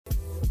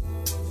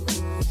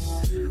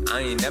I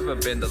ain't never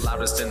been the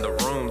loudest in the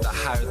room. The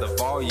higher the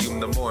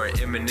volume, the more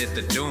imminent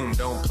the doom.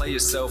 Don't play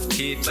yourself,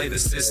 kid, play the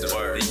system.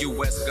 The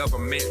U.S.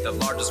 government, the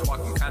largest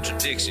walking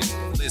contradiction.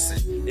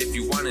 Listen, if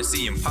you want to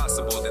see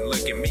impossible, then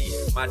look at me.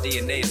 My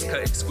DNA is cut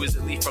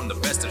exquisitely from the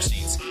best of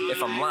sheets.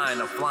 If I'm lying,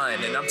 I'm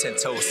flying, and I'm 10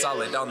 toes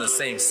solid on the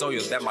same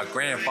soil that my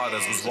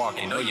grandfathers was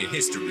walking. Know your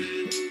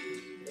history.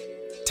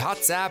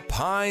 Tatsa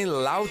Pine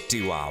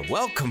Lautiwa.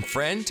 Welcome,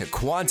 friend, to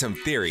Quantum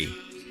Theory,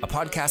 a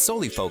podcast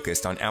solely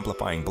focused on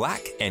amplifying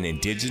Black and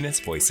Indigenous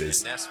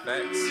voices. And that's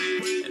facts.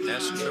 And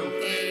that's true.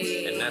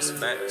 And that's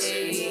facts.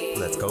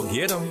 Let's go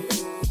get them.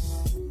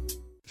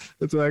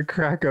 That's why I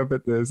crack up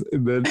at this.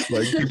 And then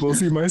like people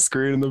see my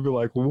screen and they'll be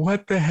like,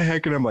 what the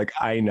heck? And I'm like,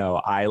 I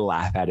know, I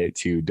laugh at it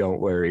too. Don't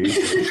worry.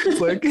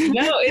 It's like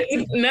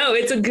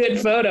it's a good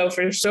photo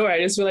for sure.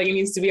 I just feel like it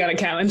needs to be on a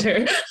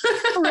calendar.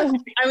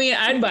 I mean,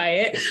 I'd buy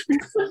it.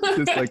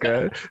 Just like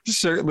a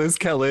shirtless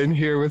Kellen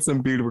here with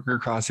some beadwork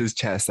across his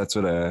chest. That's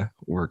what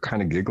we're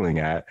kind of giggling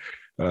at.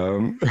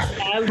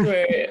 As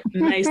we're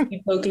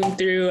nicely poking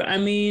through. I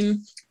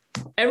mean,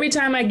 every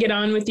time I get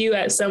on with you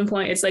at some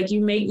point, it's like you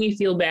make me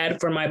feel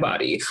bad for my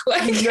body.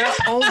 Like, no,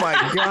 oh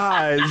my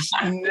gosh,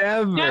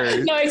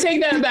 never. No, I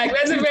take that back.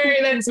 That's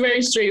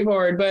very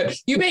straightforward. But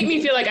you make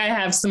me feel like I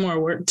have some more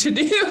work to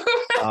do.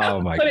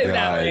 Oh my Put it gosh.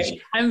 that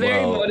way. I'm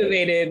very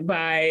motivated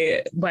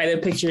by the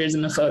pictures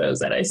and the photos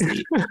that I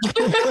see.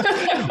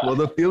 Well,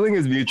 the feeling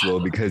is mutual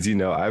because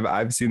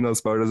I've seen those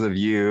photos of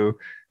you.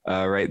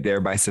 Right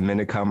there by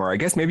Seminicum, or I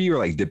guess maybe you were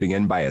like dipping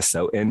in by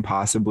Asotin,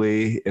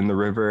 possibly in the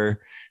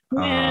river.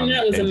 Man,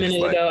 that was a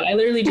minute ago. I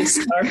literally just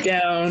scarfed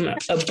down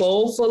a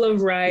bowl full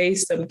of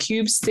rice, some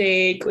cube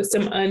steak with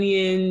some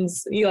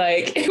onions.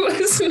 It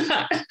was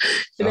not.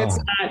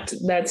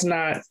 That's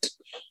not.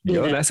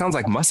 That sounds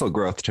like muscle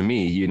growth to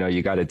me.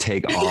 You got to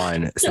take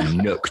on some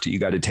nooked. You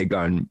got to take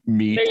on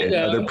meat and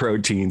other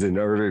proteins in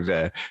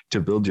order to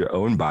build your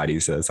own body.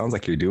 So it sounds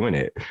like you're doing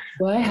it.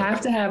 Well, I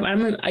have to have.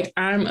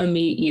 I'm a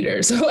meat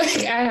eater, so I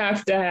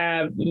have to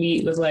have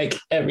meat with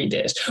every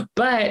dish.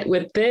 But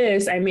with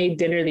this, I made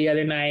dinner the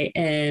other night,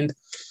 and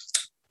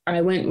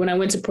when I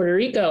went to Puerto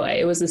Rico,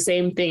 it was the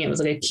same thing. It was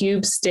like a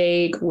cube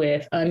steak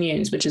with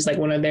onions, which is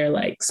one of their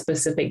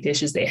specific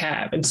dishes they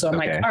have. And so I'm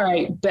like, all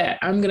right, bet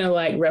I'm going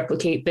to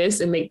replicate this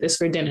and make this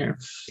for dinner.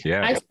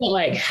 Yeah. I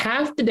spent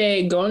half the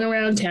day going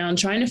around town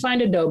trying to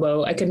find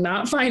adobo. I could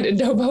not find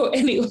adobo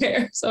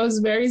anywhere. So I was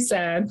very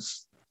sad.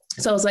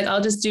 So I was like,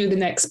 I'll just do the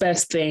next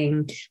best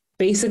thing,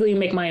 basically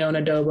make my own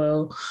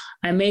adobo.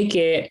 I make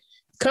it.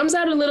 Comes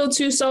out a little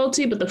too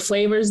salty, but the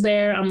flavor's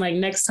there. I'm like,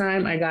 next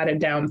time I got it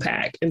down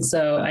packed. And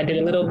so I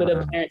did a little bit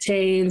of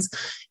plantains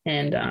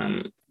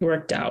and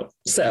worked out.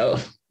 So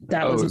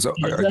that was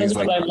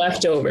my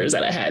leftovers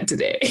that I had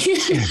today.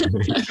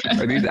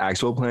 Are these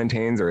actual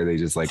plantains or are they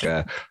just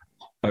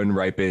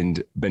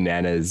unripened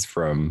bananas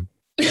from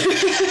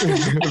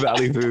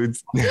Valley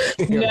Foods?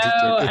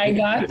 No, I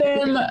got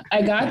them.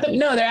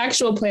 No, they're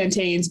actual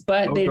plantains,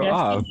 but they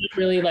definitely weren't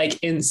really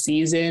in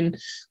season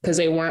because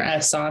they weren't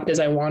as soft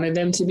as I wanted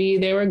them to be.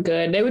 They were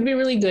good. They would be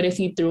really good if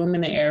you threw them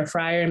in the air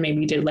fryer and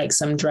maybe did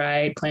some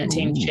dried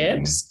plantain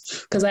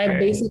chips. Because I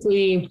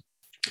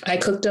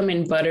cooked them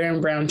in butter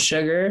and brown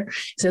sugar.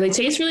 So they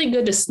taste really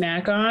good to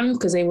snack on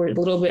because they were a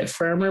little bit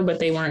firmer, but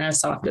they weren't as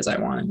soft as I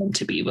wanted them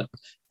to be, but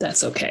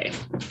that's okay.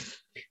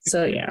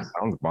 So yeah,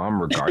 sounds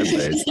bomb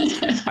regardless.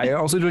 I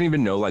also don't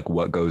even know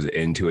what goes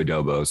into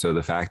adobo. So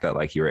the fact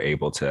that you were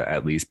able to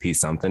at least piece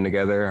something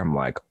together, I'm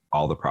like,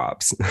 all the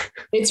props.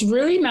 It's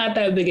really not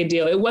that big a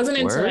deal. It wasn't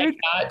until I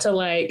got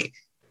to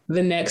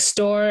the next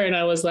store and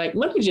I was like,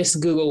 let me just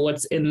Google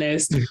what's in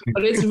this.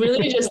 But it's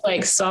really just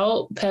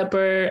salt,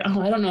 pepper.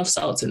 Oh, I don't know if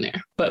salt's in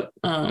there, but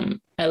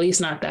at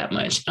least not that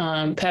much.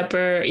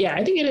 Pepper. Yeah,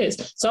 I think it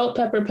is. Salt,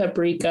 pepper,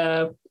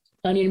 paprika,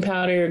 onion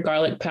powder,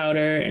 garlic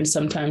powder, and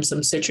sometimes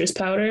some citrus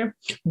powder.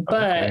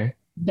 But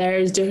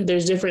there's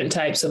different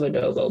types of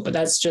adobo, but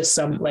that's just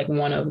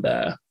one of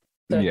the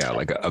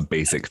types. A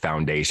basic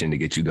foundation to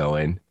get you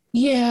going.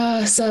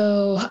 Yeah,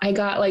 so I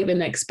got the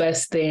next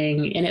best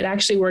thing, and it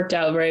actually worked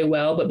out very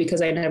well. But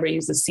because I never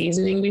used the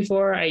seasoning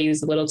before, I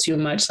used a little too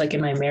much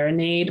in my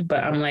marinade.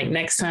 But I'm like,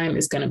 next time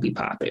it's gonna be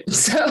popping.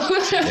 So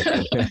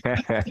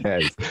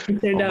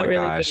it turned out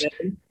really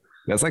good.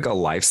 That's a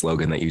life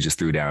slogan that you just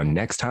threw down.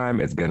 Next time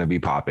it's gonna be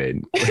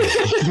popping.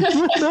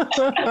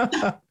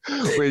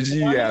 Which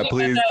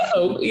please.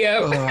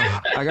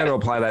 I got to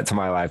apply that to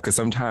my life because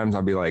sometimes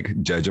I'll be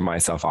judging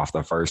myself off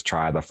the first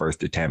try, the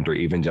first attempt, or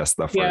even just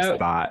the first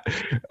thought.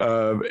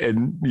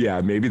 And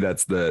maybe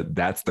that's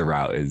the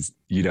route is,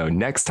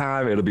 next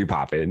time it'll be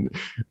popping.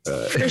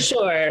 For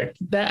sure.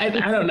 That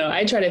I don't know.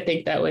 I try to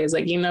think that way. It's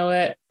you know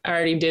what? I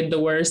already did the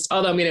worst.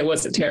 Although, it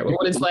wasn't terrible.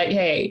 But it's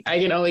hey, I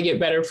can only get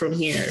better from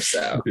here.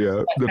 So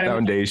yeah, the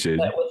foundation.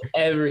 With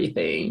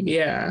everything.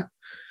 Yeah.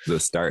 The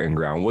starting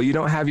ground. Well, you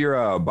don't have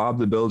your Bob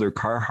the Builder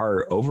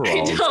Carhartt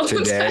overalls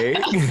today.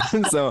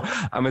 So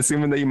I'm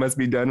assuming that you must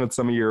be done with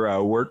some of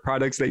your work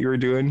products that you were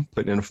doing,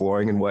 putting in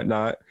flooring and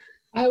whatnot.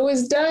 I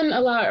was done a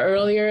lot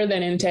earlier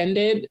than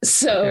intended.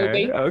 So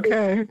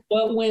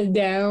what went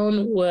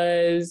down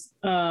was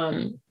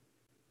Bob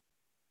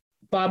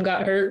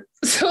got hurt.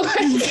 So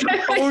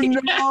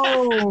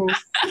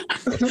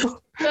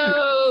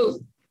So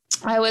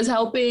I was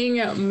helping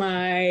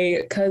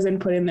my cousin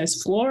put in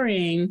this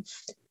flooring,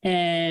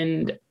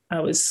 and I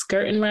was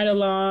skirting right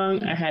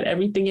along. I had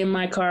everything in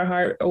my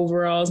Carhartt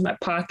overalls, my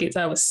pockets.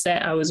 I was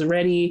set. I was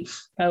ready.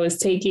 I was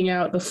taking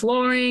out the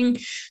flooring.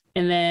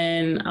 And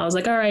then I was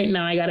like, all right,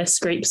 now I got to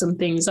scrape some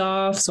things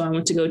off. So I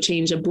went to go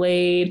change a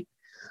blade.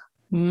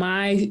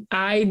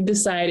 I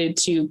decided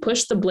to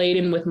push the blade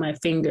in with my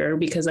finger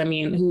because, I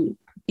mean,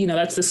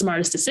 that's the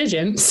smartest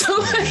decision. So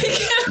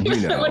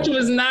which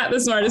was not the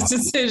smartest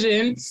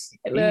decision.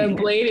 The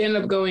blade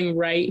ended up going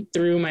right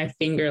through my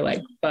finger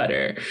like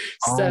butter.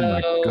 So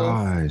my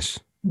gosh.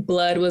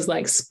 Blood was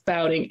like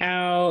spouting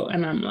out,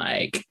 and I'm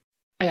like,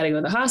 I gotta go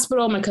to the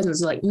hospital. My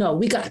cousins are like, no,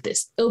 we got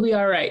this. It'll be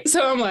all right.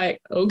 So I'm like,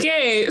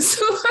 okay.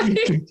 So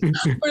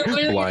we're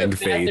literally blind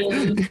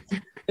faith.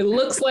 It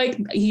looks like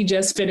he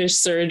just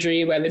finished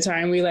surgery by the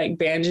time we like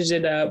bandaged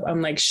it up.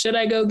 I'm like, should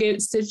I go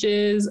get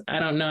stitches? I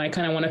don't know. I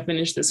kind of want to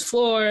finish this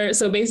floor.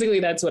 So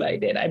basically that's what I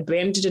did. I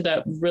bandaged it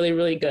up really,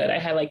 really good. I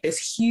had like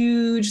this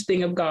huge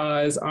thing of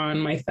gauze on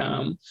my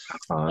thumb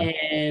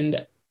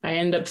and I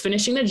ended up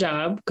finishing the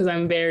job because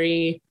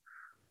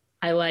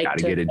I like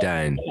gotta get it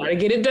done. Gotta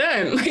get it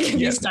done. Like if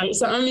you start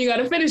something, you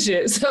gotta finish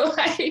it. So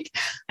like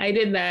I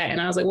did that,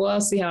 and I was like, well, I'll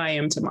see how I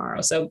am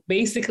tomorrow. So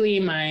basically,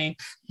 my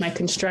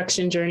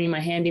construction journey, my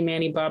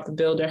handyman Bob the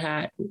Builder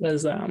hat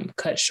was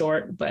cut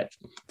short, but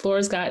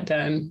floors got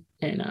done.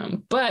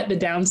 And but the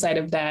downside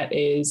of that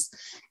is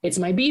it's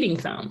my beading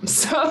thumb.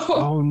 So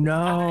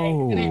I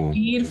couldn't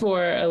bead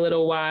for a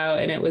little while,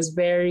 and I was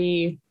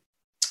getting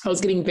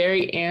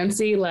very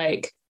antsy,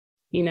 like,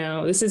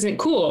 this isn't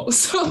cool.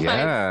 So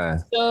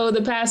so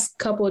the past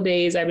couple of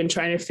days, I've been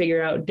trying to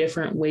figure out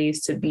different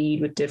ways to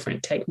bead with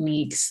different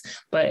techniques,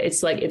 but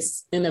it's like,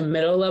 it's in the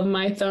middle of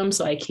my thumb.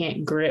 So I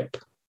can't grip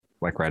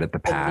like right at the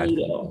pad.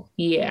 Needle.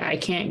 Yeah. I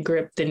can't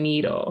grip the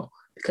needle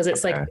because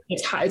it's like,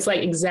 it's like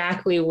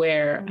exactly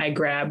where I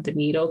grab the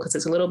needle. Cause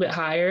it's a little bit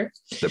higher.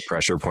 The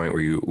pressure point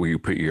where you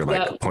put your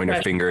like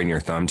pointer finger and your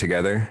thumb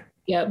together.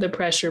 Yeah. The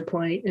pressure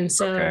point. And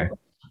so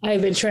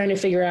I've been trying to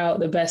figure out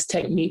the best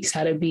techniques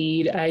how to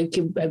bead. I've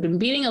been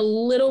beading a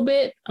little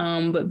bit,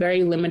 but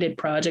very limited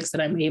projects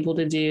that I'm able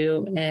to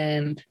do.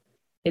 And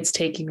it's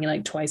taking me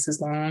like twice as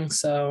long.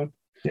 So,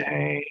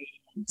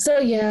 so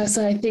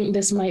I think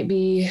this might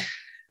be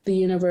the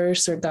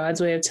universe or God's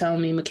way of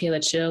telling me, Michaela,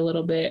 chill a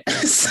little bit.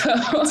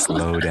 So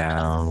slow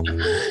down.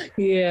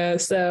 Yeah.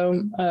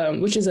 So,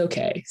 which is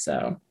okay.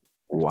 So.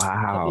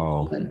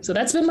 Wow. So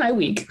that's been my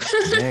week.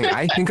 Dang,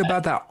 I think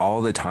about that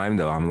all the time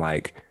though. I'm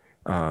like,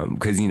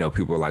 because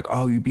people are like,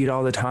 oh, you beat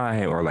all the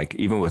time, or like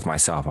even with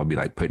myself, I'll be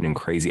like putting in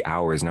crazy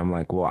hours, and I'm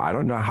like, well, I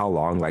don't know how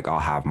long like I'll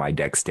have my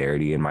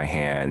dexterity in my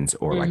hands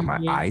or like my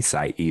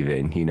eyesight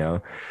even,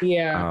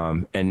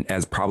 and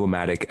as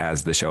problematic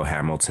as the show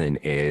Hamilton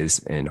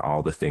is and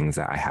all the things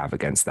that I have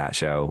against that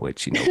show,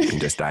 which we can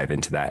just dive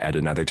into that at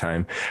another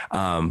time.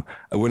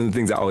 One of the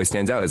things that always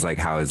stands out is like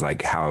how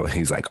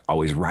he's like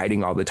always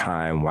writing all the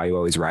time. Why are you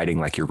always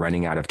writing? Like you're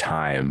running out of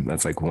time.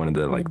 That's like one of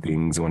the like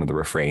things, one of the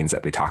refrains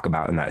that they talk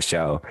about in that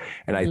show.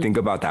 And I think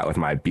about that with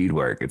my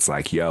beadwork. It's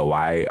like, yo,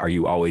 why are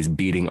you always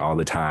beading all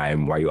the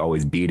time? Why are you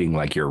always beading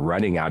like you're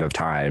running out of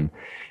time?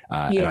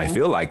 And I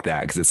feel like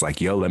that because it's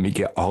like, yo, let me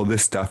get all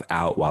this stuff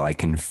out while I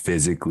can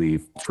physically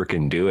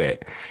freaking do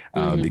it.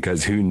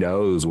 Because who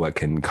knows what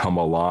can come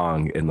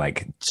along and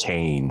like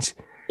change.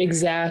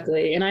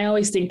 Exactly. And I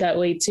always think that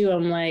way too.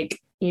 I'm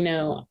like,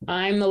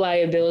 I'm the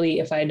liability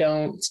if I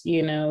don't,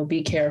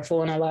 be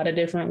careful in a lot of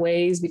different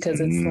ways, because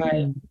it's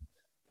like,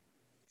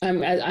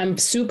 I'm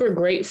super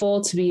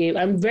grateful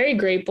I'm very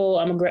grateful.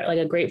 I'm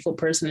a grateful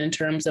person in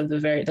terms of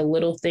the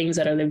little things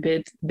that are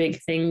the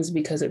big things,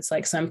 because it's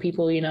like some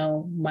people,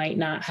 might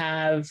not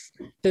have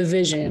the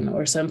vision,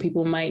 or some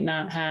people might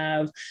not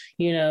have,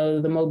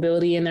 the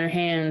mobility in their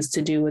hands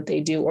to do what they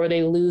do, or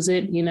they lose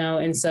it,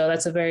 and so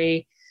that's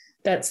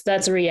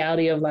a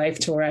reality of life,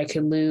 to where I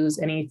could lose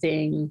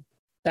anything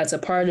that's a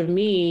part of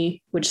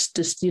me, which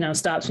just,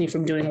 stops me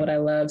from doing what I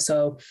love.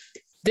 So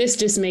this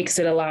just makes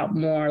it a lot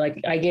more like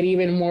I get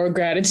even more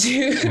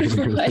gratitude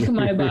for like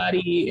my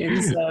body.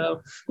 And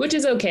so, which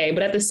is okay.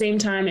 But at the same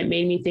time, it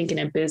made me think in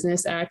a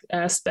business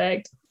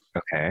aspect.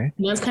 Okay.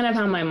 And that's kind of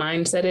how my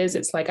mindset is.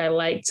 It's like,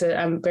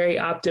 I'm very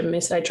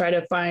optimistic.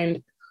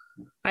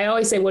 I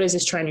always say, what is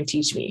this trying to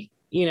teach me?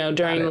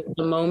 During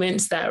the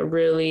moments that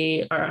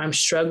really I'm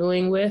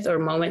struggling with, or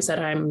moments that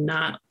I'm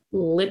not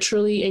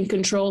literally in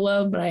control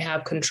of, but I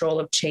have control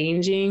of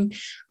changing.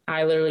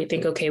 I literally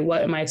think, okay,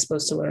 what am I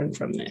supposed to learn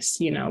from this?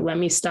 Let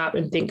me stop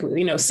and think,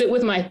 sit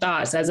with my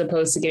thoughts as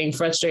opposed to getting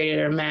frustrated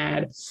or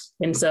mad.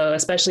 And so,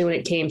 especially when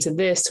it came to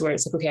this, where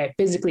it's like, okay, I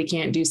physically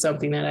can't do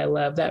something that I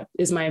love. That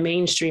is my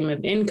main stream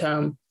of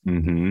income.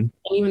 And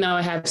even though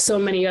I have so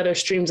many other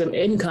streams of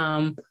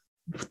income,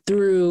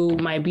 through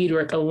my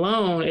beadwork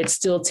alone, it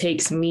still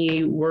takes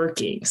me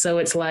working. So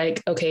it's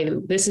like, okay,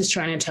 this is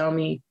trying to tell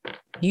me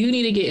you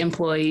need to get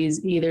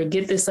employees, either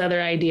get this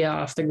other idea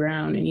off the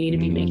ground, and you need to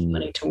be making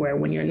money to where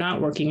when you're not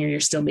working or you're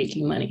still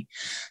making money.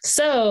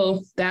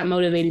 So that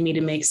motivated me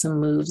to make some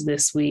moves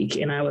this week.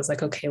 And I was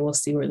like, okay, we'll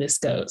see where this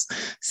goes.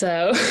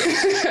 So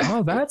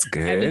oh, that's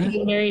good. I've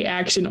been very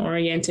action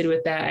oriented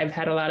with that. I've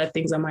had a lot of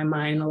things on my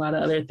mind and a lot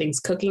of other things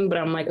cooking, but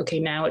I'm like, okay,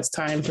 now it's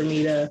time for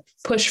me to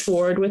push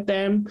forward with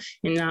them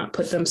and not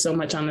put them so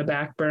much on the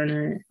back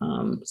burner,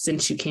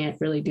 since you can't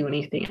really do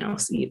anything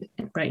else either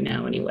right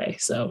now anyway.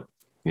 So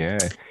yeah.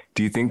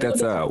 Do you think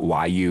that's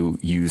why you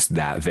use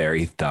that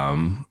very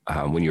thumb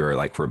when you were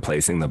like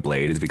replacing the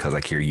blade, is because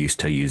like you're used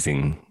to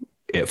using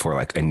it for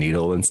like a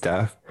needle and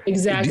stuff?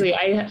 Exactly.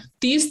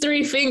 These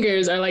 3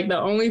 fingers are like the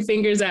only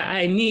fingers that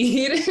I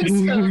need. So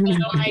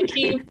my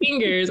key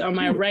fingers on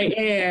my right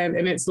hand,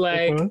 and it's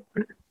like,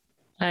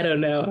 I don't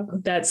know.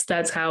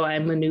 That's how I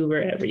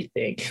maneuver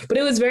everything. But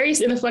it was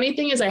and the funny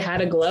thing is I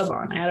had a glove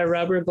on. I had a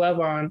rubber glove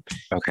on.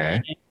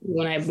 Okay.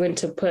 When I went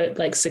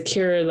to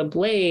secure the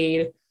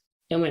blade,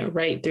 it went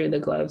right through the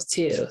gloves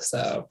too.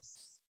 So,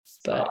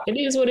 but it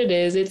is what it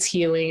is. It's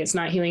healing. It's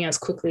not healing as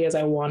quickly as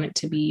I want it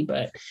to be,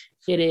 but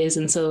it is.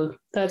 And so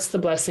that's the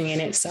blessing in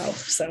itself.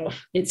 So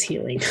it's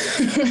healing.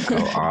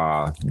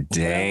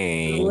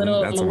 Dang.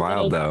 That's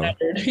wild though.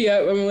 Tattered. Yeah,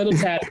 I'm a little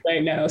tattered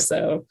right now.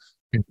 So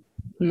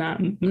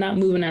not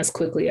moving as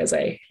quickly as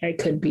I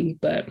could be,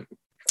 but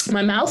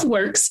my mouth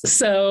works.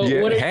 So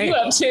what are you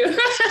up to?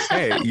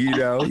 Hey,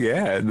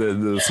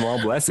 the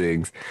small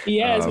blessings.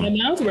 Yes, my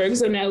mouth works.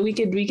 So now we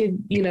could,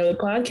 the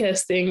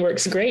podcast thing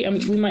works great.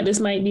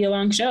 This might be a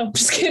long show.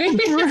 Just kidding.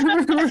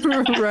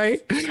 Right.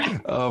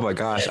 Oh my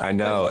gosh, I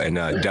know. And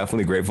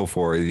definitely grateful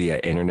for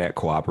the internet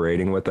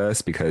cooperating with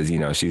us, because,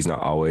 she's not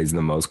always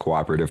the most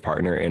cooperative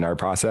partner in our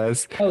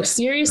process. Oh,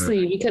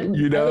 seriously. Because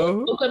I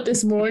woke up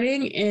this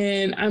morning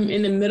and I'm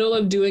in the middle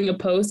of doing a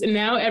post. And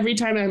now every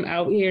time I'm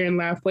out here in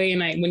Lapwai,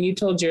 and when you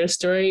told your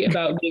story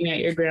about being at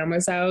your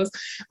grandma's house,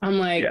 I'm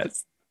like,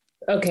 yes.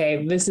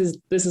 Okay, this is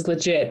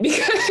legit,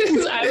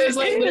 because I was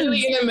like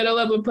literally in the middle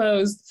of a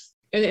post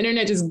and the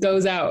internet just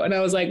goes out, and I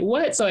was like,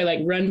 what? So I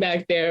like run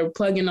back there,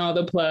 plug in all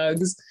the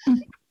plugs.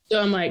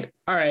 So I'm like,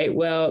 all right,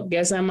 well,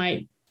 guess I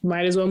might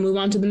as well move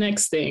on to the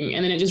next thing.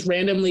 And then it just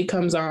randomly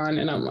comes on,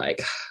 and I'm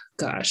like,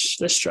 gosh,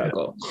 the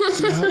struggle.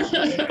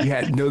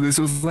 This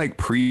was like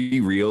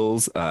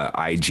pre-reels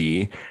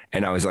IG,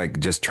 and I was like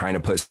just trying to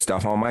put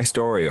stuff on my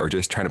story, or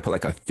just trying to put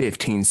like a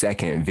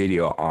 15-second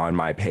video on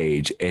my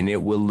page, and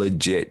it will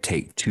legit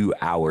take 2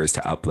 hours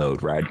to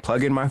upload, right? I'd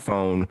plug in my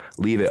phone,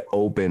 leave it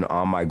open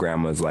on my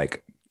grandma's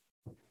like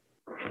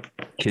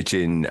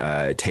kitchen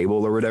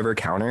table or whatever,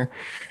 counter,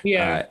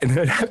 and then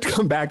I'd have to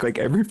come back like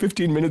every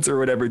 15 minutes or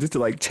whatever just to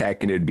like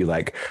check, and it'd be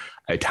like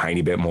a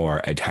tiny bit more,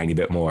 a tiny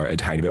bit more, a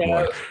tiny bit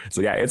more.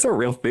 So it's a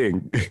real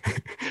thing.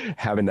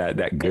 Having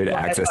that good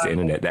access to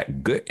internet,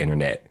 that good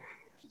internet.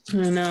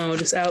 I know,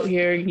 just out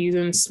here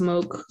using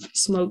smoke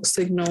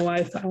signal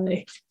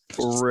Wi-Fi.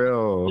 For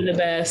real. The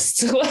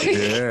best.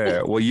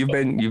 Yeah. Well, you've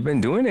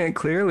been doing it.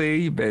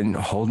 Clearly you've been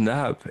holding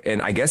up,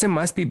 and I guess it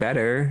must be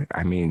better.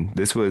 I mean,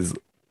 this was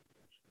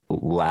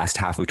last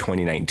half of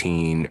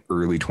 2019,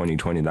 early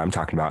 2020 that I'm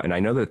talking about. And I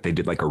know that they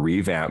did like a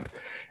revamp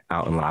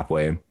out in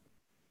Lapwai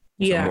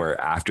somewhere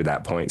after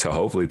that point. So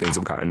hopefully things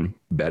have gotten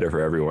better for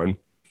everyone.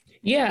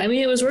 Yeah, I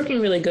mean, it was working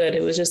really good.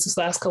 It was just this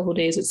last couple of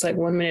days, it's like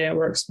 1 minute it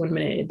works, 1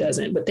 minute it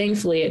doesn't. But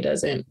thankfully, it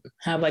doesn't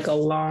have like a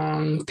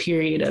long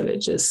period of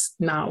it just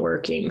not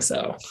working.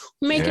 So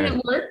we're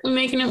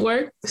making it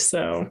work.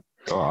 So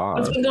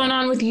what's been going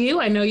on with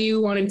you? I know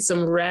you wanted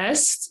some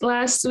rest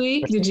last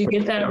week. Did you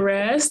get that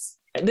rest?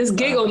 This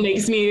giggle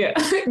makes me a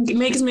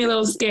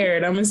little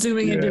scared. I'm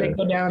assuming it didn't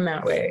go down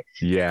that way.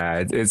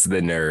 Yeah, it's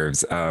the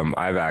nerves.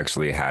 I've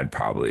actually had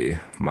probably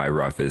my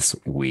roughest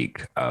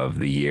week of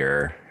the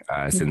year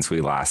since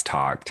we last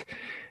talked,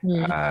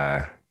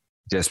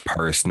 just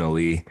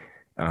personally.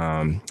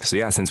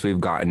 Since we've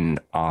gotten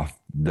off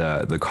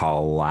the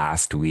call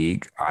last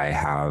week, I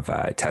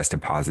have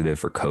tested positive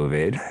for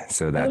COVID.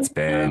 So that's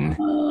been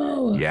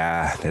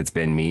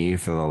me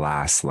for the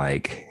last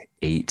like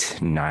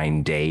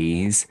 8-9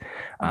 days.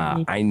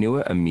 I knew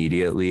it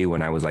immediately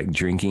when I was like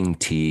drinking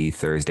tea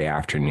Thursday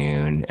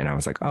afternoon, and I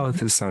was like, oh,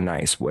 this is so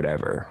nice,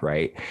 whatever,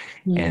 right?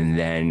 And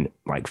then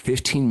like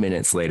 15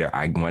 minutes later,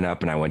 I went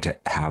up and I went to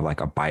have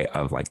like a bite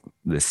of like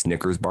the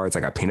Snickers bar. It's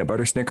like a peanut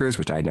butter Snickers,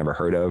 which I'd never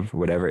heard of,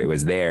 whatever. It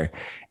was there.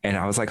 And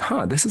I was like,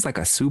 this is like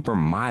a super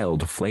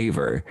mild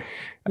flavor.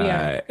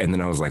 And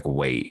then I was like,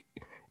 wait.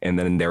 And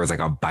then there was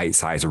like a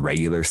bite-sized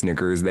regular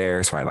Snickers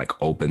there. So I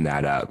like opened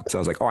that up. So I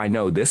was like, oh, I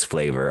know this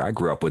flavor. I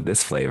grew up with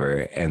this flavor.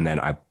 And then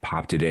I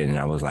popped it in and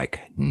I was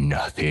like,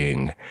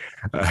 nothing.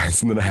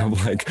 So then I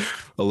have like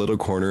a little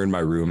corner in my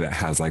room that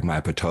has like my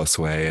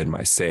potosue and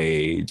my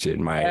sage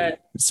and my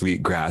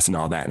sweet grass and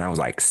all that. And I was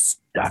like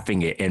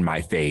stuffing it in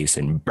my face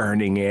and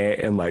burning it.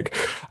 And like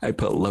I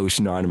put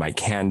lotion on my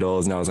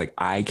candles and I was like,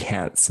 I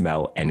can't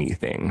smell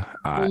anything.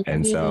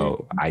 And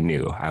so I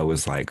knew. I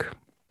was like,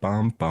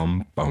 bum,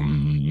 bum,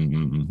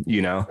 bum,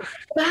 you know?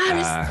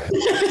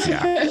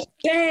 Yeah.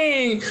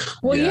 Dang.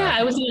 Well, yeah,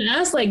 I was going to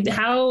ask like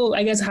how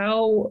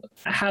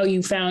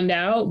you found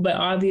out, but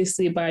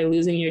obviously by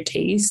losing your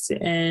taste.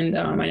 And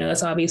I know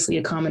that's obviously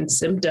a common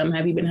symptom.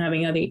 Have you been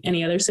having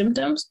any other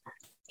symptoms?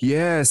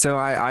 Yeah, so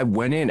I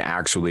went in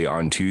actually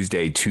on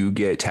Tuesday to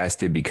get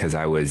tested because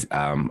I was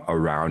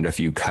around a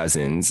few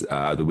cousins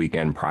the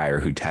weekend prior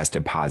who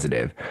tested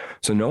positive.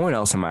 So no one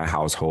else in my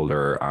household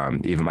or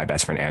even my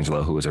best friend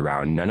Angela who was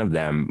around, none of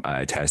them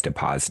tested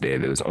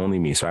positive. It was only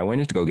me. So I went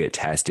in to go get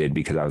tested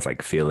because I was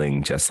like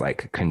feeling just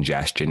like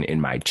congestion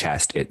in my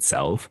chest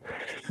itself.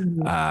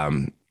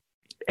 Mm-hmm.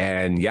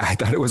 And yeah, I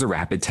thought it was a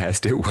rapid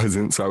test. It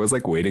wasn't. So I was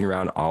like waiting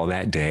around all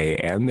that day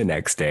and the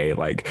next day,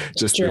 like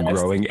just the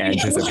growing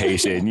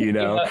anticipation, you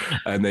know? Yeah.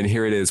 And then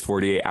here it is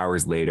 48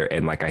 hours later.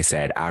 And like I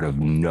said, out of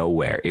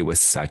nowhere, it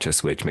was such a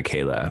switch,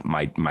 Michaela.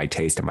 My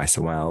taste and my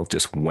smell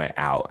just went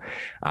out.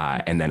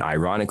 And then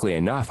ironically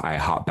enough, I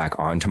hopped back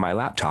onto my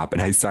laptop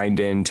and I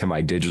signed in to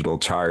my digital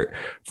chart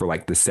for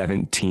like the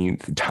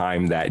 17th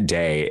time that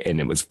day.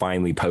 And it was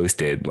finally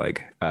posted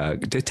like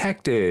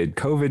detected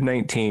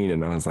COVID-19.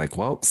 And I was like,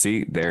 well,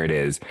 see, there it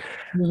is.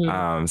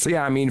 Mm-hmm. So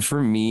yeah, I mean,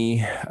 for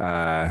me,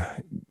 I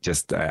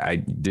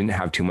didn't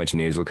have too much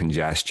nasal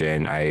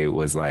congestion. I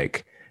was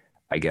like,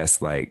 I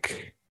guess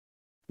like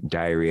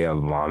diarrhea,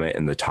 vomit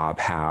in the top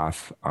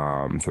half.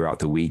 Throughout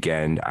the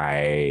weekend,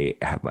 I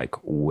had like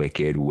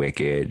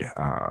wicked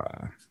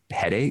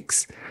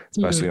headaches,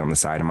 especially on the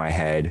side of my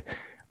head.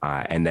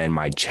 And then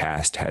my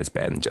chest has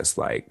been just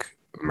like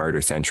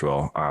murder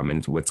central.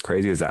 And what's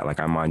crazy is that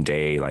like I'm on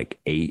day like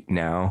 8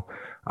 now.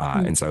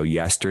 And so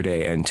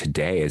yesterday and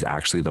today is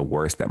actually the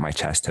worst that my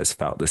chest has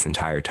felt this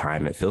entire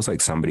time. It feels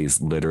like somebody's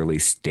literally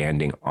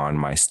standing on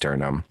my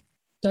sternum.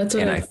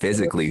 And I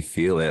physically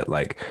feel it,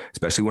 like,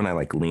 especially when I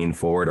like lean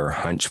forward or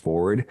hunch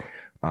forward,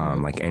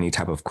 like any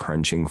type of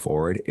crunching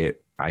forward,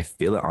 I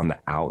feel it on the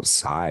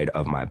outside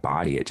of my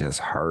body. It just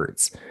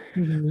hurts.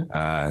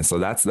 Mm-hmm. So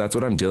that's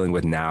what I'm dealing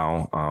with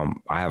now.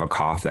 I have a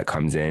cough that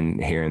comes in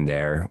here and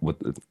there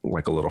with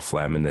like a little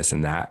phlegm and this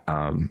and that.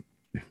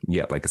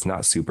 Yeah, like it's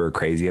not super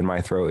crazy in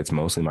my throat. It's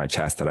mostly my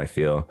chest that I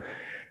feel.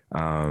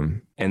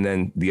 And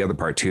then the other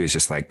part too is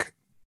just like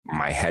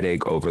my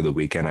headache over the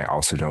weekend. I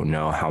also don't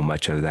know how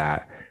much of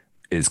that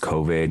is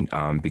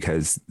COVID,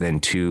 because then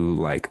too,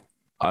 like,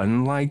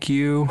 unlike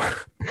you,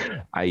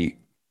 I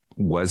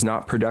was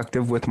not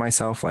productive with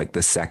myself. Like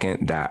the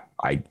second that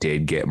I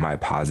did get my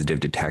positive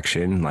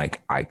detection,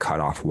 like I cut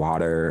off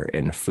water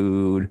and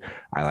food.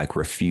 I like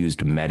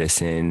refused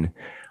medicine.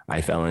 I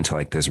fell into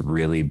like this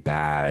really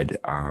bad,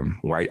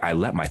 where I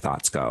let my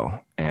thoughts go,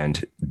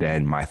 and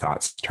then my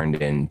thoughts turned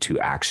into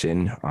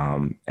action.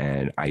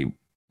 And I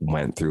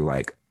went through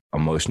like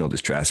emotional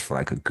distress for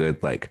like a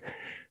good, like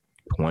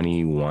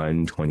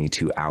 21,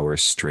 22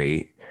 hours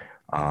straight.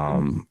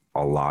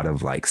 A lot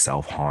of like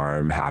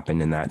self-harm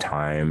happened in that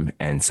time.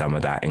 And some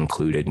of that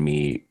included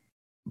me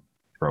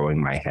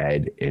throwing my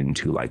head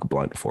into like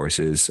blunt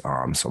forces.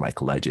 So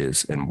like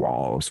ledges and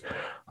walls,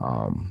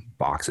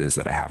 boxes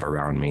that I have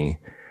around me.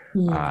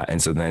 And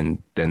so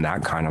then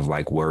that kind of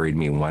like worried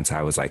me once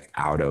I was like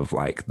out of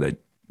like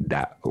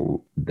that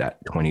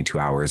 22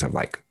 hours of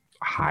like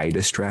high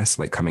distress,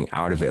 like coming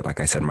out of it. Like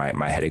I said,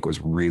 my headache was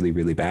really,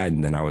 really bad.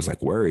 And then I was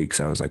like worried because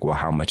I was like, well,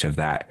 how much of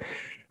that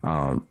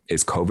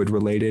is COVID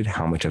related?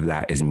 How much of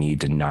that is me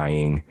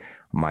denying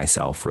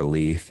myself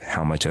relief?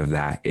 How much of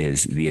that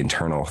is the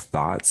internal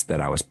thoughts that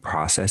I was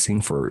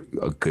processing for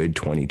a good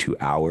 22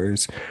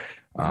 hours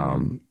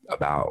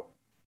about,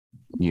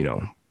 you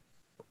know,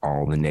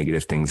 all the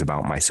negative things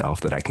about myself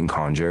that I can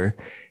conjure.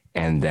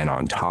 And then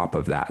on top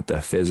of that,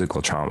 the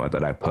physical trauma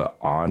that I put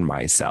on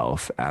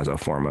myself as a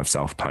form of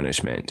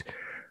self-punishment.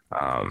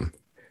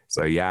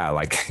 So yeah,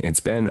 like it's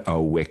been a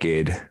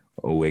wicked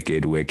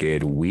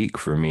week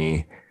for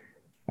me.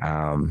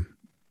 And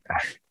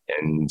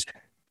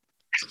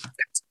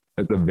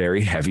it's a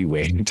very heavy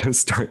way to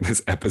start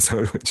this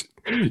episode, which,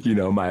 you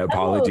know, my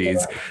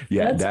apologies.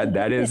 Yeah,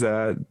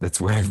 that's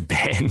where I've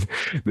been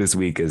this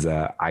week, is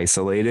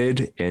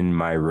isolated in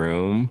my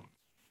room.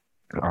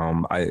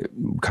 I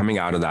coming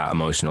out of that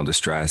emotional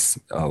distress,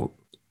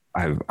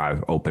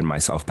 I've opened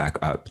myself back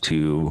up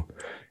to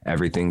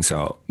everything.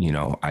 So, you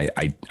know,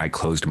 I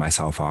closed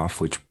myself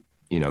off, which,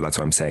 you know, that's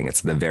what I'm saying.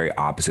 It's the very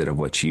opposite of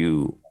what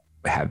you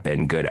have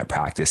been good at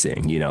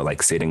practicing, you know,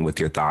 like sitting with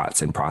your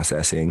thoughts and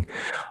processing.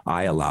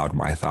 I allowed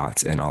my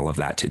thoughts and all of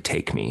that to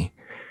take me.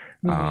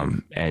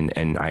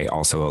 And I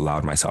also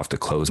allowed myself to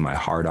close my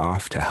heart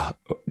off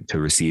to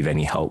receive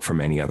any help from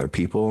any other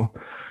people.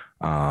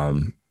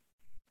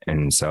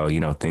 And so, you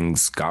know,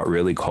 things got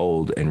really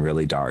cold and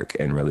really dark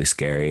and really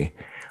scary.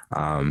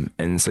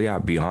 And so, yeah,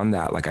 beyond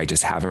that, like I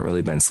just haven't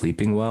really been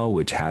sleeping well,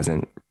 which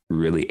hasn't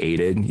really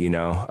aided, you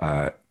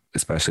know,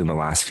 especially in the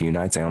last few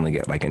nights. I only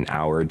get like an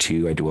hour or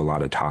two. I do a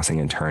lot of tossing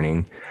and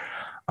turning.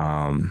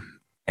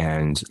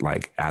 And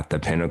like at the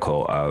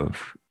pinnacle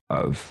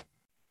of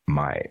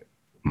my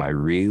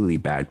really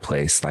bad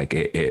place, like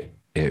it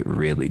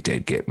really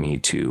did get me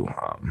to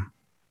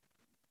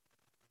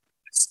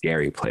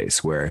scary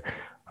place where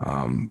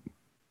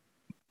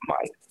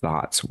my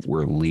thoughts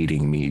were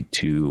leading me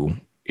to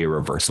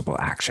irreversible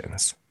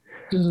actions.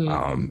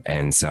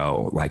 And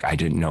so like, I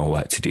didn't know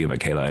what to do,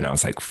 Michaela, and I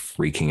was like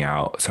freaking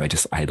out. So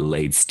I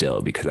laid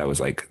still because I was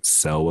like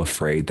so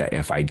afraid that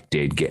if I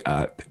did get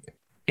up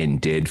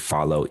and did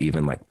follow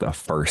even like the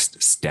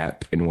first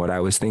step in what I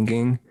was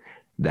thinking,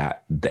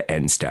 that the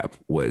end step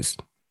was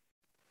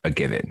a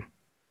given,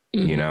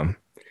 you know?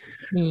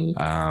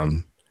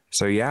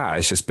 So yeah,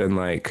 it's just been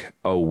like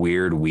a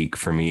weird week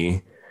for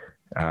me.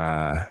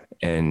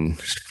 And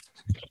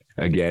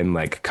again,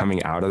 like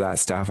coming out of that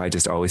stuff, I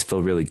just always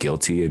feel really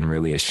guilty and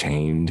really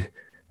ashamed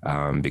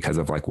because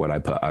of like what I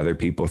put other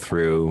people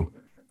through.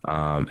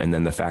 And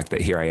then the fact that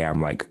here I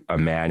am, like a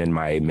man in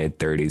my mid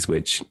 30s,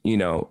 which, you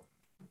know,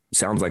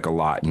 sounds like a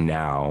lot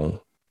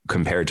now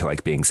compared to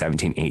like being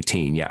 17,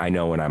 18. Yeah, I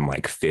know when I'm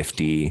like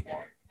 50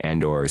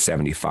 and or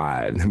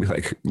 75, and be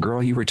like,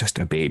 girl, you were just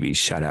a baby,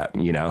 shut up,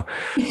 you know?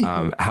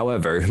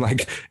 However,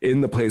 like in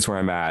the place where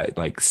I'm at,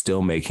 like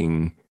still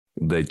making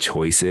the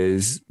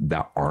choices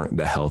that aren't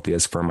the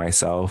healthiest for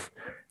myself,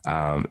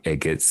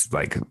 it gets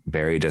like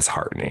very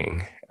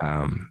disheartening.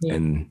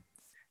 And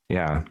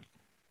yeah.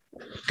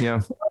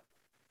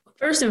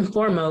 First and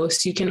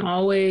foremost, you can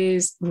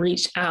always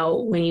reach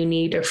out when you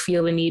need or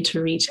feel the need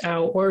to reach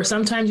out, or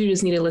sometimes you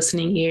just need a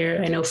listening ear.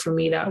 I know for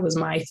me, that was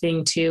my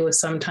thing too, was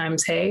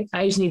sometimes, hey,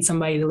 I just need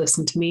somebody to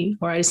listen to me,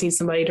 or I just need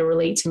somebody to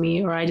relate to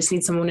me, or I just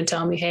need someone to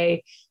tell me,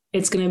 hey,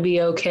 it's going to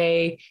be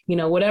okay. You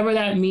know, whatever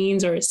that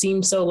means, or it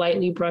seems so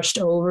lightly brushed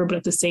over, but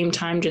at the same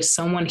time, just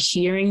someone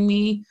hearing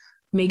me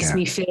makes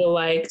me feel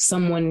like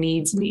someone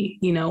needs me,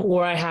 you know,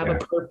 or I have a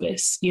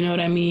purpose, you know what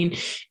I mean?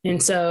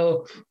 And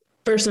so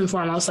first and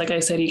foremost, like I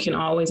said, you can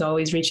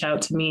always reach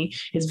out to me.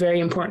 It's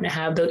very important to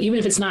have those, even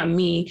if it's not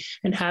me,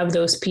 and have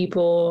those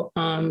people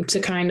to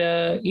kind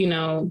of, you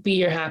know, be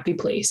your happy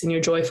place and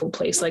your joyful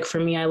place. Like for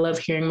me, I love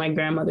hearing my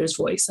grandmother's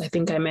voice. I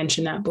think I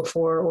mentioned that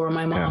before, or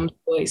my mom's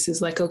voice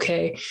is like,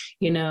 okay,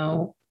 you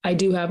know, I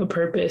do have a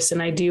purpose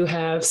and I do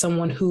have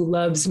someone who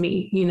loves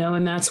me, you know,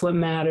 and that's what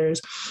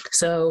matters.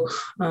 So,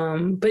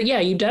 but yeah,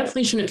 you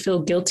definitely shouldn't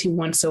feel guilty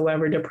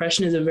whatsoever.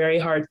 Depression is a very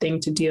hard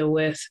thing to deal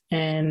with,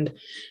 and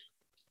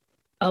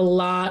a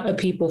lot of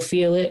people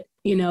feel it.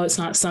 You know, it's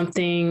not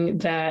something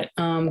that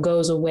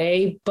goes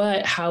away,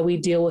 but how we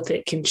deal with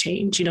it can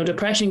change. You know,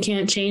 depression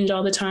can't change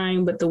all the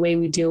time, but the way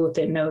we deal with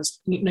it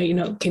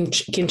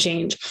can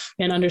change.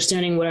 And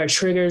understanding what our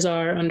triggers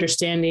are,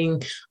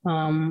 understanding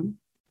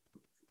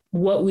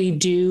what we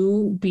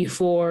do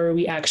before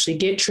we actually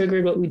get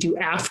triggered, what we do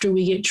after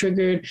we get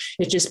triggered.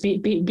 It's just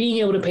being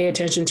able to pay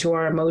attention to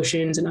our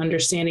emotions and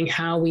understanding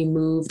how we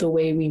move, the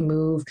way we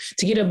move,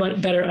 to get a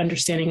better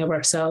understanding of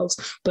ourselves.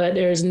 But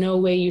there's no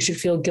way you should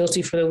feel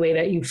guilty for the way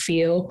that you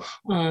feel.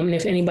 And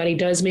if anybody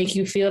does make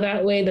you feel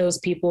that way, those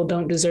people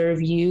don't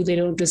deserve you. They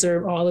don't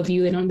deserve all of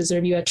you. They don't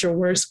deserve you at your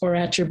worst or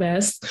at your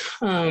best.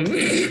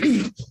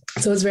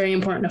 So it's very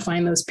important to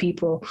find those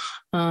people.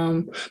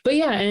 But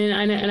yeah,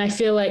 and I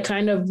feel like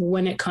kind of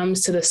when it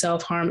comes to the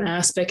self-harm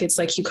aspect, it's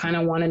like you kind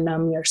of want to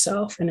numb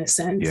yourself in a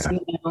sense,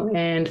 you know,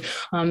 and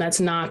that's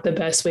not the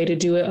best way to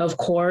do it, of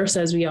course,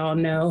 as we all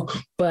know,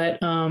 but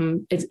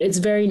it's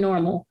very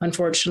normal,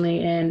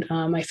 unfortunately. And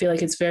I feel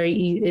like it's very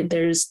easy.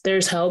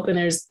 There's help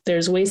and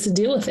there's ways to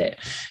deal with it,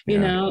 you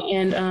know,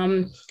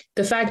 and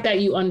the fact that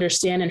you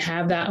understand and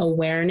have that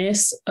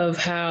awareness of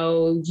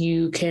how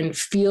you can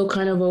feel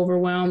kind of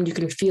overwhelmed, you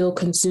can feel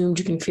consumed,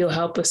 you can feel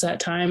helpless at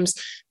times.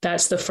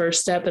 That's the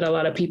first step that a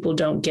lot of people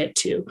don't get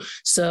to.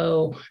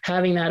 So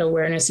having that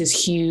awareness is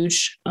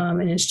huge.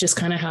 And it's just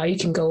kind of how you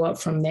can go up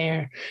from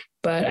there.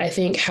 But I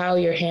think how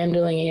you're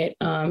handling it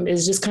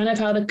is just kind of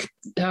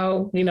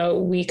how, you know,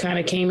 we kind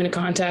of came into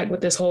contact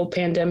with this whole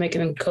pandemic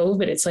and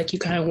COVID. It's like you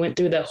kind of went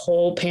through the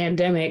whole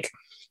pandemic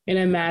in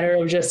a matter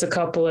of just a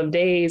couple of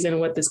days and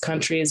what this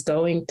country is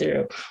going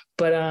through.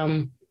 But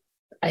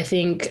I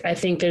think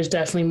there's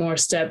definitely more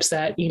steps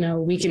that, you know,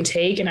 we can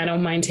take, and I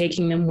don't mind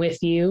taking them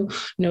with you.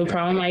 No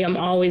problem. I'm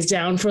always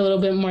down for a little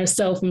bit more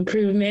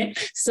self-improvement.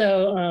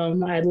 So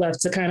I'd love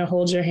to kind of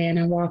hold your hand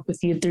and walk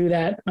with you through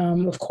that,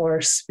 of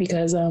course,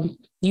 because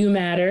you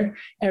matter.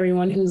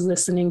 Everyone who's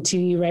listening to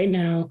you right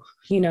now,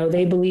 you know,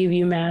 they believe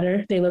you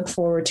matter. They look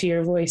forward to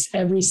your voice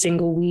every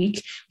single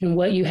week and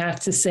what you have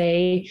to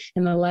say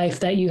in the life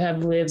that you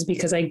have lived,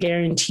 because I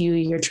guarantee you,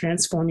 you're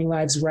transforming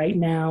lives right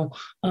now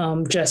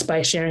just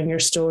by sharing your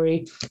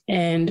story.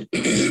 And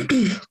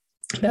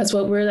that's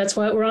what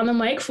we're on the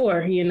mic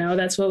for. You know,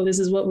 this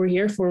is what we're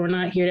here for. We're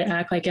not here to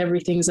act like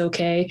everything's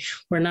okay.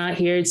 We're not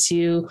here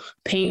to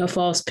paint a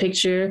false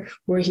picture.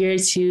 We're here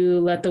to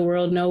let the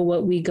world know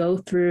what we go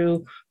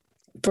through,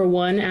 for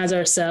one, as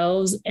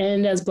ourselves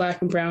and as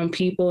Black and brown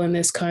people in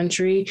this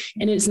country.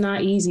 And it's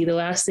not easy. The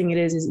last thing it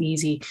is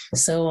easy.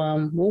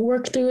 So we'll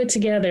work through it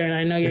together, and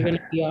I know you're going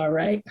to be all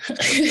right.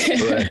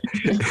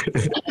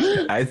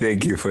 I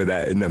thank you for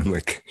that. And I'm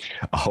like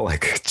all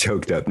like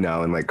choked up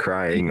now and like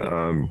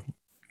crying.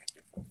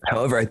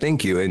 However, I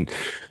thank you. And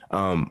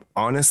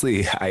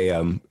Honestly,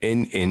 I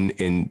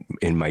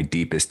in my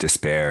deepest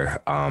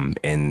despair,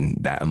 in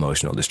that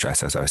emotional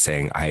distress, as I was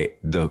saying,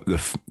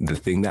 the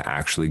thing that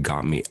actually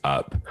got me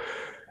up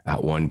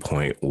at one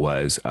point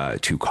was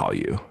to call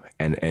you.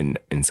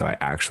 And so I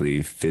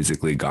actually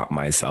physically got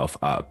myself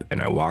up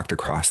and I walked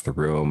across the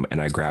room and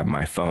I grabbed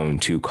my phone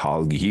to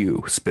call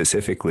you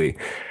specifically.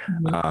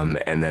 Mm-hmm.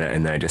 And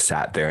then I just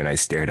sat there and I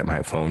stared at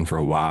my phone for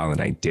a while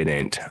and I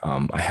didn't.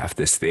 I have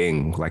this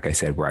thing, like I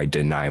said, where I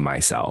deny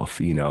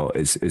myself,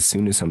 as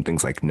soon as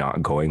something's like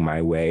not going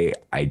my way,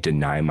 I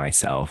deny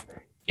myself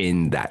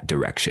in that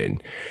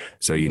direction.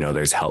 So,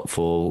 there's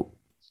helpful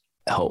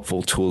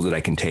tools that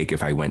I can take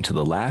if I went to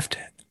the left.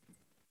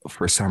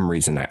 For some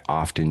reason, I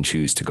often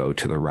choose to go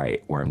to the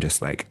right, where I'm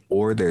just like,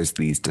 or there's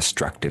these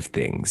destructive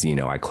things,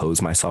 I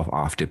close myself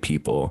off to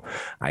people,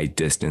 I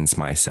distance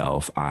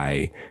myself,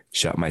 I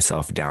shut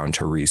myself down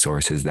to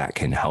resources that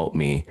can help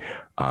me.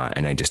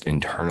 And I just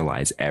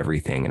internalize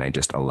everything and I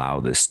just allow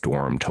this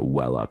storm to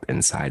well up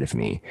inside of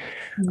me.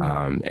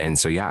 Mm-hmm. And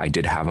so, yeah, I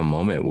did have a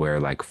moment where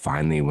like,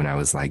 finally, when I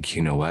was like,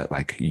 you know what,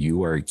 like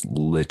you are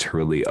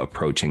literally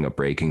approaching a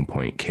breaking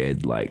point,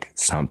 kid, like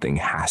something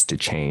has to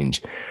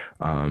change.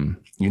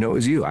 It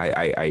was you.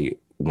 I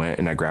went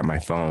and I grabbed my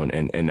phone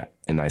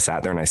and I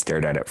sat there and I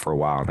stared at it for a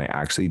while and I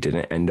actually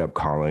didn't end up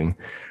calling.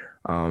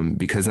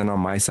 Because then on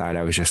my side,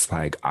 I was just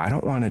like, I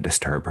don't want to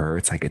disturb her.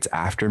 It's like, it's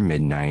after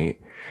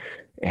midnight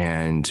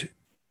and,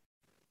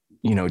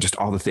 just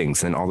all the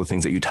things and all the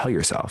things that you tell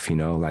yourself,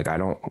 like, I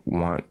don't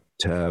want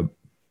to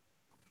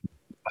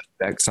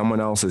affect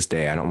someone else's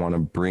day. I don't want to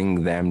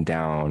bring them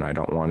down. I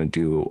don't want to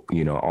do,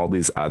 all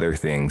these other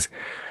things.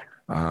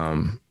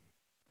 And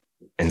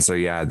so,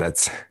 yeah,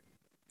 that's,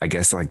 I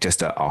guess, like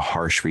just a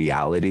harsh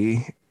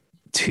reality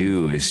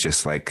too, is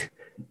just like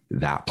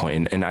that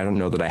point. And I don't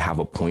know that I have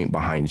a point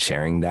behind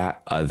sharing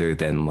that other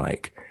than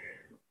like,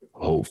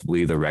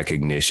 hopefully the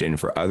recognition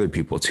for other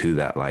people too,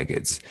 that like,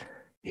 it's,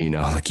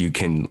 like you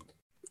can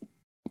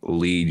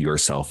lead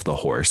yourself the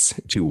horse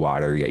to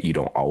water, yet you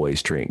don't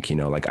always drink,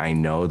 like I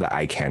know that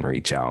I can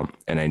reach out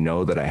and I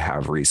know that I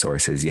have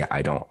resources, yet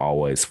I don't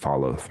always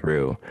follow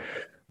through.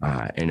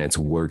 And it's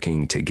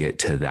working to get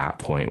to that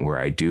point where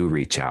I do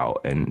reach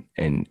out and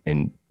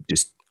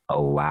just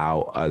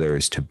allow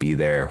others to be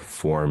there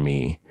for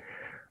me,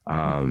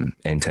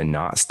 and to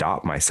not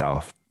stop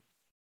myself.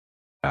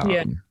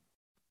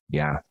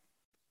 Yeah.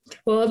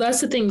 Well,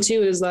 that's the thing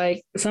too, is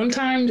like,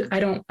 sometimes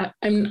I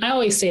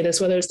always say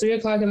this, whether it's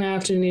 3:00 in the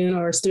afternoon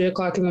or it's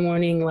 3:00 in the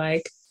morning,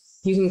 like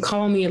you can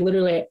call me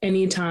literally at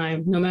any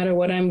time, no matter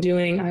what I'm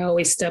doing. I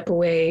always step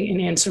away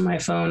and answer my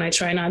phone. I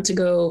try not to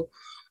go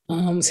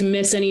to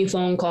miss any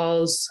phone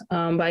calls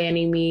by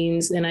any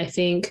means. And I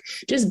think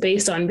just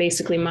based on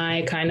basically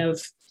my kind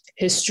of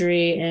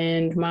history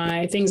and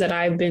my things that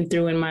I've been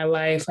through in my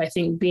life, I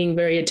think being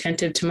very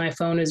attentive to my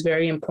phone is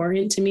very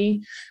important to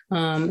me.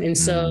 And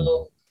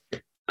so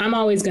I'm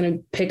always going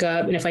to pick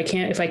up. And if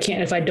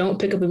I don't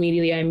pick up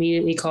immediately, I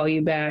immediately call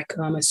you back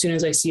as soon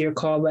as I see your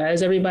call. But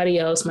as everybody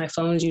else, my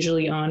phone's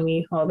usually on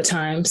me all the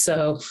time.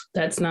 So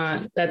that's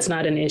not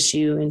an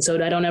issue. And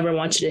so I don't ever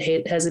want you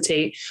to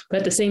hesitate. But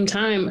at the same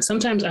time,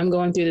 sometimes I'm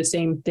going through the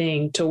same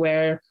thing to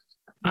where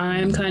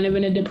I'm kind of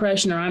in a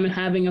depression or I'm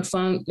having a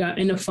funk.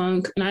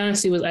 And I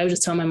honestly I was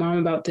just telling my mom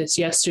about this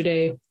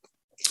yesterday.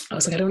 I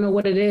was like, I don't know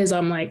what it is.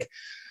 I'm like,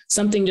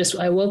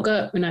 I woke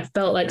up and I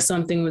felt like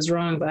something was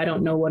wrong, but I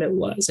don't know what it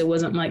was. It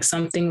wasn't like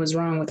something was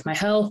wrong with my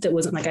health. It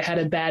wasn't like I had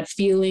a bad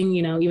feeling,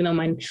 even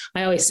though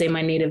I always say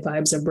my native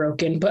vibes are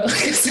broken, but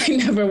like they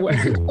never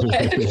work.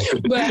 But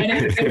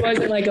it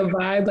wasn't like a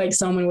vibe, like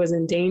someone was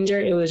in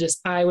danger. It was just,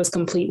 I was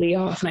completely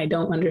off and I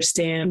don't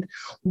understand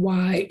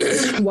why.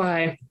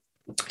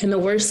 And the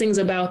worst things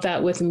about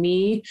that with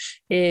me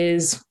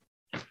is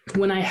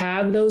when I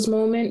have those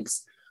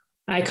moments,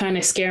 I kind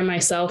of scare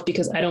myself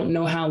because I don't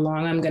know how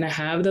long I'm going to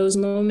have those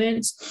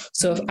moments.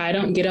 So if I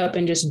don't get up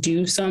and just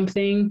do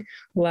something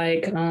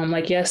like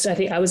yes, I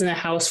think I was in the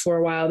house for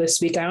a while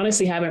this week. I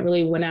honestly haven't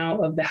really went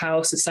out of the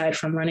house aside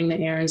from running the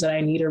errands that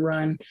I need to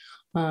run.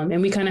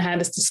 And we kind of had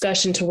this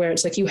discussion to where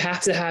it's like, you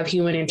have to have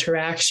human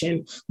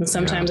interaction. And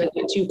sometimes I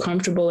get too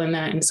comfortable in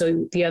that. And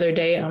so the other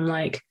day I'm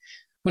like,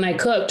 when I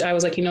cooked, I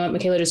was like, you know what,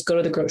 Michaela, just go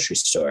to the grocery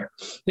store.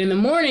 And in the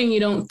morning, you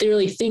don't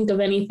really think of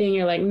anything.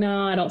 You're like,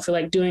 no, I don't feel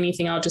like doing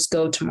anything. I'll just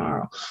go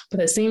tomorrow.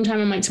 But at the same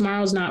time, I'm like,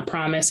 tomorrow's not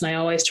promised. And I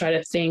always try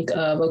to think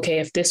of, okay,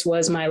 if this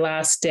was my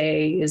last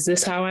day, is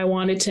this how I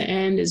want it to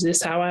end? Is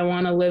this how I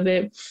want to live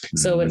it?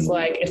 So it's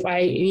like,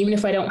 even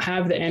if I don't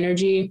have the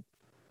energy,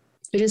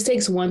 it just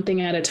takes one thing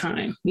at a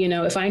time.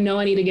 If I know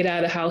I need to get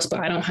out of the house, but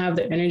I don't have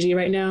the energy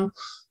right now,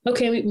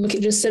 okay,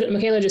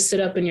 Michaela, just sit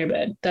up in your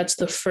bed. That's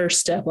the first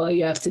step. All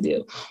you have to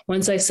do.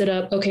 Once I sit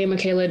up, okay,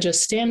 Michaela,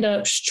 just stand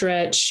up,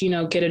 stretch,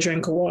 get a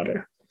drink of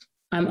water.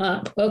 I'm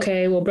up.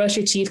 Okay, well, brush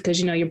your teeth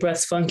because, your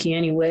breath's funky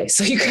anyway.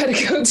 So you got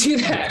to go do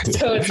that.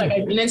 So it's like,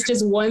 and it's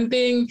just one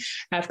thing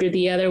after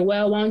the other.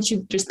 Well, why don't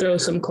you just throw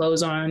some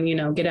clothes on,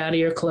 get out of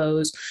your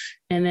clothes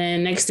And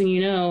then next thing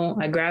you know,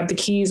 I grab the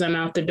keys, I'm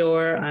out the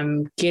door,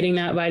 I'm getting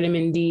that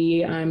vitamin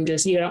D. I'm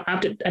just, I don't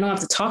have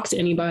to talk to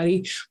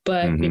anybody,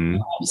 but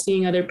I'm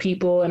seeing other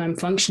people and I'm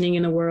functioning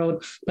in the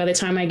world. By the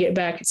time I get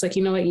back, it's like,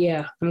 you know what?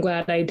 Yeah, I'm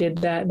glad I did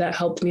that. That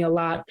helped me a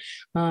lot.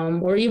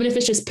 Or even if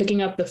it's just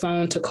picking up the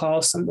phone to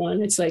call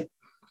someone, it's like,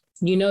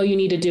 you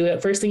need to do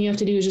it. First thing you have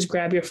to do is just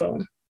grab your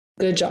phone.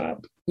 Good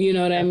job. You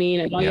know what I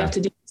mean? And all you have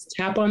to do is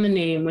tap on the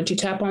name. Once you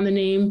tap on the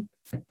name,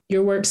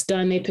 your work's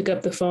done. They pick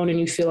up the phone and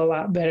you feel a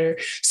lot better.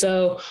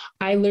 So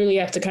I literally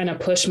have to kind of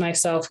push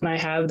myself when I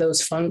have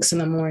those funks in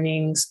the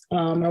mornings,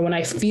 or when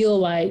I feel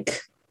like,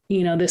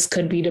 this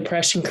could be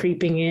depression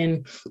creeping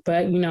in,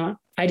 but,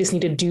 I just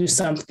need to do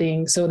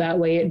something so that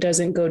way it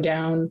doesn't go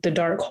down the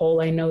dark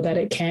hole. I know that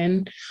it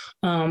can.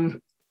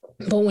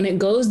 But when it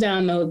goes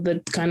down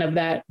the kind of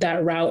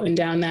that route and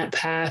down that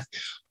path,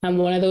 I'm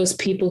one of those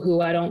people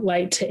who I don't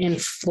like to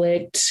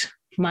inflict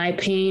my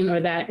pain or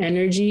that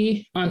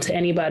energy onto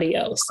anybody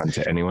else.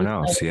 Onto anyone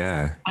else,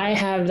 yeah. I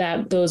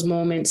have those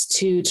moments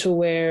too, to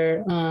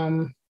where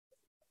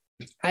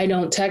I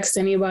don't text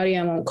anybody,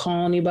 I won't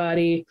call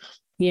anybody.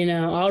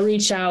 I'll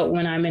reach out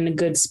when I'm in a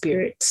good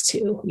spirits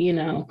too,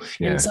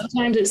 and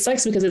sometimes it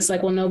sucks because it's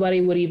like, well,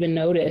 nobody would even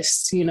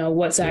notice,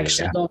 what's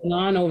actually going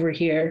on over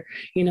here.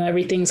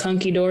 Everything's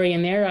hunky dory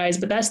in their eyes,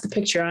 but that's the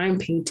picture I'm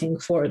painting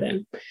for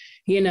them.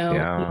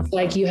 It's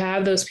like you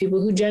have those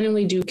people who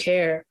genuinely do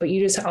care, but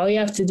all you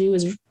have to do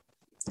is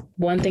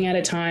one thing at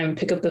a time,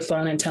 pick up the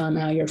phone and tell them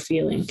how you're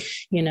feeling,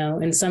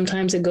 and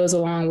sometimes it goes a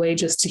long way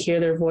just to hear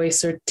their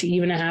voice or to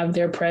even have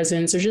their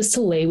presence or just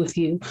to lay with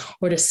you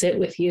or to sit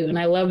with you. And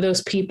I love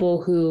those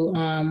people who,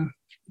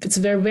 it's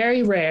very,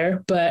 very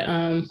rare, but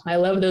I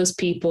love those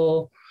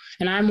people.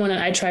 And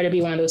I try to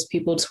be one of those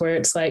people to where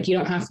it's like, you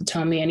don't have to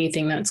tell me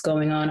anything that's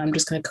going on. I'm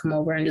just going to come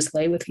over and just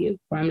lay with you,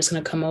 or I'm just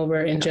going to come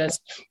over and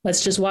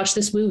let's just watch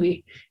this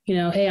movie.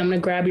 Hey, I'm going to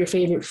grab your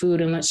favorite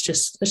food and let's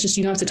just,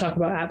 you don't have to talk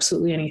about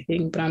absolutely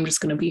anything, but I'm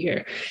just going to be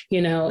here,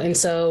 And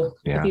so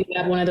if you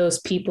have one of those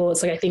people,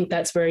 it's like, I think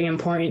that's very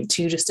important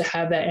too, just to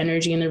have that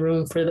energy in the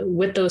room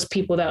with those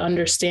people that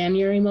understand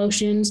your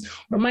emotions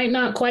or might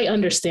not quite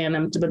understand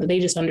them, but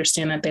they just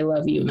understand that they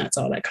love you. And that's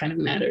all that kind of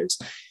matters,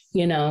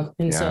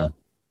 So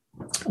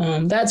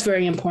that's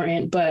very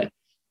important, but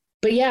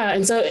yeah.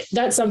 And so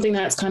that's something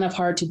that's kind of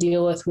hard to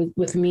deal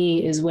with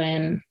me, is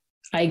when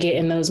I get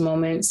in those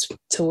moments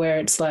to where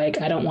it's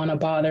like, I don't want to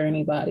bother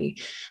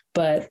anybody,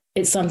 but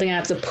it's something I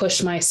have to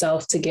push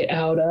myself to get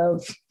out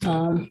of.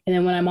 And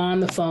then when I'm on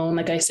the phone,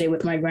 like I say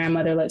with my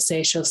grandmother, let's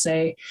say, she'll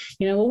say,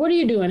 well, what are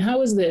you doing?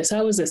 How is this?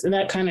 How is this? And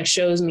that kind of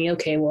shows me,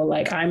 okay, well,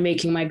 like I'm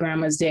making my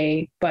grandma's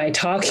day by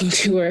talking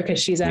to her,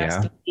 because she's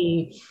asking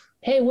me,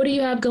 hey, what do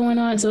you have going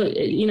on? So,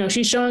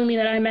 she's showing me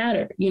that I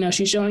matter.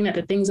 She's showing that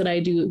the things that I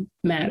do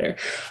matter.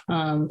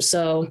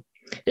 So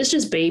it's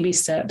just baby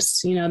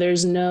steps.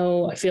 There's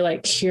no, I feel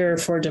like, cure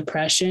for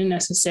depression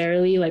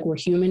necessarily. Like, we're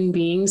human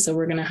beings, so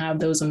we're going to have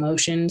those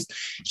emotions.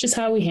 It's just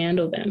how we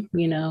handle them,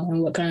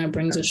 and what kind of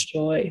brings us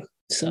joy.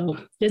 So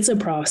it's a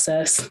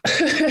process.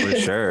 For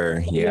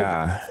sure.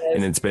 Yeah.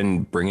 And it's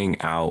been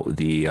bringing out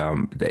the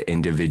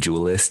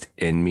individualist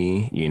in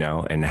me,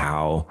 and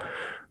how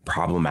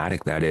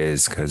problematic that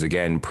is, because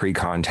again,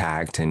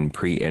 pre-contact and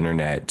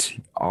pre-internet,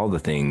 all the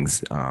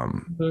things,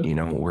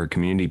 we're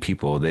community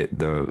people. That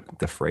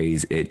the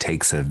phrase "it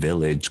takes a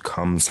village"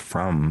 comes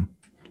from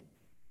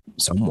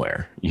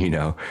somewhere,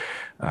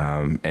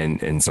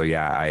 and so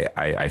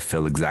I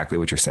feel exactly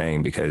what you're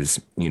saying, because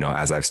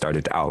as I've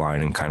started to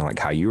outline and kind of like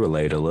how you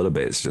relate a little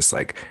bit, it's just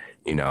like,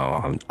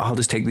 I'll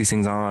just take these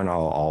things on,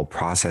 I'll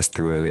process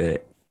through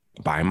it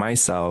by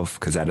myself,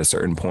 because at a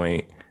certain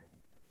point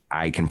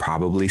I can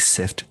probably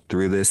sift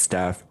through this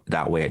stuff.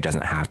 That way it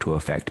doesn't have to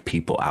affect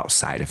people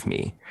outside of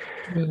me.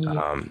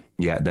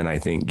 Then I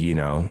think,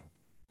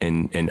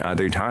 in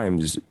other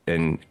times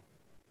and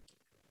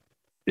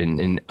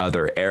in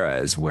other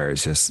eras where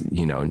it's just,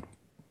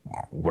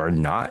 we're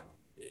not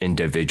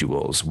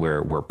individuals,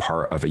 we're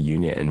part of a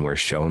unit, and we're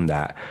shown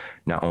that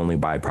not only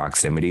by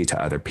proximity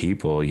to other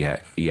people,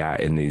 yet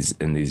in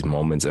these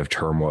moments of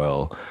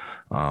turmoil,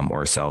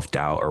 or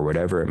self-doubt or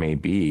whatever it may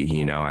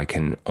be, I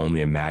can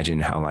only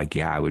imagine how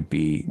I would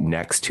be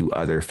next to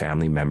other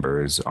family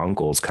members,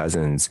 uncles,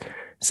 cousins,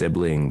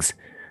 siblings,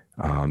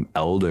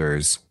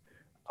 elders,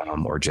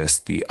 or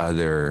just the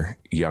other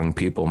young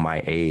people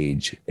my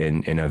age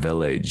in a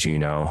village,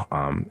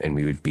 and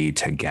we would be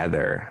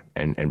together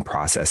and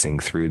processing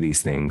through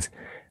these things.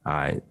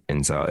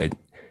 And so it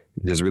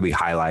just really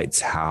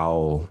highlights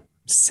how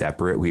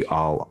separate we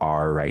all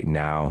are right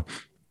now.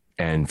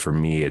 And for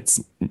me, it's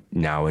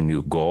now a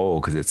new goal,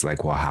 because it's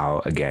like, well,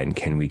 how, again,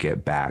 can we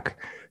get back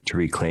to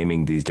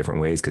reclaiming these different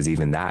ways? Because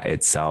even that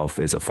itself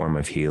is a form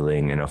of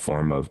healing and a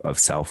form of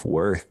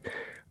self-worth,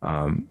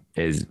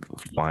 is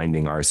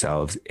finding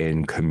ourselves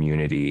in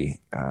community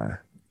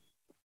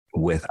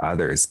with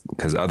others.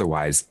 Because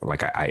otherwise,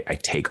 I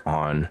take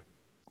on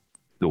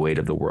the weight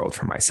of the world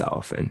for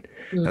myself. And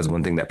that's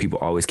one thing that people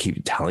always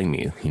keep telling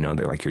me,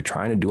 they're like, you're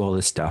trying to do all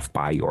this stuff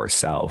by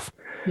yourself,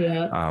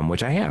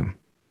 which I am.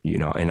 you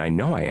know, and I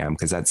know I am,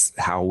 because that's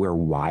how we're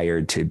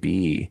wired to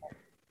be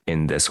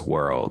in this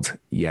world.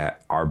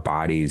 Yet our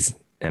bodies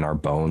and our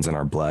bones and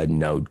our blood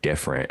know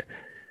different.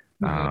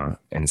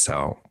 And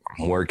so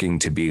I'm working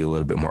to be a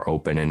little bit more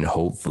open and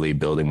hopefully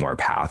building more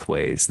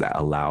pathways that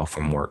allow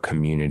for more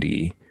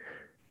community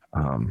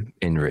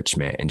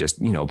enrichment, and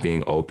just, you know,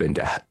 being open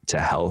to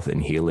health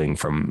and healing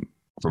from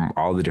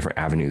all the different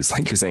avenues.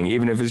 Like you're saying,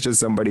 even if it's just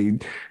somebody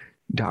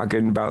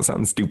talking about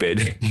something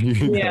stupid,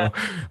 you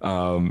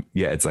know?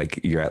 It's like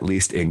you're at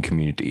least in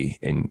community,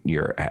 and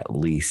you're at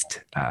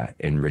least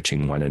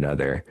enriching one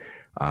another.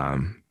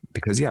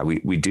 Because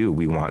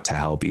we want to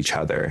help each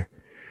other.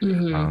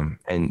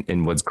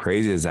 And what's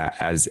crazy is that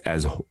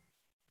as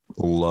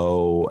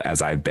low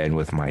as I've been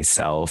with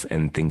myself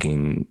and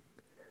thinking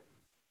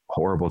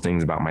horrible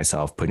things about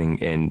myself, putting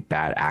in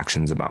bad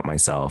actions about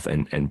myself,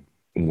 and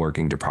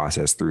working to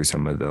process through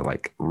some of the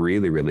like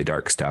really, really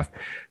dark stuff,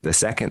 the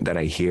second that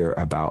I hear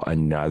about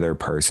another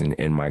person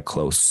in my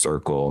close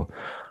circle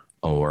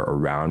or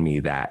around me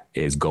that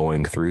is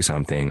going through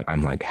something,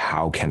 I'm like,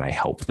 how can I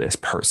help this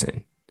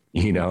person?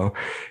 You know,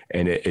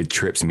 and it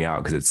trips me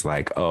out, because it's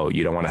like, oh,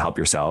 you don't want to help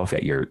yourself,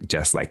 that you're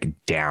just like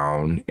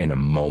down in a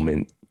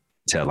moment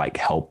to like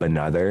help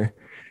another.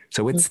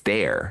 So it's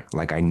there.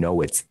 Like, I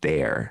know it's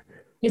there.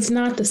 It's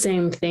not the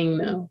same thing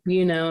though,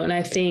 you know, and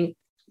I think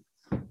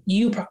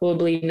you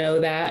probably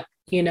know that,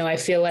 you know, I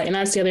feel like, and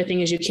that's the other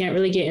thing, is you can't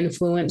really get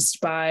influenced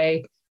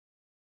by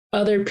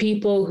other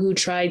people who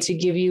try to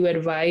give you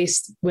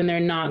advice when they're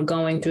not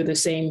going through the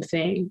same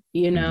thing,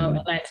 you know?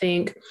 And I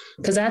think,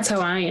 because that's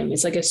how I am.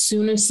 It's like, as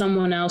soon as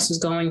someone else is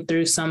going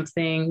through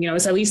something, you know,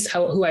 it's at least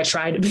who I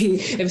try to be.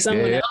 If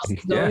someone else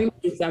is going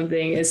through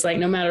something, it's like,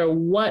 no matter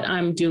what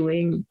I'm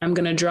doing, I'm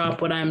going to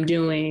drop what I'm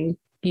doing,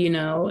 you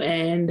know,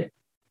 and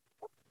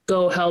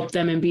go help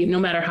them, and be, no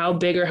matter how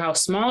big or how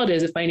small it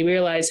is, if I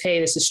realize, hey,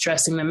 this is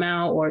stressing them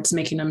out or it's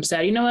making them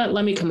sad, you know what,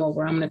 let me come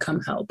over, I'm going to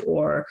come help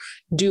or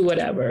do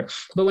whatever.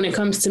 But when it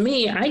comes to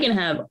me, I can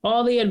have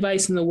all the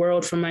advice in the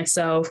world for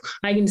myself.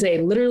 I can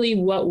say literally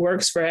what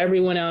works for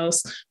everyone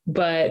else,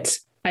 but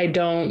I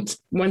don't,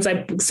 once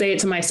I say it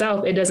to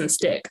myself, it doesn't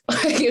stick.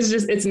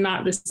 It's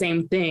not the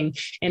same thing.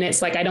 And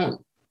it's like,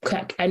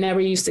 I never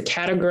used to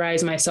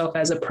categorize myself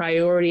as a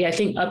priority. I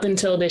think up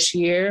until this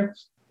year,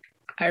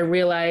 I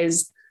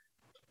realized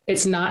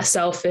it's not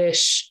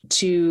selfish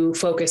to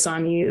focus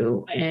on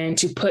you and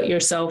to put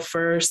yourself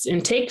first,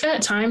 and take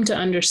that time to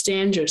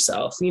understand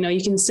yourself. You know,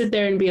 you can sit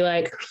there and be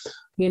like,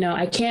 you know,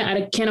 I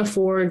can't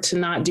afford to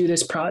not do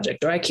this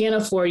project, or I can't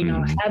afford, you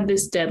know, have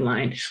this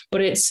deadline.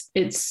 But it's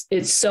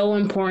so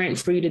important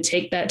for you to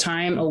take that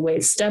time away,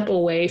 step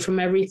away from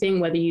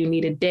everything, whether you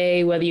need a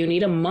day, whether you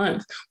need a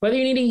month, whether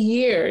you need a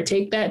year.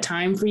 Take that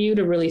time for you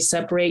to really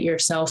separate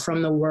yourself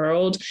from the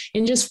world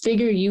and just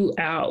figure you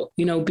out,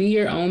 you know, be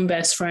your own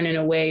best friend in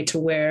a way to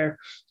where,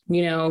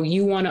 you know,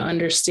 you want to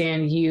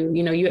understand you,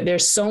 you know,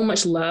 there's so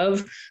much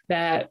love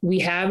that we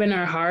have in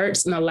our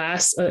hearts. And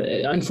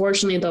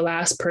unfortunately, the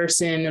last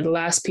person or the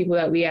last people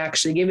that we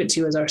actually give it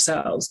to is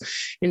ourselves.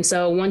 And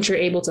so once you're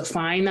able to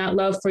find that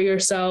love for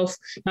yourself,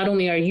 not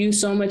only are you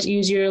so much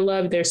easier to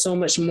love, there's so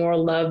much more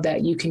love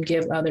that you can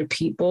give other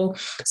people.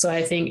 So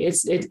I think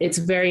it's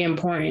very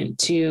important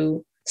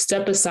to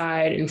step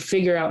aside and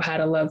figure out how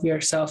to love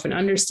yourself and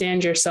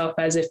understand yourself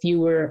as if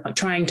you were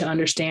trying to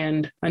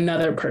understand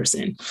another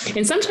person.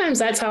 And sometimes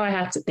that's how I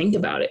have to think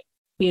about it,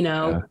 you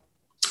know,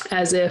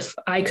 as if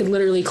I could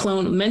literally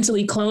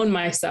mentally clone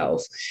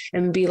myself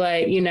and be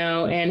like, you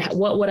know, and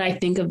what would I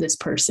think of this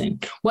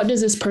person? What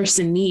does this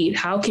person need?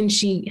 How can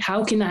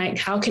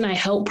I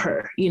help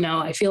her? You know,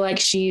 I feel like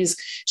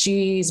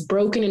she's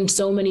broken in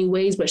so many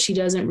ways, but she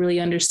doesn't really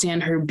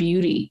understand her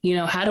beauty. You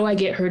know, how do I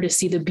get her to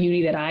see the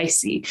beauty that I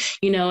see?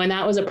 You know, and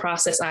that was a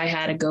process I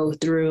had to go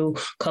through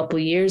a couple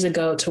of years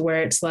ago, to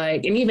where it's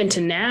like, and even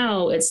to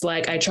now, it's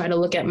like, I try to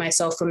look at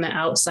myself from the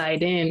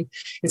outside in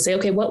and say,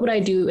 okay, what would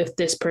I do if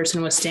this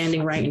person was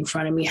standing right in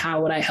front of me?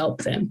 How would I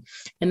help them?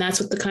 And that's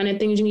what the kind of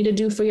things you need to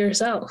do for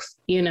yourself,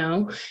 you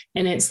know?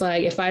 And it's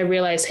like, if I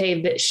realize,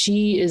 hey, that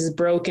she is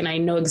broken, I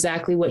know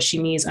exactly what she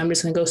needs, I'm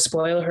just going to go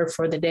spoil her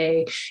for the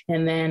day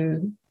and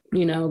then,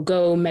 you know,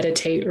 go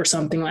meditate or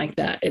something like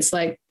that. It's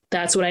like,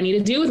 that's what I need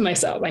to do with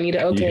myself. I need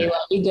to, let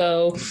me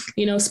go,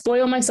 you know,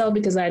 spoil myself,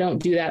 because I don't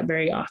do that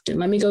very often.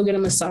 Let me go get a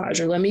massage,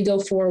 or let me go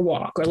for a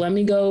walk, or let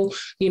me go,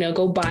 you know,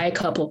 go buy a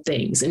couple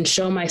things and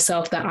show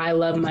myself that I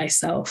love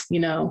myself, you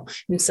know?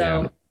 And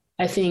so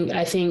I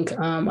think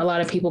a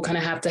lot of people kind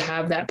of have to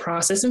have that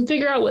process and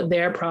figure out what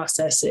their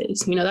process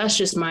is. You know, that's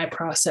just my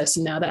process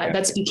now.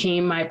 That's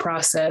became my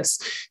process,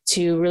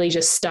 to really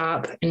just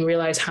stop and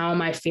realize, how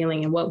am I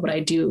feeling and what would I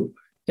do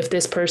if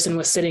this person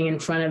was sitting in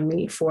front of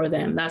me for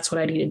them? That's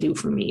what I need to do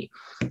for me.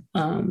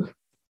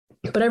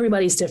 But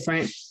everybody's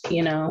different,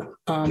 you know.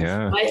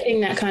 My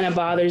thing that kind of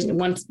bothers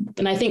me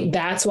and I think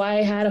that's why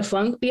I had a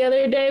funk the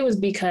other day, was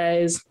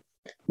because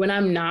when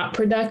I'm not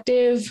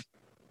productive,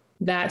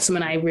 that's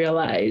when I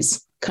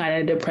realize kind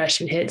of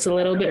depression hits a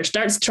little bit, or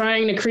starts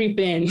trying to creep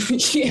in,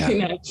 you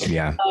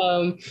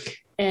know?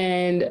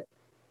 And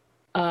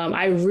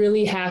I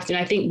really have to.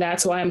 And I think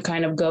that's why I'm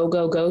kind of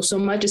go so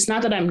much. It's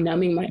not that I'm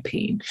numbing my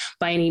pain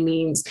by any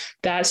means.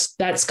 That's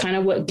kind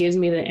of what gives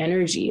me the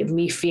energy of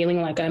me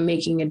feeling like I'm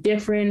making a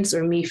difference,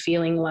 or me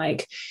feeling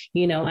like,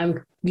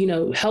 I'm,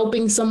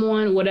 helping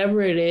someone,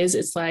 whatever it is.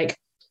 It's like,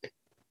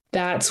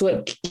 that's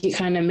what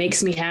kind of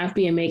makes me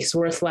happy and makes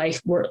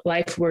life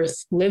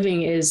worth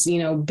living, is,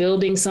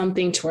 building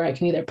something to where I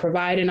can either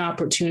provide an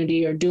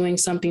opportunity, or doing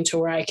something to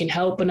where I can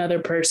help another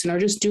person, or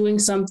just doing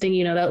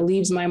something, that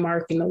leaves my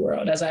mark in the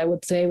world, as I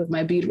would say with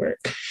my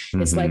beadwork.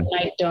 Mm-hmm. It's like,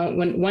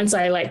 once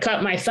I like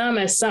cut my thumb,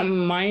 as something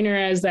minor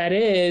as that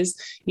is,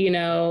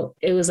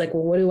 it was like,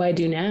 well, what do I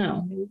do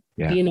now?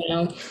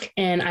 Yeah.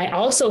 And I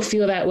also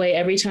feel that way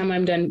every time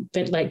I'm done,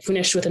 like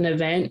finished with an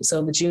event.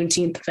 So the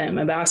Juneteenth event,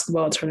 my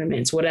basketball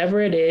tournaments,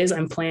 whatever it is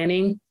I'm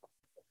planning,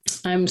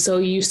 I'm so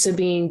used to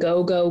being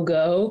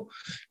go,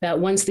 that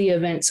once the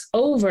event's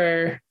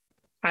over,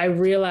 I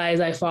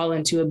realize I fall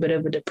into a bit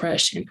of a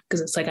depression,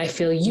 because it's like, I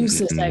feel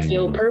useless. I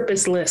feel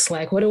purposeless.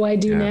 Like, what do I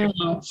do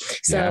now?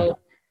 So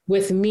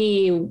with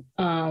me,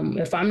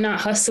 if I'm not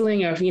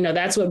hustling, or,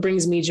 that's what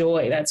brings me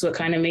joy. That's what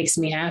kind of makes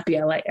me happy.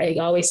 I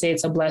always say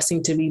it's a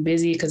blessing to be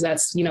busy, because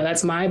that's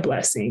my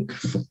blessing.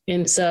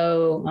 And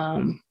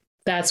so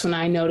that's when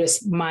I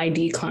noticed my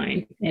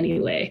decline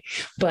anyway.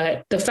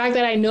 But the fact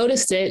that I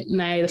noticed it, and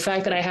the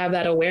fact that I have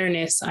that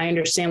awareness, I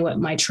understand what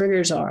my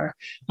triggers are.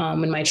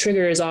 And my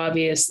trigger is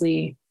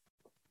obviously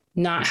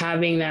not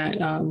having that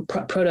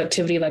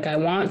productivity like I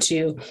want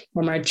to,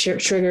 or my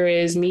trigger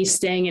is me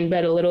staying in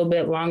bed a little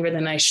bit longer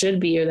than I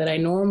should be, or that I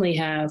normally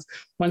have.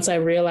 Once I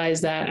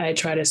realize that, I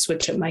try to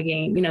switch up my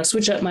game,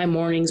 switch up my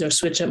mornings, or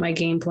switch up my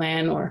game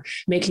plan, or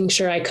making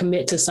sure I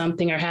commit to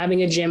something, or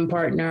having a gym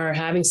partner, or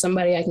having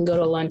somebody I can go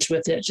to lunch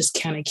with. It just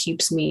kind of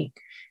keeps me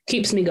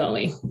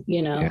going,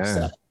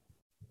 So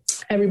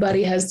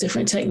everybody has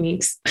different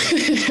techniques.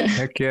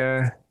 Heck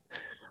yeah.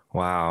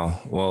 Wow.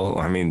 Well,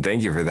 I mean,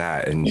 thank you for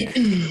that. And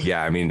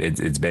yeah, I mean,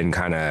 it's been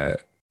kind of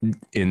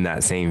in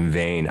that same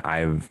vein.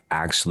 I've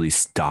actually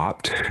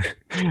stopped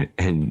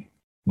and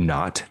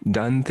not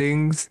done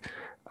things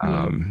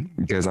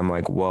because I'm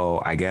like,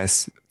 well, I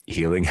guess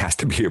healing has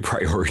to be a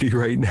priority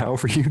right now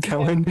for you,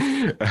 Kellen.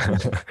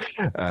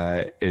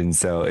 And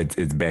so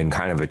it's been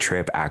kind of a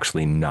trip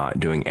actually not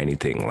doing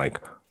anything, like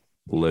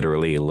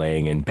literally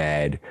laying in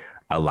bed,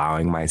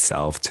 allowing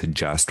myself to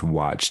just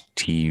watch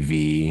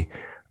TV.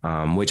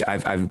 Which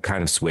I've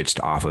kind of switched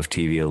off of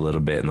TV a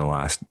little bit in the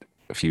last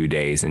few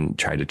days and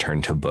tried to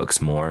turn to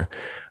books more.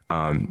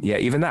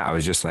 Even that, I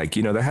was just like,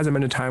 there hasn't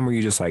been a time where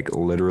you just like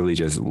literally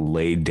just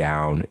laid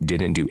down,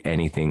 didn't do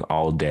anything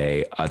all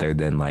day other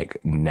than like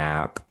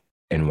nap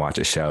and watch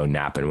a show.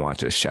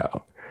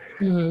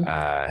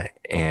 Mm-hmm.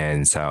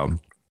 And so,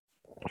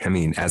 I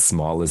mean, as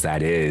small as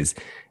that is,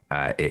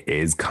 it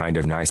is kind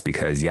of nice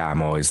because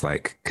I'm always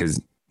like,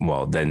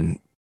 then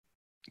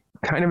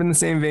kind of in the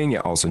same vein,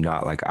 yet also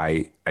not. Like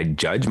I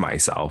judge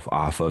myself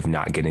off of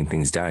not getting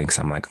things done, because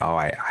I'm like, oh,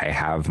 I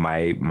have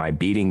my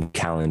beating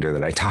calendar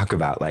that I talk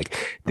about. Like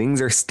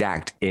things are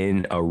stacked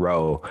in a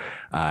row,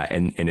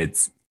 and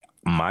it's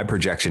my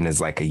projection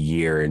is like a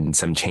year and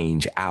some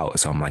change out.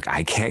 So I'm like,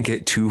 I can't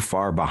get too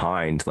far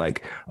behind.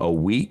 Like a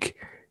week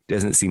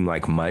doesn't seem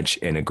like much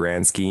in a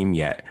grand scheme,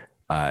 yet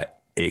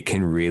it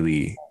can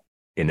really,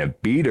 in a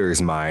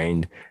beater's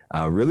mind,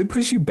 really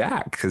push you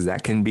back, because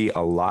that can be a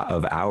lot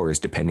of hours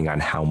depending on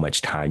how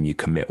much time you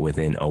commit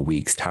within a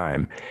week's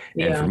time.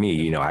 Yeah. And for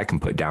me, I can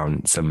put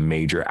down some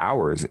major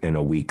hours in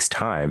a week's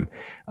time,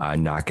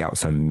 knock out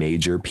some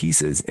major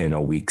pieces in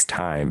a week's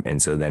time.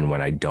 And so then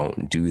when I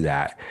don't do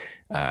that,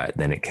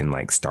 then it can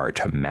like start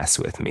to mess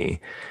with me.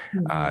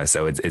 Mm-hmm.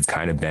 So it's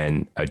kind of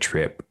been a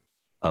trip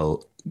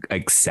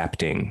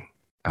accepting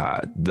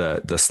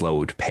the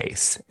slowed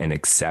pace and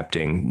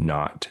accepting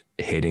not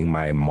hitting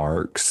my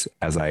marks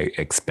as I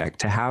expect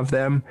to have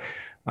them,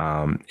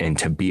 and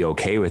to be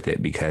okay with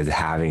it, because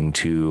having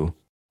to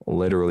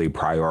literally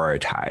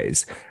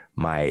prioritize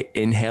my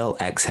inhale,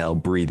 exhale,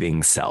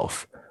 breathing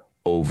self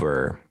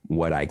over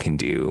what I can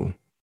do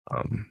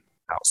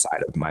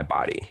outside of my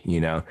body,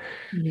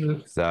 Mm-hmm.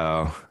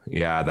 So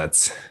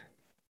that's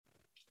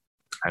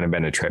kind of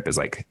been a trip, is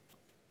like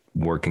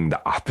working the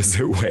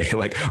opposite way,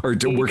 like, or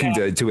working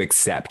to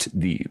accept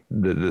the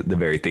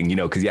very thing,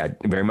 because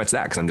very much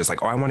that, because I'm just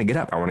like, oh, I want to get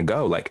up, I want to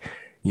go, like,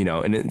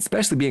 and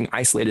especially being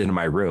isolated in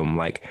my room,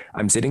 like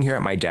I'm sitting here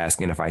at my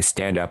desk, and if I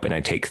stand up and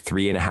I take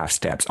 3.5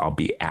 steps, I'll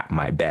be at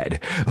my bed.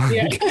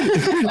 Like,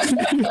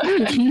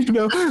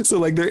 so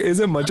like there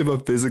isn't much of a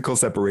physical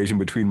separation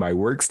between my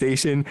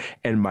workstation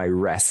and my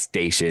rest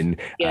station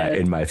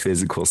in my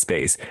physical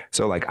space.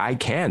 So like I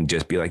can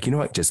just be like, you know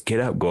what, just get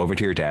up, go over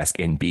to your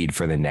desk and bead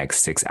for the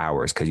next 6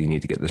 hours, because you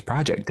need to get this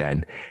project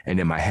done. And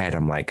in my head,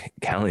 I'm like,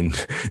 Kellen,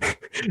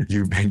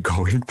 you've been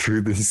going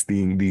through these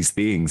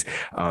things.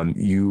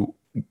 You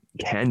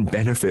can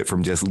benefit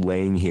from just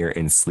laying here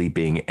and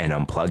sleeping and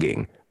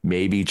unplugging.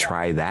 Maybe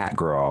try that,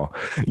 girl.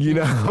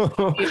 Yeah,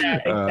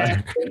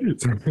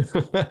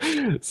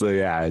 exactly. So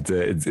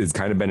it's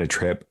kind of been a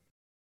trip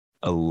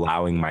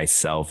allowing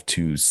myself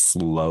to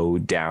slow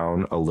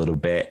down a little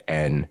bit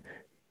and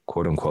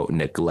quote unquote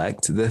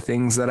neglect the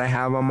things that I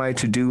have on my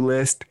to-do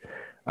list.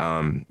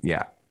 I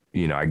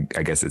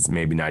guess it's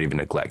maybe not even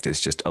neglect.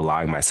 It's just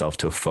allowing myself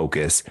to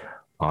focus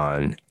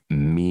on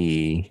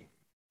me,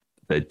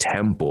 the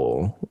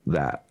temple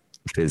that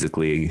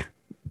physically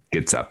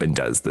gets up and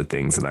does the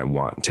things that I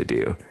want to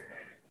do.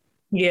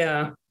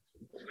 Yeah.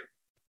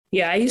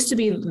 Yeah. I used to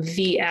be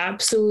the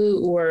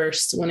absolute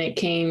worst when it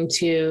came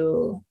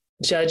to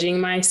judging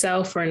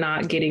myself for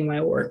not getting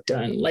my work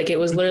done. Like it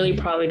was literally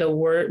probably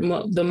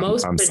the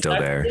most I'm still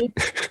there.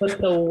 but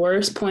the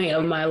worst point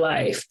of my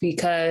life,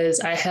 because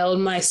I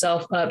held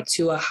myself up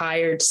to a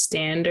higher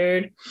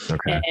standard.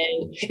 Okay.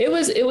 And it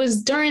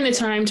was during the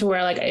time to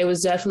where like, it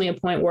was definitely a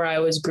point where I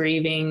was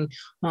grieving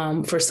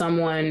for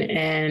someone,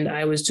 and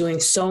I was doing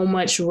so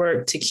much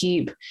work to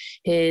keep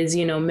his,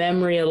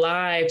 memory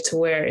alive, to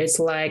where it's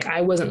like,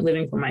 I wasn't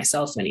living for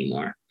myself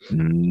anymore.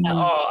 At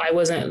all. I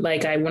wasn't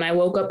like, when I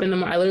woke up in the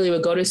morning, I literally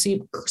would go to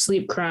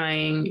sleep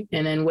crying,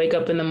 and then wake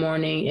up in the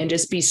morning and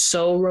just be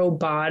so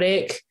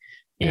robotic.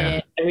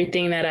 And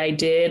everything that I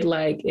did,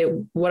 like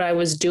what I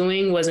was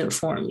doing wasn't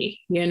for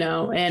me, and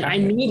I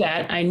knew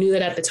that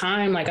at the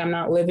time, like, I'm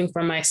not living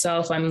for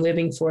myself. I'm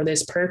living for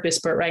this purpose.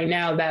 But right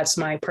now that's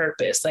my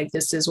purpose. Like,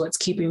 this is what's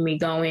keeping me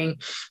going.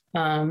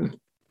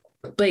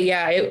 But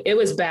yeah, it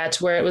was bad,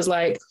 to where it was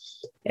like,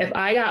 if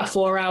I got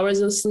 4 hours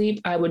of sleep,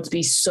 I would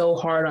be so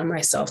hard on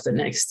myself the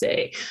next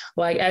day,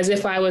 like as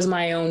if I was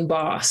my own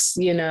boss,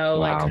 wow.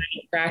 Like kind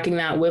of cracking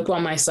that whip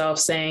on myself,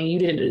 saying you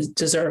didn't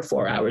deserve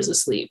 4 hours of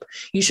sleep.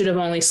 You should have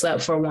only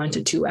slept for 1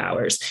 to 2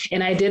 hours.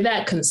 And I did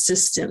that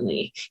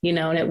consistently,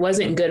 and it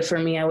wasn't good for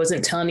me. I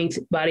wasn't telling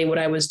anybody what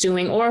I was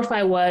doing, or if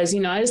I was,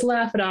 I just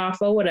laugh it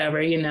off or whatever,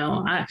 I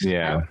like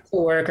to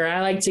work, or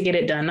I like to get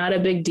it done. Not a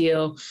big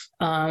deal.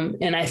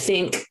 And I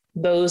think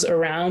those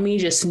around me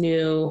just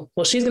knew,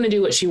 well, she's going to do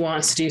what she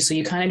wants to do. So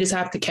you kind of just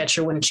have to catch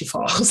her when she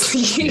falls.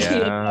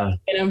 And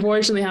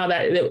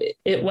unfortunately,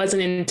 it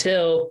wasn't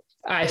until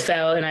I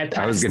fell and I passed.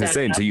 I was going to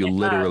say, until you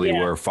literally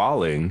were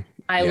falling.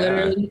 I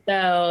literally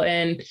fell.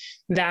 And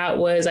that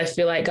was, I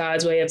feel like,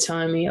 God's way of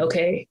telling me,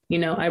 okay,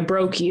 I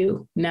broke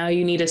you. Now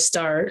you need to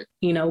start,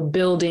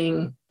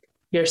 building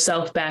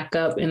yourself back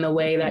up in the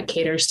way that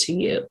caters to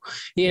you,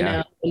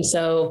 know? And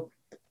so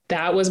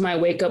that was my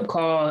wake up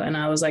call. And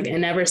I was like,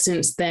 and ever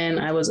since then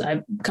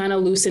I kind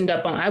of loosened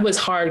up I was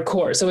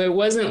hardcore. So it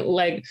wasn't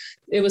like,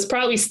 it was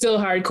probably still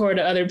hardcore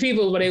to other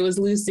people, but it was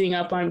loosening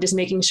up on just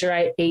making sure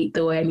I ate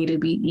the way I needed to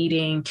be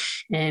eating,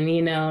 and,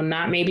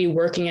 not maybe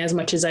working as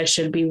much as I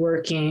should be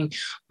working.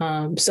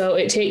 So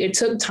it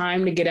took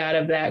time to get out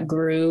of that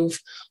groove.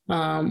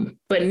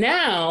 But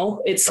now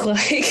it's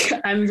like,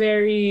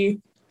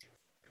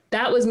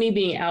 that was me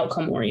being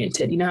outcome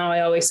oriented. You know how I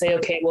always say,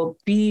 okay, well,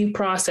 be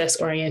process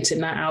oriented,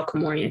 not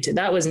outcome oriented.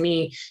 That was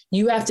me.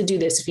 You have to do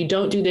this. If you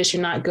don't do this,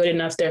 you're not good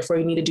enough. Therefore,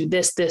 you need to do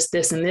this, this,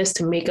 this, and this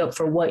to make up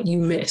for what you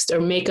missed, or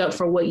make up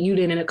for what you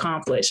didn't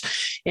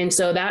accomplish. And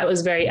so that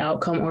was very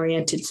outcome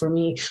oriented for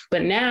me.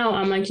 But now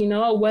I'm like,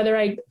 whether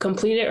I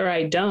complete it or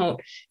I don't,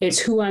 it's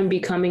who I'm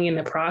becoming in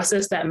the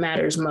process that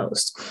matters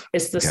most.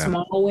 It's the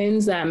small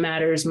wins that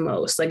matters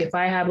most. Like if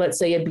I have, let's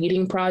say, a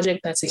beading project,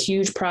 that's a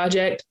huge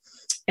project,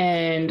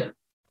 and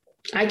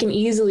I can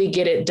easily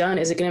get it done.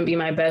 Is it going to be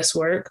my best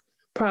work?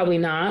 Probably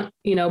not,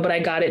 but I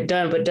got it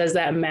done. But does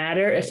that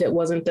matter if it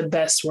wasn't the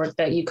best work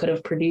that you could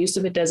have produced,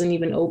 if it doesn't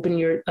even open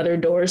your other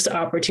doors to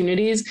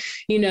opportunities,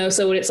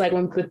 So it's like,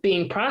 with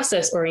being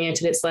process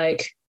oriented, it's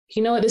like,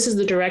 what, this is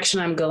the direction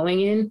I'm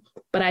going in,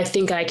 but I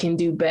think I can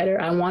do better.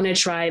 I want to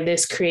try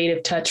this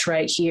creative touch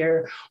right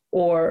here,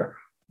 or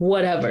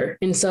whatever.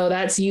 And so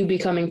that's you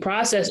becoming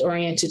process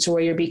oriented, to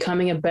where you're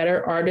becoming a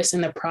better artist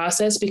in the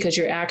process, because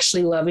you're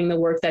actually loving the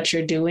work that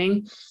you're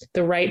doing.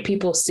 The right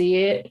people see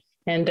it,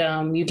 and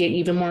you get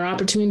even more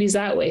opportunities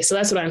that way. So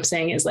that's what I'm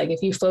saying, is like,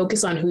 if you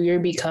focus on who you're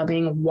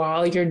becoming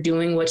while you're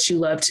doing what you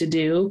love to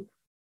do,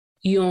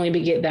 you only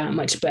get that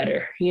much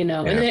better, and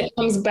then it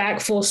comes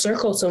back full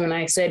circle. So when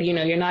I said,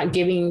 you're not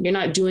doing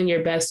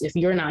your best if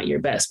you're not your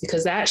best,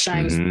 because that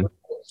shines,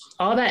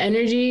 all that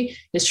energy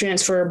is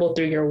transferable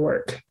through your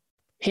work.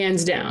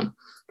 Hands down.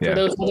 For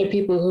those other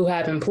people who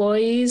have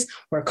employees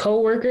or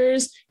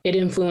coworkers, it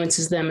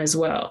influences them as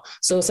well.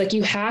 So it's like,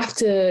 you have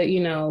to,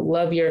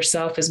 love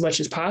yourself as much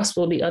as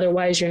possible.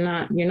 Otherwise you're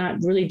not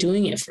really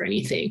doing it for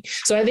anything.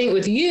 So I think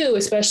with you,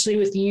 especially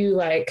with you,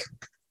 like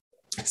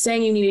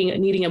saying you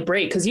needing a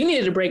break, because you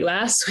needed a break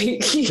last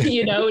week,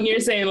 and you're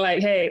saying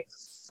like, hey,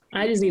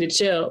 I just need to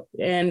chill.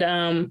 And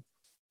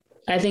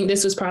I think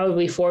this was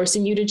probably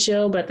forcing you to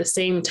chill, but at the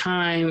same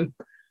time,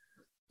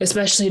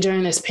 especially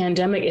during this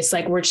pandemic, it's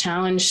like we were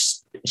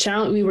challenged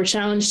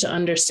to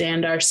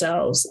understand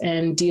ourselves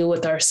and deal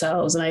with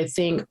ourselves. And I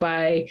think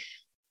by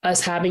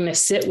us having to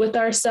sit with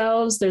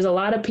ourselves. There's a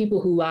lot of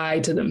people who lie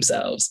to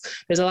themselves.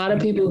 There's a lot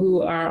of people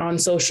who are on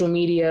social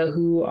media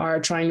who are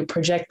trying to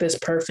project this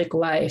perfect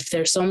life.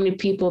 There's so many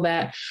people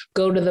that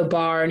go to the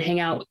bar and hang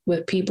out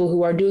with people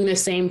who are doing the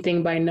same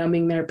thing by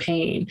numbing their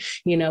pain,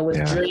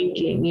 with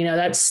drinking,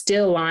 that's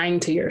still lying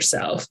to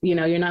yourself.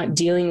 You're not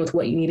dealing with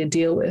what you need to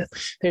deal with.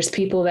 There's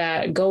people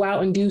that go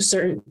out and do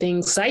certain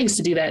things. I used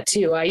to do that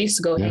too. I used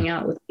to go hang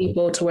out with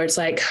people to where it's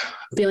like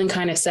feeling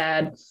kind of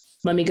sad.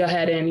 Let me go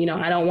ahead and,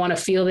 I don't want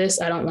to feel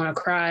this. I don't want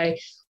to cry.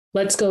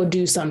 Let's go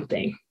do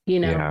something,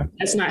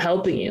 that's not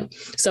helping you.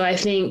 So I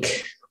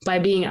think by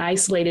being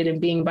isolated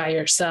and being by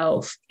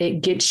yourself,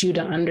 it gets you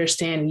to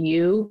understand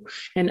you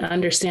and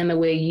understand the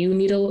way you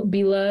need to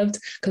be loved,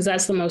 because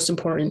that's the most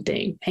important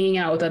thing. Hanging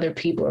out with other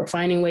people or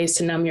finding ways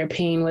to numb your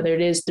pain, whether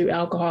it is through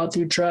alcohol,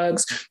 through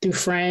drugs, through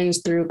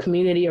friends, through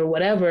community or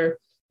whatever,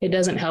 it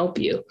doesn't help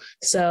you.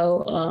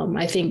 So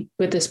I think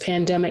with this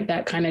pandemic,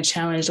 that kind of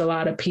challenged a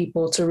lot of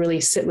people to really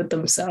sit with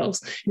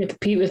themselves. And if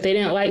they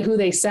didn't like who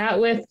they sat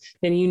with,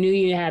 then you knew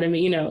you had to,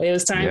 it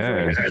was time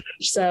for a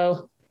change.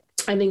 So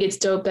I think it's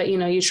dope that,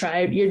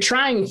 you're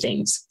trying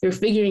things, you're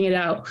figuring it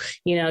out.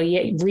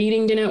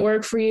 Reading didn't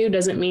work for you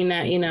doesn't mean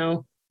that,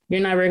 you're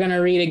never going to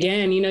read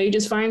again. You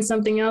just find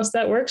something else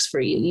that works for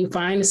you. You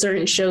find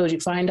certain shows,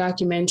 you find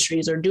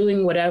documentaries or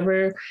doing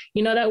whatever,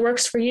 that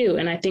works for you.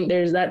 And I think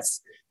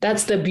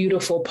that's the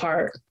beautiful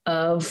part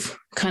of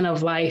kind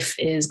of life,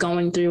 is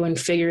going through and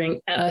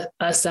figuring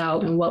us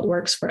out and what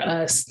works for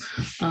us.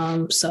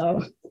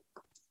 So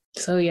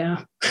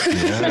yeah.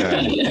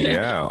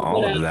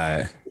 All of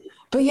that.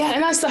 But yeah,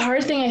 and that's the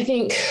hard thing, I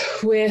think,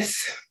 with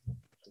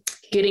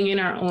getting in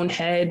our own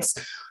heads.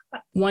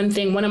 One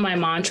of my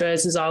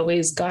mantras is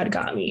always, God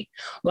got me.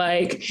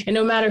 And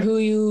no matter who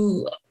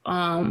you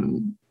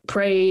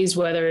praise,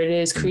 whether it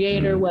is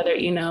creator, whether,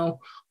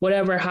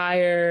 whatever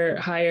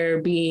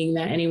higher being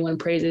that anyone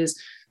praises,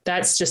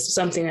 that's just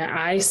something that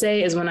I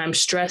say is when I'm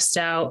stressed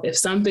out. If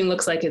something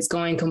looks like it's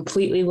going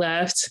completely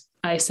left,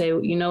 I say,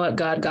 you know what,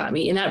 God got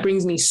me. And that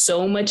brings me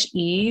so much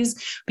ease,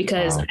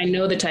 because I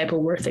know the type of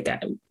work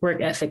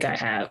ethic I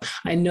have.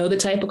 I know the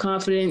type of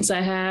confidence I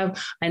have.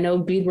 I know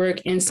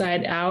beadwork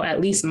inside out,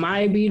 at least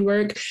my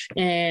beadwork.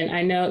 And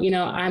I know,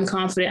 I'm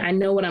confident. I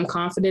know what I'm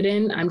confident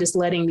in. I'm just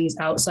letting these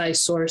outside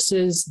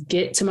sources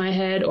get to my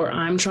head, or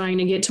I'm trying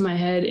to get to my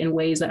head in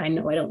ways that I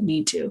know I don't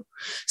need to.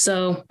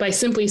 So by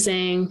simply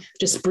saying,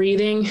 just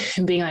breathing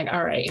and being like,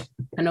 all right,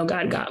 I know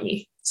God got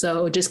me.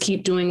 So just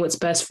keep doing what's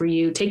best for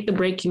you. Take the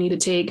break you need to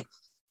take.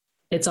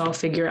 It's all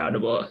figure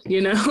outable,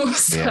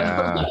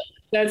 So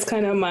that's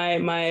kind of my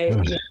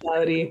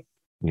mentality.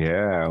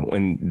 Yeah.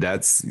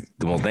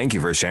 Thank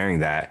you for sharing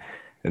that.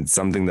 It's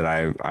something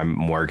that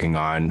I'm working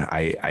on.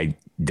 I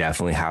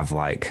definitely have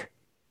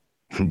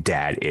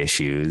dad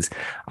issues,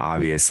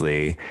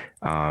 obviously.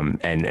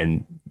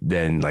 And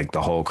then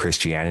the whole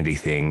Christianity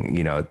thing,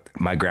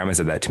 my grandma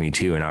said that to me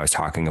too. And I was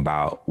talking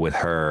with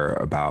her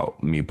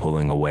about me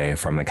pulling away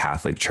from the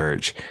Catholic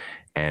Church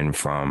and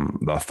from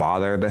the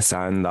Father, the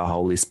Son, the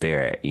Holy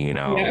Spirit,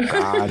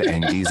 God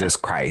and Jesus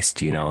Christ,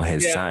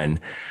 his son.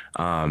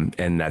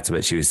 And that's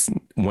what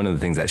one of the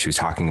things that she was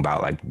talking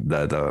about,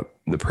 the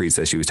priest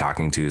that she was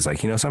talking to is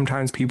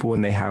sometimes people,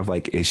 when they have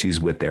issues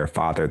with their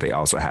father, they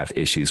also have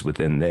issues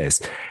within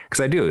this.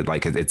 Cause I do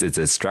it's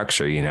a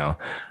structure,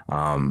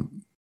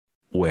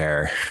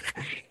 where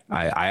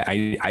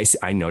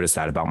I notice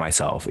that about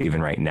myself,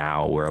 even right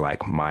now, where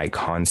my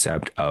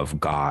concept of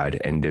God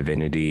and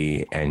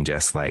divinity and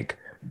just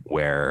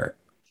where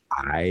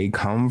I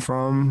come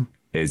from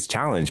is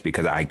challenged,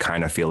 because I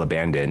kind of feel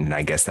abandoned. And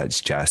I guess that's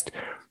just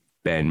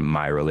been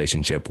my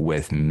relationship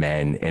with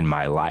men in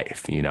my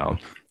life,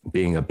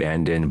 being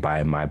abandoned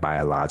by my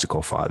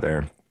biological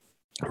father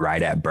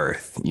right at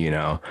birth,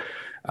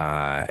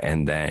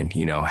 and then,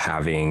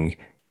 having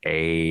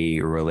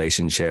a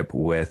relationship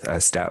with a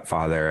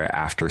stepfather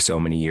after so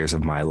many years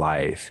of my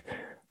life,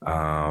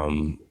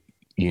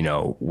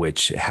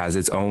 which has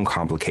its own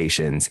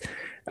complications.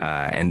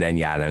 And then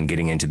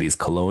getting into these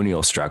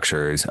colonial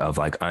structures of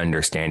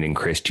understanding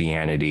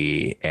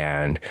Christianity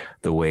and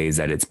the ways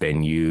that it's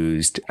been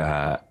used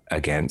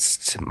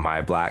against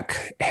my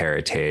Black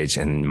heritage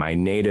and my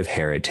Native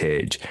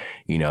heritage,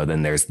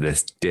 then there's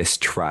this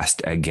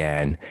distrust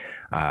again.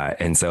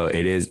 And so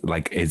it is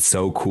it's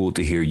so cool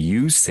to hear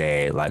you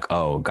say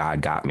oh,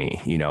 God got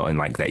me, and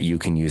that you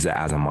can use it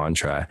as a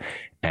mantra.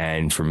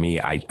 And for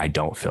me, I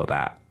don't feel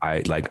that.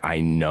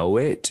 I know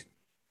it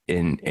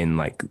in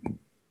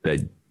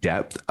the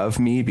depth of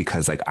me,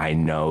 because I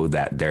know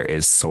that there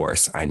is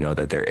source. I know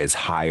that there is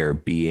higher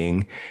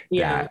being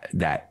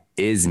that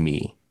is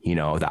me,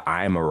 that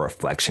I'm a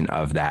reflection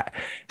of that.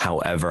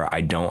 However,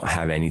 I don't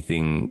have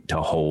anything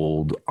to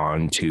hold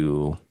on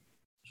to,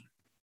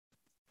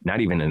 not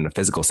even in a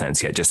physical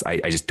sense yet.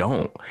 I just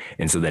don't.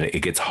 And so then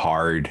it gets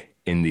hard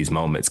in these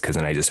moments, because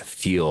then I just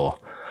feel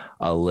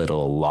a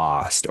little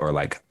lost or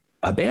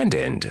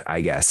abandoned, I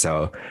guess.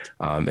 So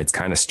it's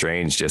kind of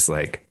strange, just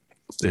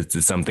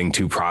it's something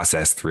to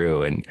process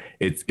through. And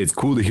it's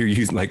cool to hear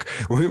you, like,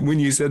 when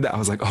you said that, I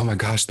was like, oh my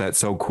gosh, that's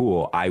so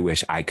cool. I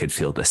wish I could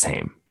feel the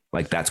same.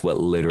 Like, that's what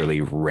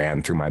literally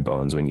ran through my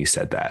bones when you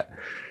said that.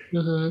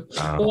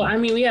 Mm-hmm. Well, I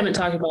mean, we haven't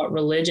talked about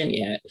religion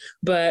yet,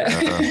 but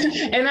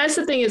and that's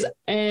the thing is,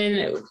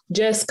 and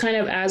just kind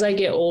of as I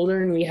get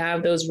older and we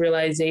have those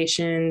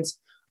realizations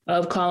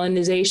of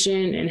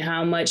colonization and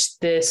how much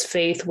this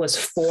faith was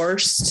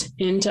forced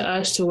into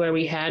us to where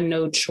we had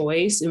no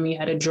choice and we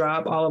had to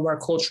drop all of our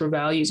cultural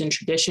values and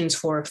traditions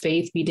for a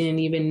faith we didn't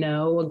even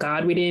know, a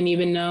God we didn't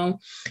even know.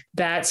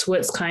 That's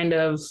what's kind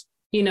of,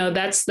 you know,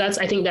 that's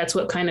I think that's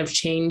what kind of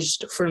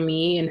changed for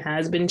me and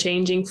has been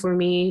changing for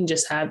me,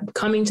 just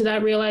coming to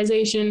that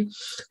realization,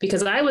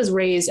 because I was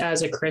raised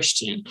as a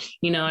Christian,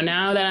 you know,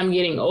 now that I'm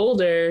getting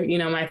older, you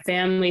know, my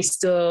family's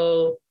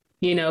still,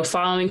 you know,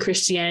 following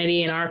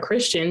Christianity and are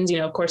Christians, you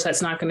know, of course,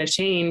 that's not going to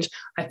change.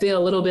 I feel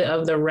a little bit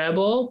of the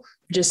rebel,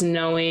 just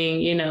knowing,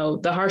 you know,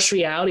 the harsh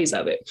realities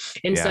of it.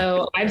 And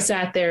so I've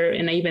sat there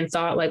and I even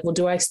thought like, well,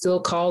 do I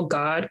still call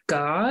God,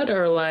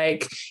 or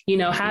like, you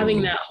know,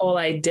 having that whole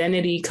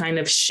identity kind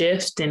of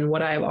shift in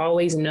what I've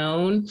always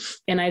known.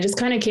 And I just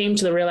kind of came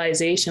to the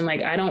realization,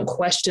 like, I don't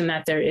question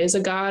that there is a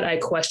God. I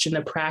question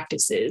the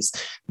practices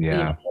you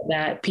know,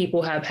 that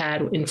people have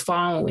had in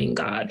following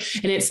God.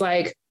 And it's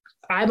like,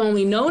 I've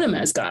only known him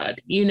as God.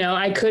 You know,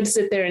 I could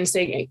sit there and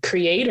say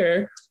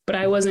creator, but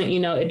I wasn't, you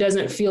know, it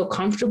doesn't feel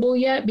comfortable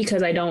yet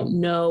because I don't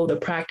know the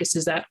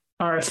practices that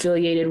are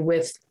affiliated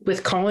with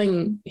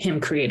calling him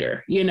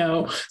creator, you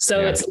know? So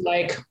it's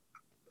like,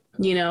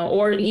 you know,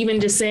 or even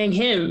just saying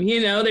him,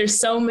 you know, there's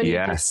so many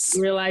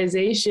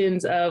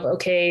realizations of,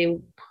 okay,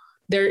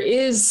 there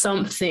is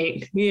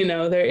something, you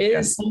know, there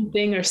is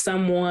something or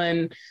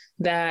someone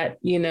that,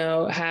 you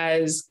know,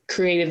 has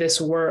created this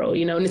world,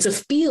 you know, and it's a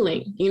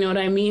feeling, you know what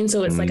I mean?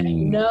 So it's like, I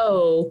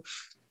know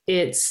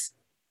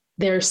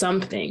there's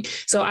something.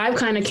 So I've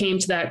kind of came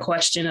to that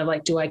question of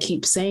like, do I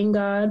keep saying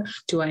God?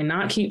 Do I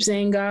not keep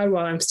saying God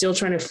while I'm still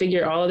trying to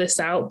figure all of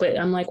this out? But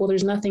I'm like, well,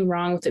 there's nothing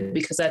wrong with it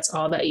because that's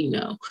all that you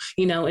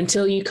know,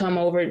 until you come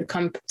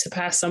to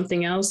pass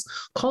something else,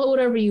 call it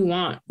whatever you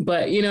want.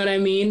 But you know what I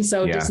mean?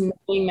 So just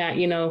knowing that,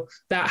 you know,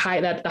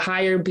 that the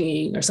higher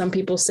being, or some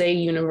people say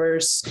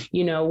universe,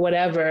 you know,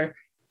 whatever,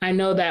 I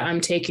know that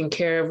I'm taken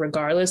care of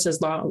regardless,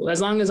 as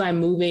long as I'm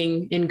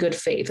moving in good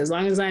faith, as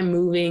long as I'm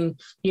moving,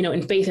 you know,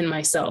 in faith in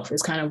myself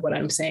is kind of what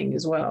I'm saying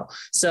as well.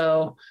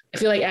 So I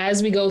feel like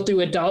as we go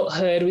through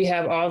adulthood, we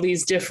have all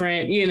these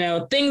different, you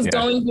know, things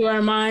going through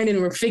our mind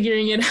and we're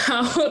figuring it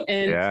out.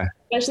 And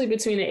especially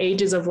between the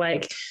ages of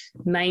like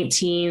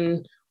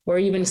 19 or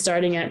even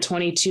starting at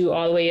 22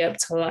 all the way up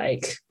to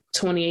like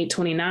 28,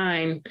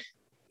 29,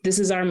 this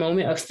is our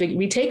moment of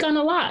we take on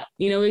a lot,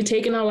 you know, we've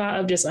taken a lot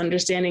of just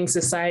understanding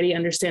society,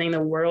 understanding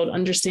the world,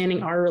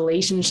 understanding our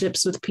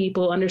relationships with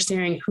people,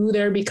 understanding who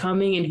they're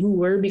becoming and who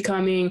we're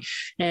becoming.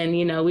 And,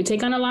 you know, we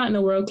take on a lot and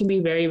the world can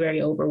be very,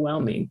 very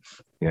overwhelming.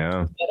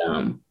 Yeah.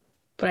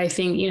 But I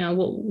think, you know,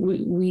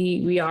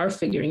 we are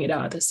figuring it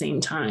out at the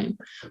same time.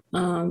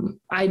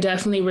 I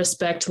definitely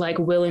respect like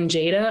Will and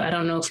Jada. I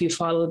don't know if you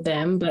followed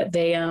them, but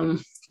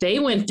they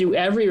went through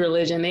every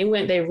religion. They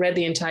read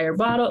the entire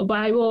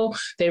Bible.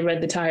 They read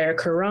the entire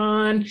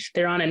Quran.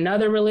 They're on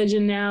another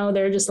religion now.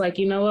 They're just like,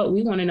 you know what?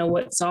 We want to know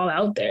what's all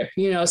out there,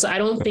 you know? So I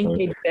don't think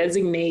they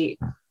designate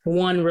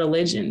one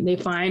religion. They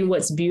find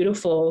what's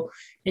beautiful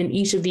in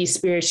each of these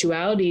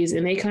spiritualities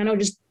and they kind of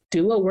just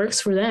do what works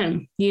for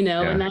them, you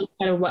know? And that's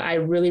kind of what I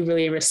really,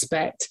 really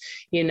respect,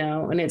 you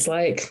know? And it's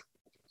like,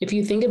 if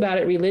you think about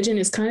it, religion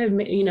is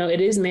kind of, you know, it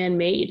is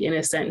man-made in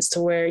a sense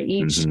to where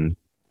each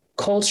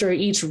culture,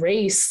 each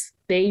race,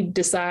 they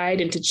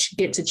decide and to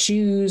get to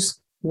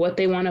choose what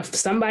they want to,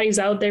 somebody's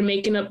out there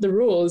making up the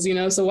rules, you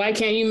know, so why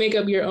can't you make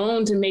up your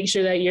own to make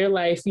sure that your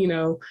life, you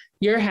know,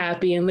 you're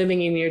happy and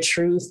living in your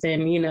truth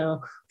and, you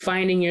know,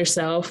 finding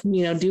yourself,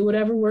 you know, do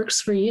whatever works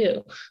for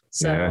you.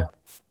 So,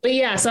 but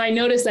yeah, so I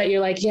noticed that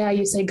you're like,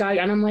 you say God,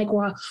 and I'm like,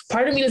 well,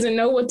 part of me doesn't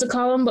know what to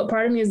call him, but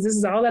part of me is, this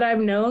is all that I've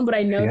known, but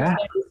I know that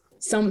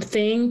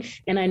something,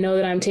 and I know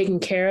that I'm taken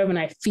care of and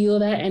I feel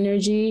that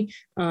energy.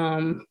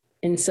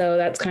 And so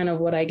that's kind of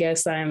what I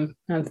guess I'm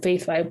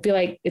faithful. I feel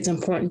like it's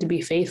important to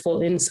be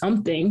faithful in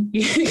something.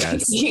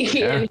 Yes.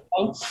 You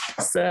know?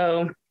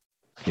 So.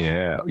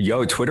 Yeah.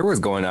 Yo, Twitter was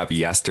going up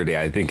yesterday.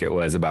 I think it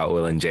was about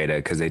Will and Jada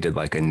because they did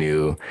like a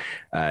new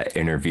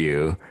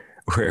interview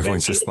where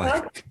everyone's just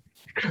like,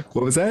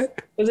 what was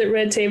that? Was it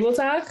Red Table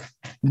Talk?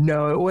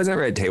 No, it wasn't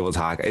Red Table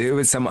Talk. It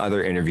was some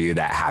other interview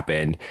that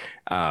happened.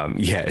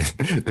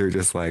 They're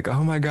just like,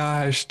 oh my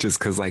gosh, just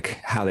because like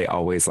how they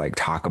always like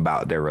talk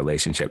about their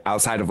relationship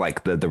outside of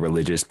like the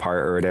religious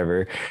part or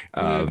whatever,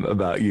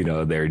 about, you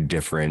know, their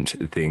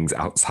different things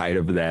outside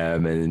of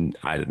them. And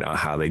I don't know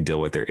how they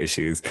deal with their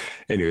issues.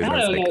 Anyways, I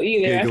don't know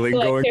either. Giggling,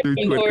 going through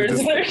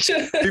Twitter,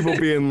 just people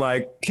being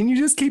like, can you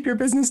just keep your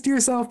business to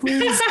yourself,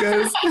 please?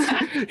 Because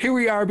here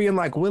we are being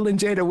like Will and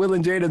Jada.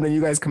 And then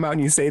you guys come out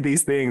and you say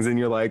these things and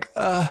you're like,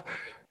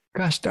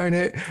 gosh darn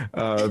it.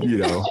 You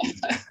know,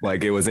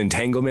 like it was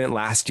Entanglement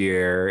last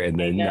year, and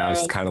then now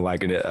it's kind of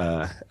like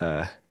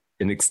an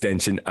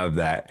extension of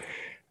that.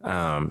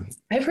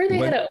 I've heard they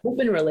had an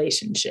open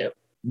relationship.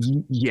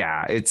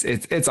 Yeah,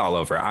 it's all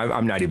over.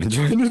 I'm not even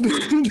trying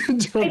to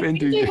jump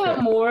into it. They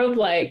have more of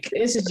like,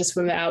 this is just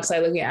from the outside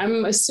looking.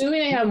 I'm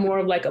assuming they have more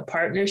of like a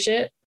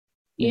partnership.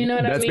 You know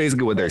what I mean? That's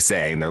basically what they're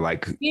saying. They're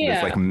like,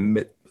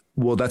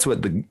 well, that's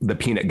what the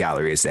peanut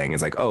gallery is saying.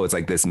 It's like, oh, it's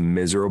like this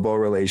miserable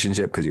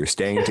relationship because you're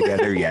staying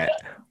together yet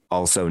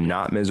also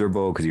not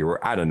miserable because you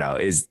were, I don't know.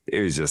 It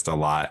was just a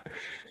lot.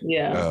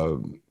 Yeah.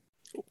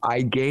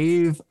 I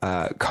gave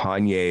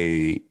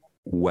Kanye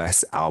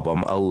West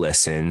album a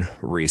listen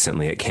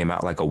recently. It came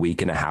out like a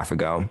week and a half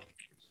ago.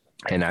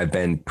 And I've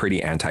been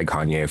pretty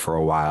anti-Kanye for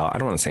a while. I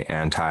don't want to say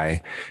anti.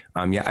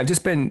 I've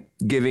just been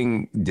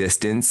giving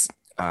distance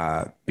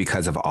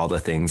because of all the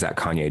things that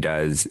Kanye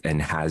does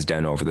and has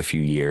done over the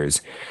few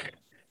years.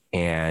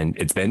 And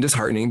it's been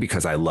disheartening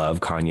because I love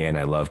Kanye and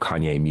I love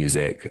Kanye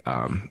music.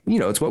 You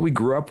know, it's what we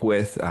grew up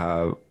with,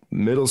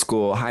 middle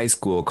school, high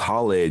school,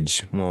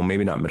 college. Well,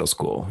 maybe not middle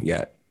school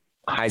yet,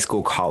 high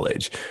school,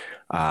 college,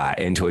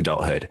 into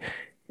adulthood.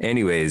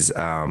 Anyways,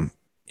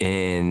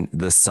 in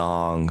the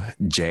song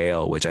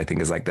Jail, which I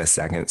think is like the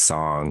second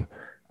song,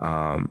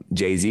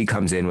 Jay-Z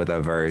comes in with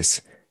a verse.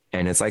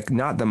 And it's like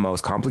not the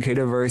most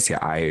complicated verse. Yeah,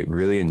 I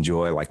really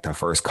enjoy like the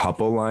first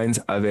couple lines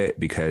of it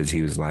because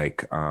he was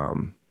like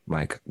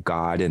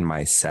God in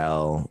my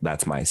cell,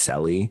 that's my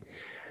celly.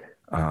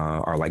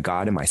 Or like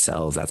God in my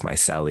cells, that's my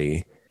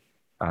celly.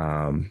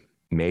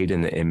 Made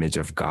in the image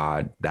of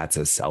God, that's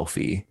a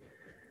selfie.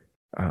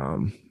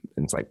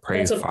 It's like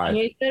praise. That's what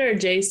Kanye said or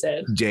Jay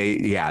said?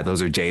 Yeah,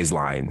 those are Jay's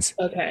lines.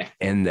 Okay.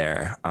 In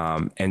there.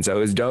 And so it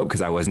was dope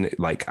because I wasn't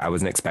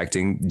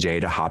expecting Jay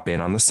to hop in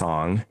on the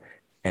song.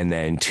 And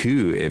then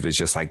two, it was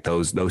just like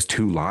those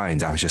two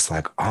lines. I was just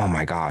like, oh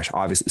my gosh,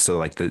 obviously. So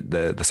like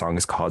the song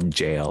is called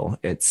Jail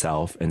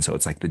itself. And so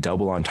it's like the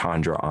double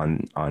entendre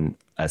on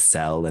a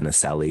cell and a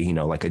celly, you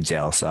know, like a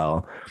jail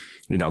cell,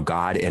 you know,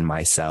 God in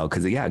my cell.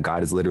 Cause yeah,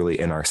 God is literally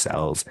in our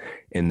cells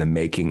in the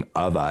making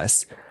of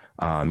us.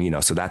 You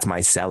know, so that's my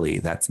celly.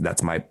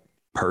 That's my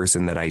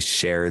person that I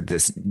share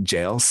this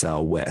jail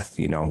cell with,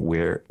 you know,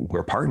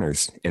 we're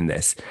partners in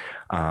this.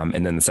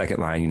 And then the second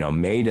line, you know,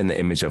 made in the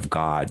image of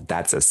God,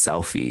 that's a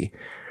selfie,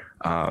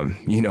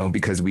 you know,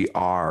 because we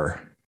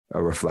are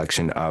a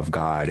reflection of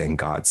God and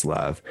God's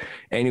love.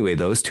 Anyway,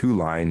 those two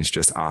lines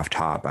just off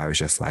top, I was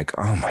just like,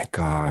 oh my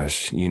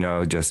gosh, you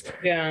know, just,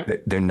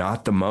 they're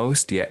not the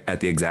most yet at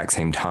the exact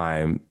same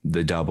time,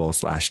 the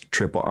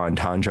double/triple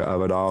entendre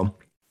of it all.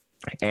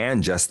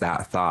 And just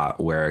that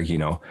thought where, you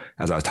know,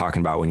 as I was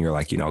talking about when you're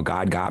like, you know,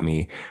 God got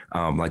me,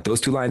 like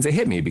those two lines, they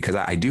hit me because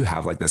I do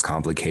have like this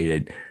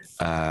complicated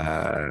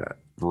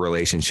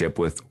relationship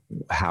with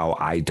how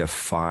I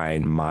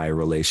define my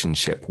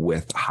relationship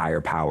with higher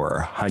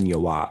power,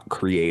 Hanyawa,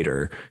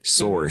 creator,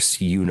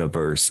 source,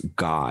 universe,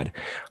 God.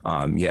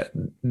 Yet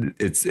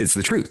it's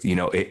the truth, you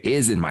know, it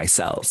is in my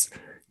cells,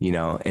 you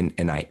know,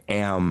 and I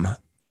am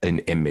an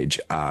image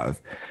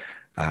of,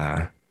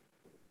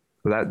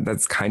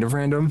 that's kind of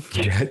random.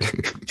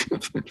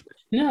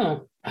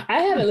 No,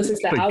 I haven't listened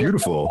to the album.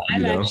 Beautiful.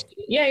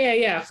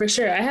 Yeah, for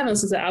sure. I haven't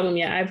listened to the album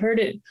yet. I've heard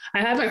it.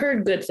 I haven't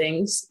heard good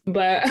things,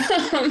 but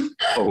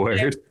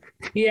word.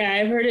 Yeah,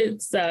 I've heard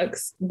it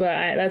sucks,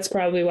 but that's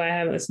probably why I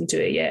haven't listened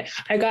to it yet.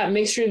 I got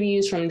mixed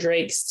reviews from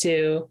Drake's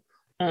too.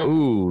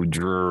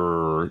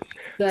 Drake.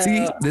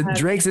 See, the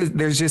Drake's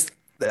there's just.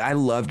 I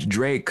loved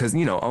Drake because,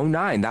 you know,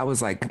 2009, that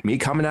was like me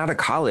coming out of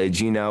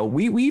college, you know,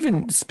 we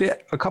even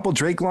spit a couple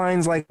Drake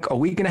lines like a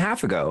week and a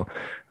half ago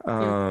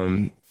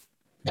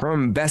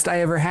from Best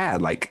I Ever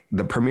Had, like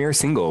the premiere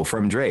single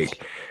from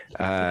Drake.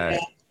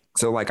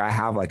 So like I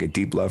have like a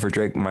deep love for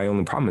Drake. My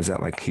only problem is that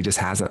like he just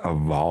hasn't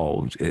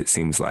evolved, it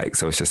seems like.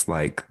 So it's just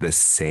like the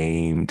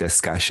same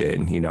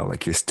discussion, you know,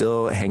 like you're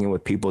still hanging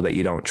with people that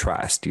you don't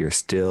trust. You're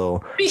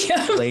still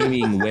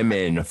blaming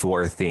women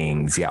for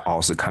things, yet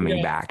also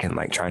coming back and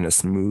like trying to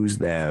smooth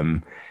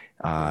them.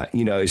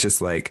 You know, it's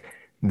just like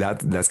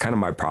that's kind of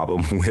my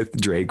problem with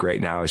Drake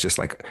right now. It's just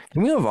like,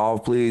 can we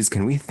evolve, please?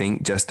 Can we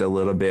think just a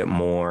little bit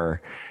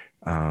more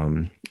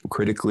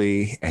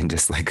critically and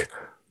just like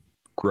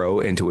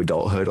grow into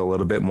adulthood a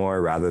little bit more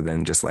rather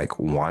than just like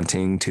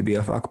wanting to be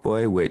a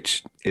fuckboy,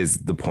 which is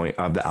the point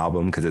of the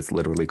album because it's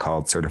literally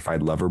called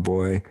Certified Lover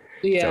Boy.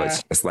 Yeah. So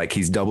it's just like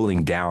he's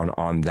doubling down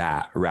on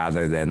that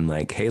rather than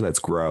like, hey, let's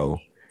grow.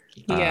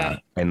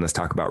 And let's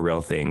talk about real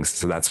things.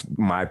 So that's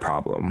my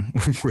problem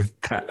with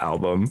that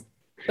album.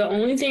 The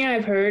only thing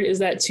I've heard is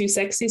that Too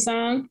Sexy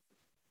song.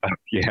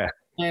 Yeah.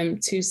 I'm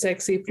too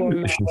sexy for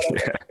my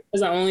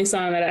It's the only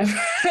song that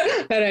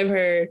I've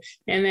heard.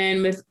 And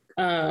then with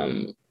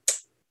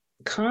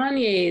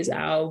Kanye's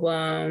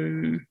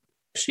album,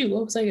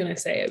 what was I gonna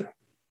say?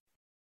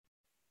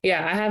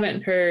 Yeah, I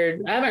haven't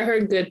heard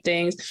good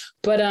things,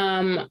 but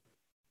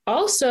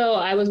also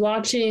I was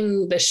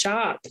watching The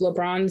Shop,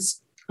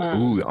 LeBron's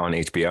on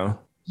HBO.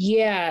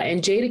 Yeah,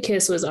 and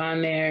Jadakiss was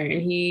on there,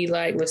 and he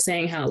like was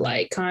saying how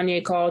like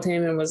Kanye called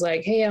him and was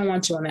like, "Hey, I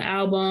want you on the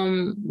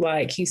album."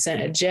 Like he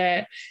sent a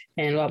jet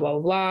and blah blah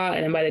blah.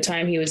 And then by the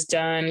time he was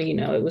done, you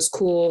know, it was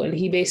cool. And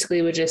he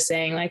basically was just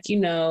saying like, you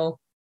know,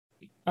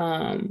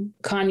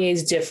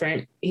 Kanye's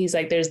different. He's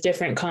like, there's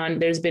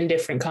been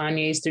different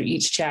Kanyes through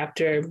each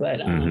chapter,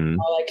 but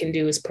all I can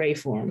do is pray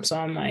for him. So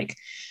I'm like,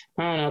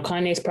 I don't know,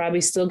 Kanye's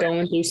probably still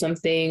going through some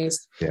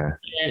things. Yeah.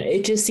 And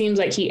it just seems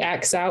like he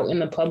acts out in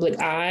the public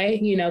eye,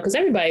 you know, because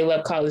everybody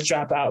loved College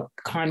Dropout.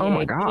 Kanye. Oh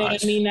my gosh. You know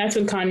what I mean? That's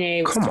when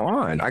Kanye was. Come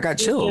on. I got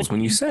chills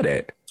when you said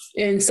it.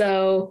 And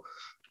so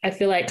I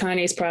feel like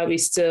Kanye's probably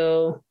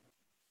still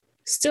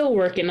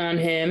working on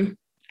him.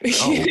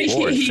 Oh,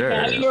 for sure.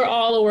 We're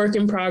all a work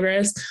in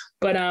progress.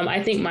 But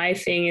I think my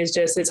thing is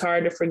just, it's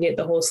hard to forget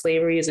the whole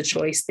slavery is a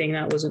choice thing.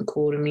 That wasn't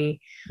cool to me.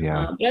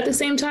 Yeah. But at the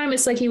same time,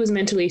 it's like he was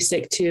mentally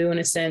sick too, in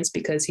a sense,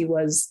 because he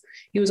was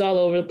all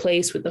over the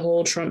place with the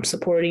whole Trump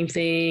supporting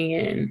thing.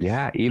 And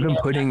yeah, even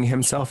putting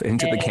himself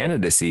into the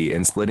candidacy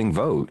and splitting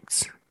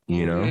votes,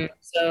 you know?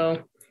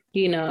 So,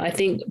 you know, I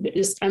think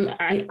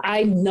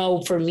I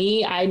know for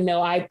me, I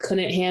know I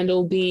couldn't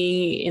handle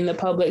being in the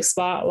public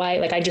spotlight.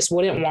 Like I just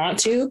wouldn't want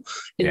to.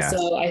 And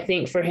so I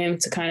think for him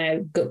to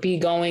kind of be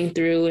going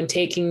through and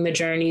taking the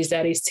journeys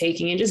that he's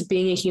taking and just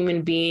being a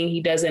human being, he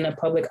does in a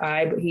public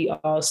eye, but he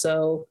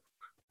also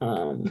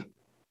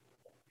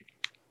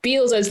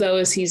feels as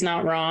though he's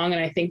not wrong.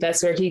 And I think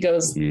that's where he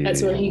goes. Yeah.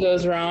 That's where he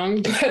goes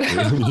wrong.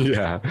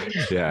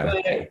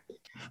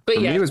 But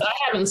yeah, I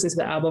haven't listened to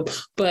the album,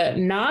 but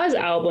Nas'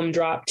 album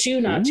dropped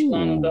not too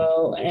long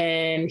ago,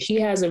 and he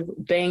has a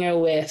banger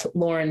with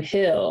Lauryn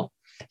Hill.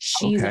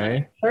 She's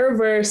her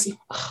verse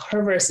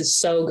is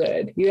so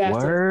good. You have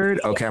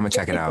Okay, I'm gonna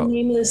check it out. The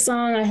name of the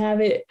song,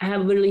 I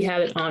literally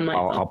have it on my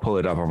phone. I'll pull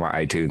it up on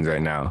my iTunes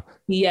right now.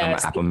 Yes, on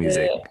my Apple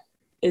Music.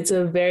 It's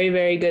a very,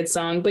 very good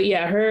song. But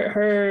yeah,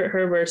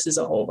 her verse is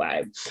a whole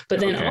vibe.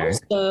 But then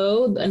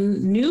also the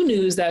new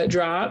news that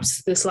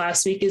drops this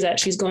last week is that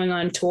she's going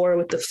on tour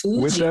with the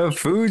Fugees. With the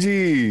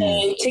Fugees.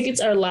 And tickets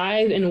are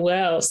live and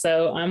well.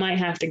 So I might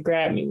have to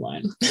grab me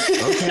one.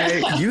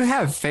 Okay. You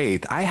have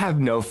faith. I have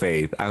no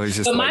faith. I was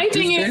just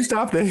based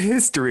off the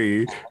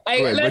history.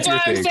 That's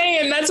what I'm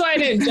saying. That's why I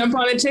didn't jump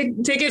on the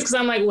tickets, because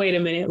I'm like, wait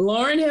a minute.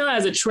 Lauryn Hill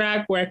has a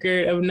track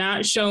record of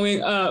not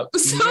showing up.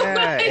 So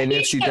and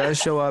if she does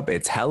show up,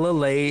 it's hella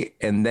late,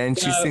 and then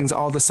she sings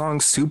all the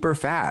songs super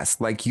fast.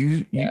 Like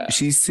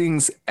she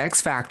sings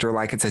X Factor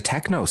like it's a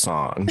techno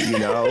song, you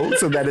know,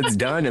 so that it's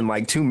done in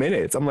like 2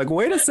 minutes. I'm like,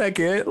 wait a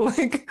second,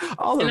 like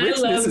all the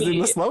richness is in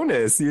the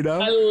slowness, you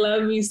know. I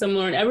love me some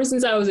Lauryn. Ever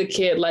since I was a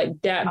kid, like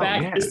that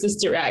back to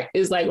Sister Act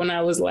is like when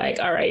I was like,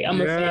 all right, I'm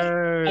a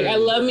fan. Like I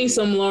love me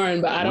some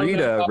Lauryn, but I don't Rita,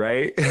 know.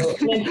 right?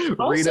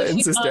 Also, Rita and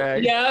Sister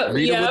Act.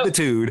 Rita with the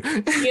tude.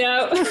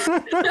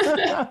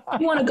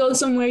 You want to go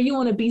somewhere, you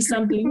want to be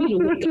something, you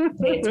need to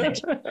pay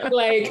attention.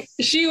 Like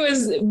she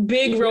was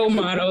big role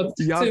model.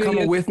 Y'all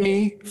coming with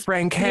me,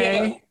 Frank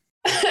Hay?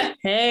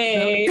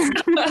 Hey.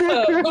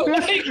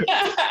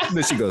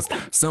 Then she goes,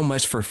 so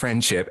much for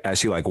friendship, as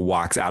she like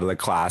walks out of the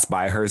class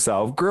by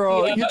herself.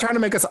 Girl, you're trying to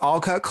make us all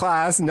cut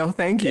class. No,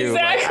 thank you.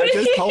 Exactly. Like,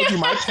 I just told you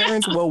my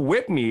parents will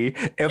whip me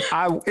if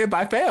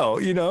I fail,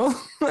 you know?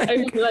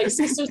 like,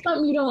 sister,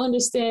 something you don't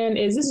understand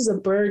is this is a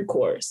bird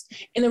course.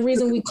 And the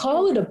reason we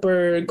call it a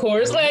bird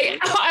course, like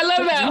I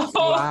love that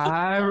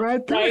whole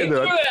right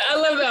there. I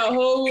love that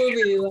whole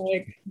movie.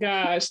 Like,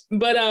 gosh.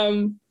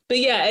 But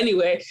yeah,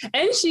 anyway,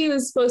 and she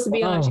was supposed to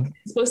be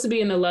supposed to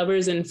be in the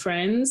Lovers and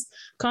Friends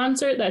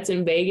concert that's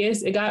in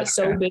Vegas. It got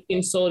so big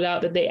and sold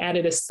out that they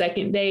added a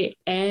second day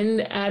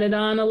and added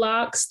on a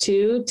locks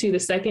too to the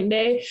second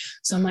day.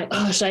 So I'm like,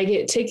 oh, should I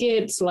get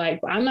tickets? Like,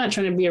 I'm not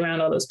trying to be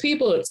around all those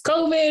people. It's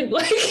COVID.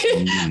 Like,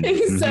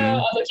 and so I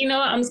was like, you know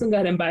what? I'm just gonna go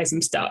ahead and buy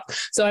some stock.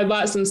 So I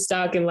bought some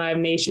stock in Live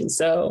Nation.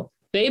 So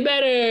they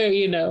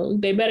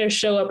better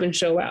show up and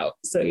show out.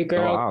 So your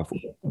girl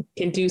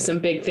can do some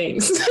big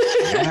things.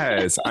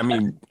 Yes. I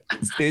mean,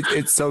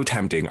 it's so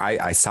tempting.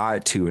 I saw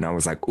it too. And I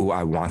was like, oh,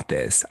 I want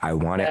this. I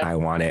want it. I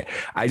want it.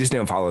 I just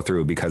didn't follow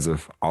through because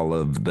of all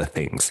of the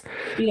things.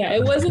 Yeah.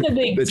 It wasn't a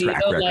big deal.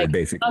 Record,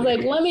 basically. I was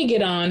like, let me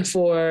get on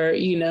for,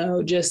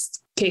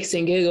 just kicks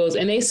and giggles.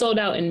 And they sold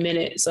out in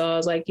minutes. So I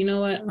was like, you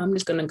know what? I'm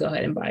just going to go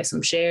ahead and buy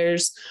some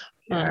shares.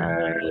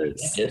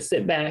 Just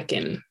sit back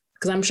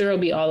because I'm sure it'll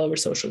be all over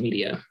social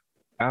media.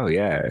 Oh,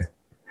 yeah.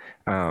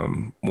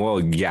 Well,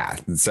 yeah.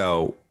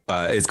 So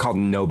it's called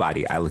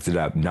Nobody. I looked it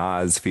up.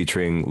 Nas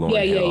featuring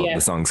Lauryn Hill. Yeah.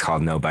 The song's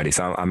called Nobody.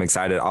 So I'm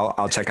excited.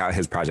 I'll check out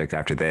his project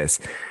after this.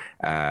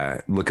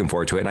 Looking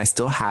forward to it. And I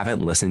still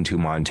haven't listened to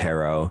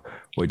Montero,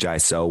 which I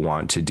so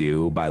want to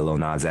do, by Lil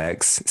Nas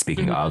X.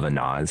 Speaking of a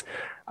Nas.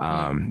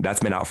 That's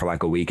been out for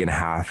like a week and a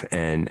half.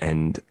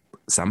 And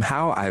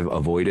somehow I've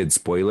avoided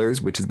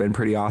spoilers, which has been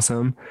pretty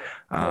awesome.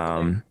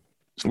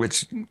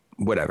 Which...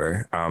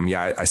 whatever.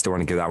 I still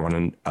want to give that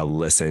one a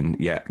listen.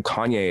 Yeah,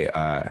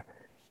 Kanye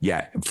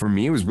yeah, for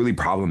me, it was really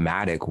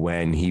problematic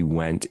when he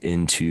went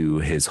into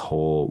his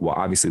whole, well,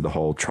 obviously the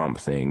whole Trump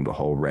thing, the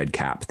whole red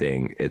cap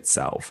thing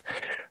itself,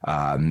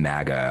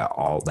 MAGA,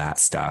 all that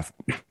stuff.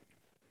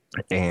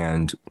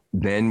 And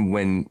then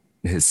when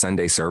his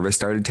Sunday service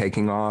started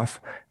taking off,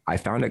 I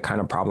found it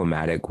kind of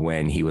problematic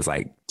when he was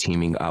like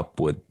teaming up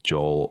with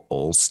Joel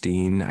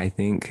Osteen, I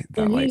think.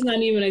 That, and he's like,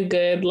 not even a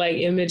good like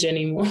image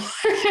anymore.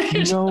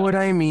 You know what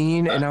I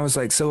mean? And I was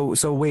like, so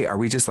wait, are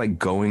we just like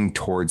going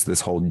towards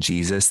this whole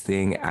Jesus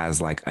thing as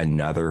like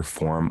another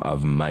form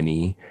of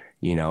money?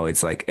 You know,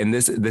 it's like, and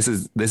this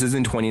is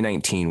in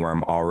 2019 where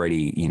I'm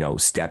already, you know,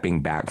 stepping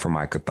back from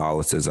my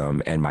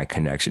Catholicism and my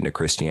connection to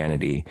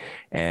Christianity,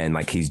 and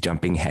like he's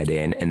jumping head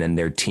in, and then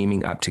they're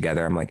teaming up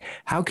together. I'm like,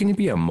 how can you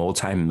be a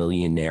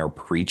multimillionaire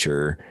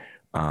preacher,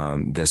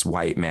 this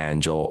white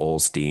man, Joel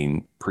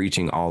Osteen,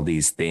 preaching all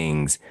these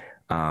things?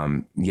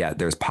 Yet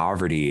there's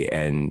poverty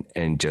and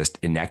just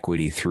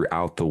inequity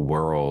throughout the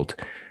world.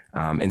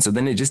 And so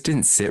then it just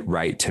didn't sit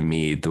right to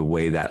me, the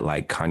way that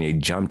like Kanye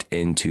jumped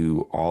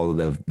into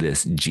all of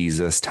this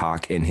Jesus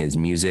talk in his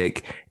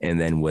music and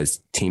then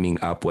was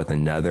teaming up with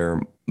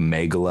another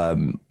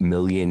megala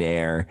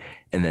millionaire.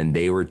 And then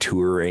they were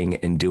touring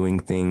and doing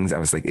things. I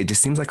was like, it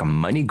just seems like a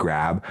money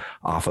grab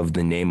off of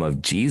the name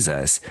of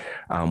Jesus,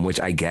 which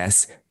I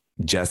guess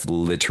just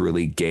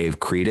literally gave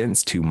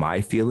credence to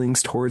my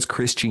feelings towards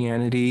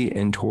Christianity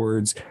and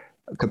towards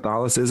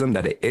Catholicism,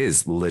 that it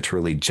is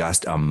literally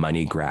just a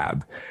money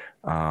grab.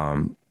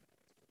 And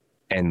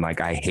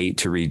like, I hate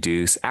to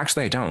reduce,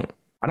 actually, I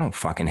don't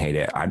fucking hate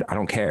it. I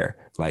don't care.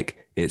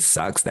 Like, it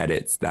sucks that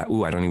it's that.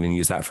 Ooh, I don't even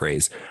use that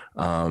phrase.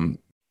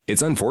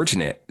 It's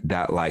unfortunate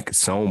that like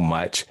so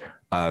much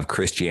of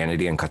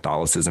Christianity and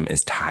Catholicism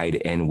is tied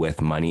in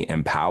with money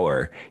and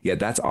power. Yet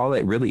that's all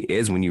it really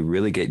is when you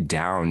really get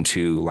down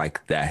to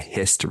like the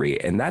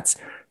history. And that's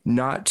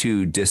not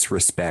to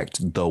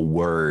disrespect the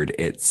word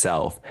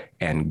itself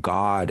and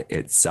God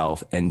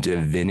itself and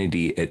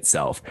divinity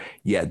itself.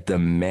 Yet the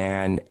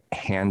man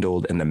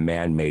handled and the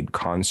man-made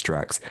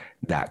constructs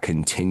that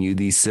continue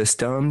these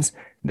systems,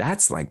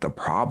 that's like the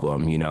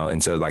problem, you know?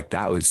 And so like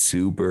that was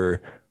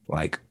super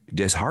like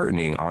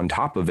disheartening. On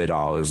top of it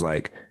all is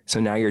like, so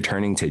now you're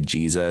turning to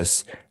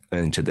Jesus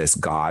and to this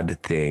God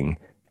thing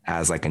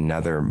as like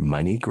another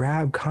money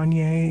grab,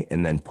 Kanye,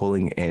 and then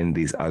pulling in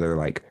these other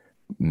like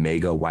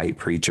mega white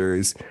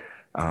preachers.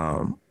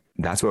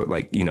 That's what,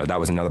 like, you know, that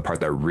was another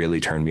part that really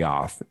turned me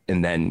off.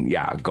 And then,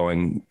 yeah,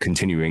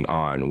 continuing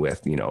on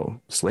with, you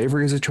know,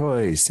 slavery is a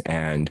choice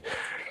and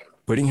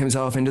putting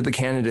himself into the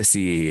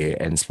candidacy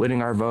and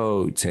splitting our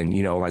votes and,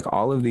 you know, like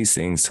all of these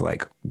things to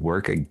like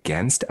work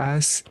against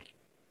us.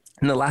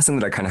 And the last thing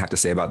that I kind of have to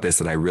say about this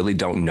that I really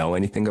don't know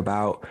anything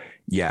about,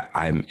 yeah,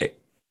 I'm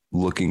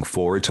looking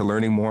forward to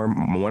learning more.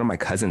 One of my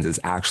cousins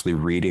is actually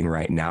reading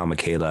right now,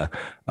 Michaela,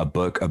 a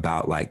book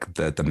about like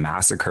the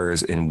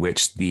massacres in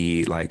which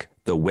the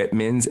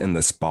Whitmans and the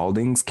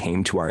Spaldings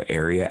came to our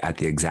area at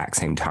the exact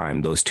same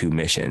time, those two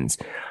missions,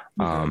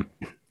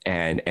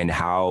 and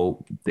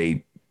how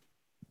they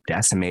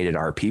decimated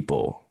our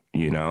people,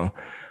 you know.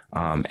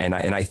 And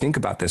I think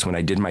about this when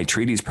I did my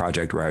treaties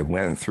project, where I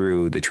went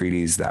through the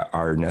treaties that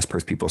our Nez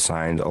Perce people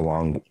signed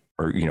along,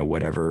 or, you know,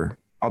 whatever,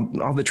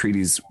 all the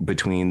treaties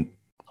between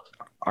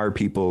our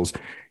peoples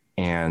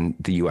and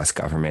the U.S.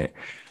 government,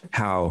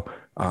 how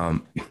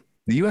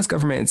the U.S.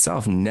 government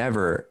itself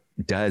never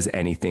does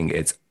anything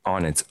it's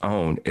on its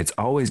own. It's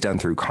always done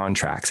through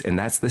contracts. And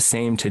that's the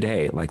same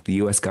today. Like the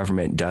U.S.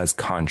 government does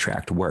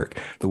contract work.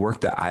 The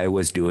work that I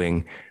was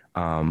doing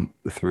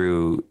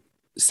through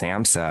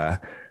SAMHSA,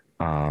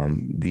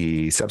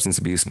 the Substance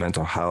Abuse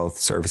Mental Health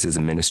Services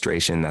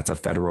Administration, that's a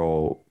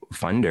federal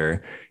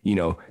funder, you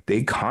know,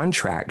 they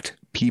contract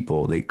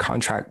people, they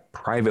contract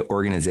private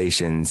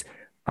organizations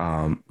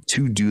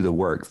to do the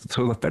work.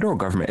 So the federal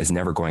government is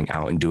never going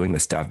out and doing the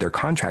stuff. They're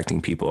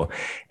contracting people,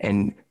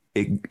 and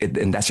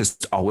and that's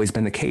just always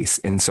been the case.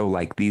 And so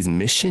like these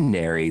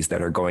missionaries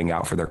that are going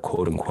out for their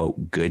quote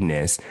unquote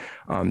goodness,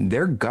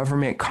 they're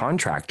government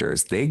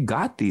contractors. They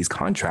got these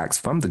contracts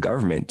from the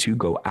government to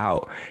go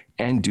out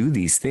and do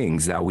these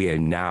things that we have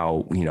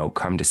now, you know,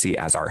 come to see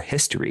as our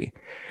history.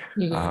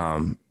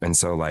 Mm-hmm. And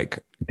so like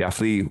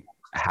definitely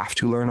have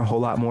to learn a whole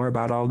lot more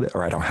about all this,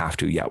 or I don't have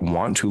to yet,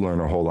 want to learn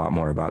a whole lot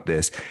more about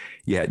this.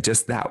 Yet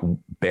just that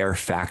bare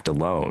fact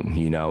alone,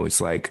 you know,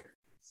 it's like,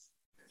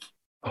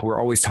 we're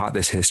always taught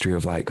this history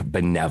of like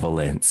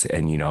benevolence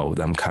and, you know,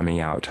 them coming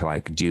out to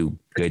like do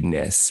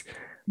goodness.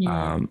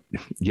 Yeah.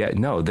 Yet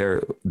no,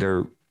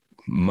 they're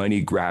money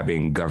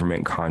grabbing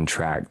government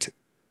contract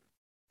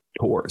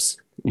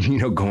tours, you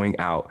know, going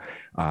out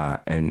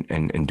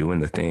and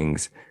doing the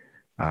things.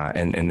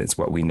 And it's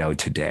what we know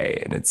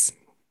today. And it's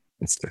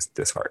just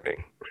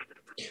disheartening.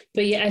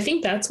 But yeah, I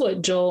think that's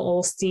what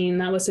Joel Osteen,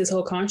 that was his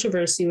whole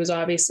controversy, was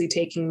obviously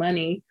taking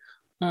money,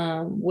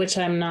 which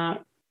I'm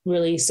not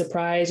really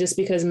surprised, just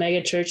because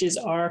mega churches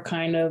are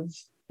kind of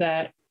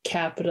that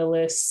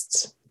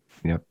capitalist.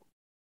 Yep.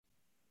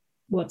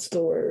 What's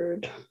the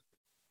word?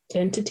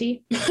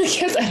 entity. I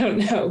guess I don't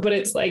know, but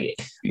it's like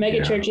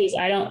mega churches.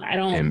 I don't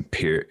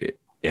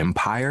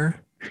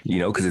empire,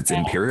 because it's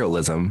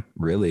imperialism,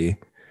 really.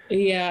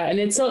 Yeah, and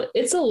it's a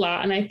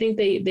lot, and I think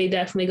they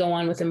definitely go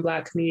on within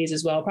Black communities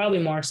as well, probably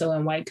more so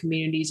in white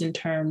communities in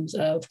terms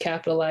of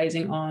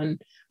capitalizing on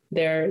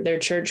their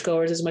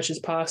churchgoers as much as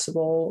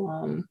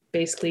possible.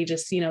 Basically,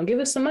 just give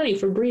us some money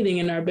for breathing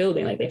in our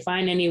building. Like, they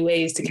find any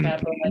ways to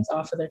capitalize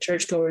off of their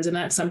churchgoers, and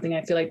that's something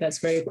I feel like that's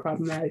very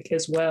problematic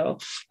as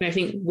well. And I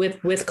think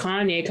with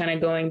Kanye, kind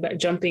of going back,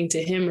 jumping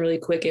to him really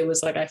quick, it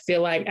was like, I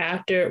feel like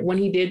after when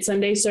he did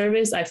Sunday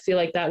service, I feel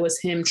like that was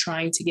him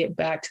trying to get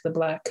back to the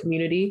Black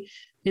community.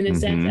 In a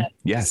sense,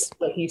 that's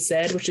what he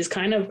said, which is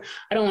kind of,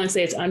 I don't want to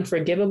say it's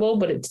unforgivable,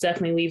 but it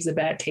definitely leaves a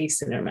bad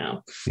taste in their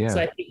mouth. Yeah. So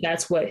I think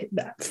that's what,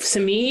 to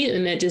me,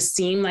 and it just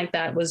seemed like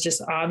that was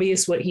just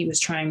obvious what he was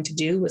trying to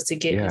do, was to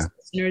get his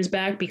listeners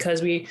back,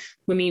 because we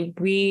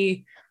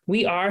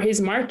are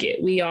his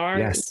market. We are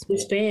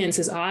his fans,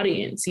 his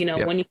audience.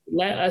 When you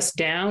let us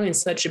down in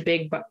such a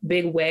big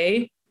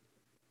way,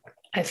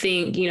 I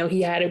think,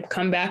 he had to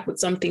come back with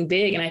something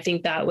big. And I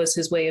think that was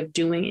his way of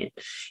doing it,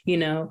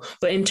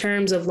 but in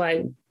terms of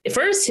like,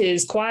 first,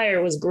 his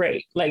choir was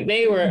great. Like,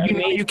 they were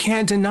amazing. You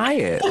can't deny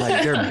it.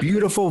 Like, they're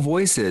beautiful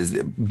voices,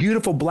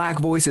 beautiful Black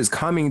voices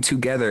coming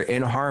together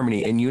in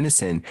harmony, in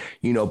unison,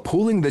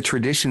 pulling the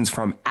traditions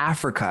from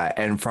Africa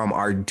and from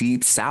our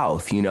deep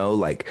South,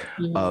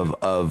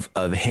 of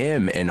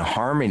hymn and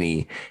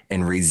harmony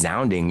and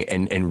resounding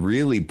and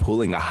really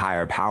pulling a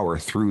higher power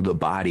through the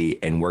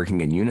body and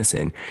working in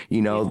unison.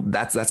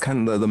 That's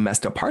kind of the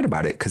messed up part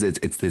about it, because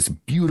it's this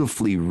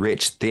beautifully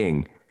rich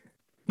thing.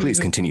 Please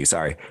continue.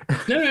 Sorry.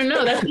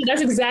 No.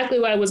 That's exactly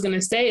what I was going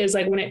to say, is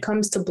like, when it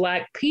comes to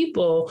Black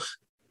people,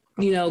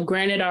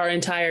 granted our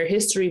entire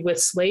history with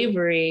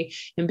slavery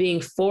and being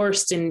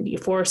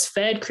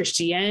force-fed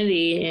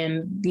Christianity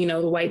and,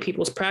 the white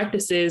people's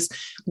practices,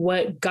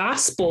 what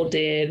gospel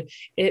did,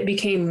 it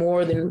became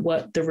more than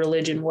what the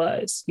religion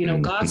was.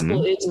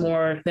 Gospel is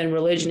more than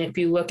religion. If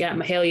you look at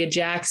Mahalia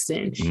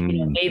Jackson,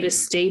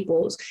 Mavis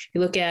Staples,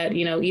 you look at,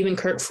 even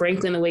Kirk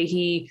Franklin, the way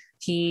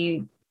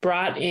he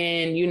brought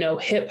in,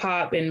 hip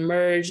hop and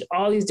merged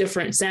all these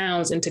different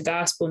sounds into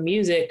gospel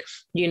music,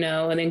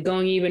 and then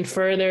going even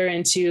further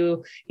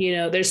into,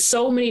 there's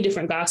so many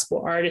different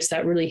gospel artists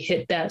that really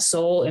hit that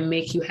soul and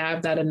make you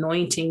have that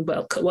anointing.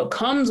 But what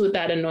comes with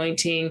that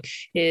anointing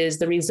is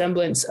the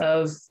resemblance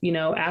of,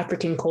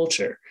 African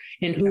culture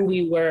and who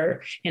we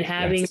were, and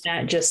having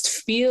that just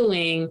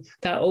feeling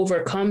that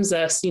overcomes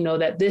us,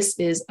 that this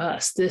is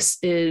us. This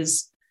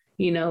is,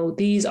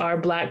 these are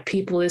Black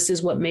people. This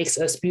is what makes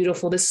us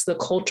beautiful. This is the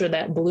culture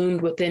that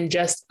bloomed within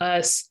just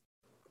us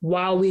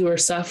while we were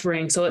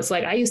suffering. So it's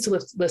like, I used to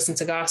listen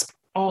to gospel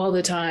all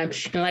the time.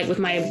 And like with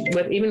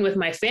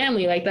my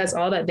family, like, that's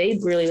all that they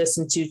really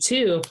listen to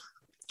too.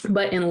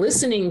 But in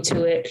listening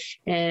to it,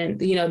 and,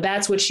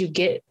 that's what you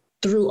get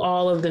through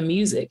all of the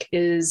music,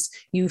 is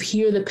you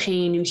hear the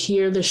pain, you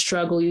hear the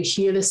struggle, you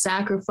hear the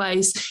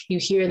sacrifice, you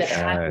hear the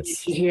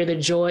happiness, you hear the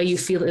joy, you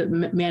feel the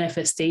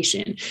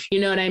manifestation.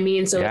 You know what I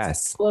mean? So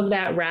it's all of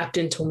that wrapped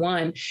into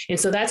one. And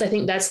so I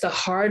think that's the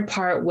hard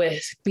part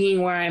with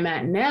being where I'm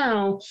at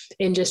now,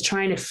 and just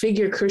trying to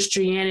figure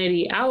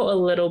Christianity out a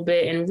little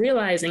bit, and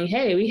realizing,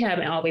 hey, we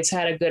haven't always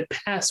had a good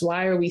past.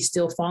 Why are we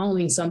still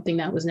following something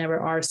that was never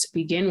ours to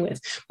begin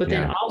with? But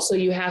then also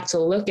you have to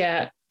look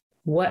at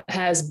what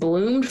has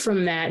bloomed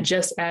from that,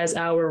 just as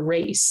our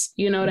race.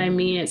 You know what I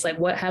mean? It's like,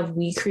 what have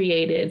we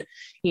created?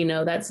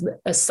 That's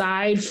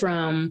aside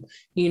from,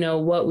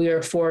 what we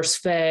are force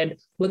fed.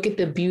 Look at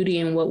the beauty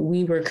in what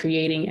we were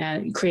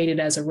created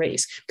as a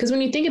race. Because when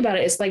you think about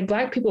it, it's like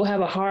Black people have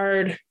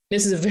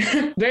this is a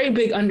very, very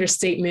big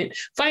understatement,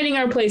 finding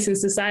our place in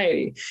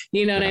society.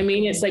 You know what I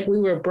mean? It's like we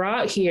were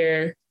brought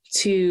here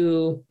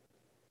to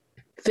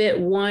fit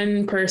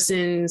one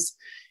person's,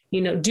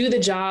 do the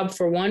job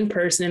for one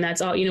person. And that's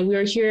all, we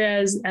are here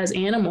as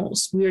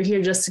animals. We are here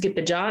just to get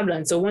the job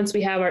done. So once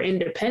we have our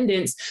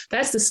independence,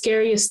 that's the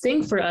scariest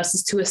thing for us,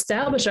 is to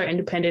establish our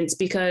independence,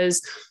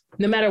 because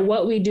no matter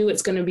what we do,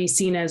 it's going to be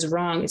seen as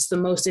wrong. It's the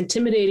most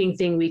intimidating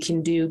thing we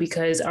can do,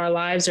 because our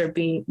lives are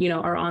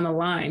are on the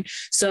line.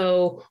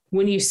 So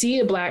when you see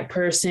a Black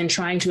person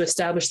trying to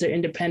establish their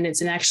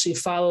independence and actually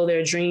follow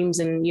their dreams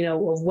and,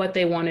 of what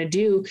they want to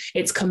do,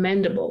 it's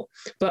commendable.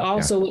 But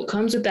also what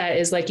comes with that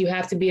is, like, you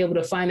have to be able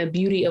to find the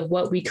beauty of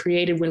what we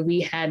created when we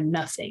had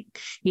nothing.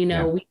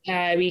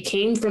 We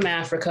came from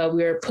Africa.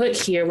 We were put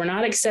here. We're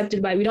not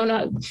accepted we don't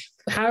know.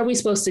 How are we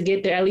supposed to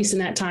get there, at least in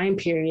that time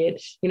period?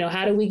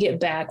 How do we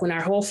get back when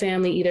our whole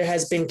family either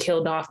has been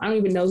killed off? I don't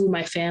even know who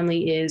my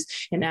family is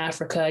in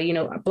Africa.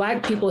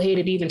 Black people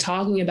hated even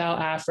talking about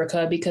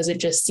Africa, because it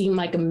just seemed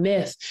like a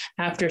myth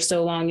after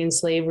so long in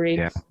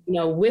slavery.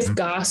 With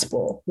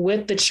gospel,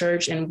 with the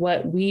church, and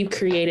what we've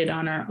created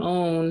on our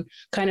own,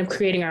 kind of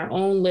creating our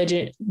own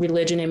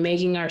religion and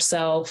making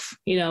ourselves,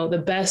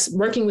 the best,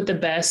 working with the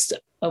best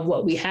of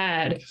what we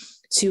had,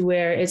 to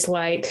where it's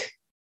like,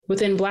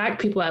 within Black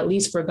people, at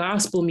least for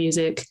gospel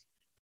music,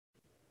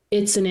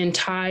 it's an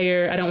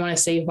entire, I don't want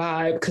to say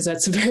vibe because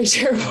that's a very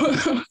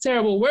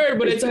terrible word,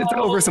 but it's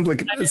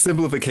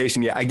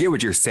oversimplification. Yeah, I get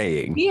what you're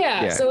saying.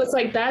 Yeah. So it's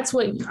like, that's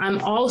what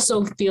I'm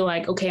also feel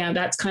like, okay,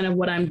 that's kind of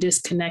what I'm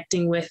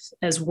disconnecting with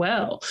as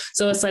well.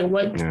 So it's like,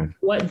 what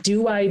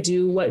do I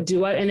do? What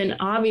do I, and then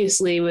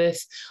obviously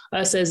with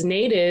us as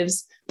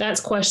natives, that's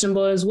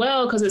questionable as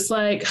well. Cause it's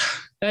like,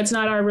 that's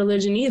not our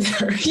religion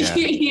either.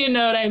 You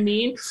know what I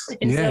mean?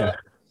 And so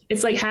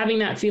it's like having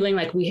that feeling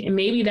like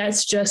maybe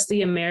that's just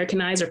the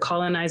Americanized or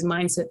colonized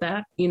mindset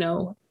that, you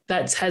know,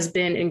 that has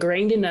been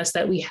ingrained in us,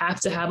 that we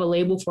have to have a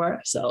label for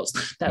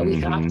ourselves, that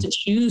we have to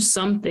choose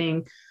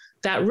something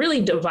that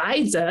really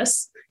divides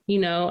us. You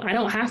know, I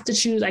don't have to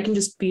choose. I can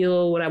just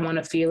feel what I want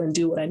to feel and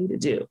do what I need to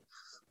do.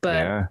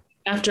 But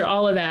after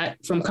all of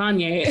that from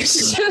Kanye,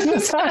 it's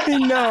just, I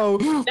know,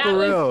 for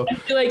real. I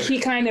feel like he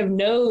kind of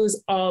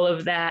knows all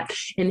of that,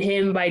 and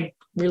him by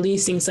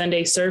releasing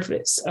Sunday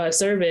service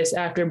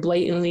after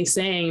blatantly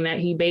saying that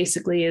he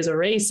basically is a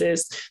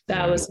racist,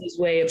 that was his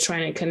way of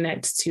trying to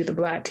connect to the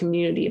Black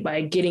community by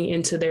getting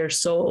into their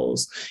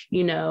souls,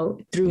 you know,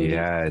 through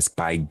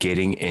by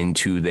getting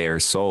into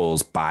their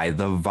souls, by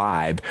the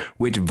vibe,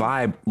 which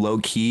vibe low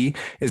key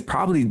is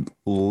probably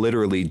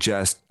literally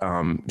just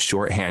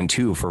shorthand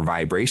too for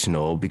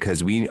vibrational,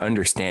 because we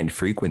understand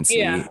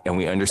frequency and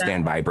we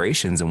understand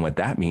vibrations and what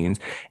that means,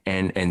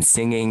 and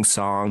singing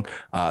song,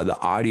 the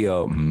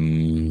audio.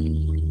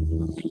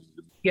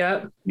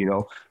 Yep. You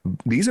know,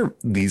 these are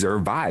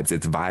vibes.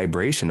 It's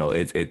vibrational.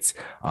 It's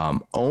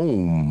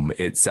Om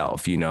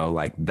itself, you know,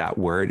 like that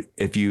word.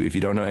 If you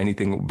don't know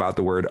anything about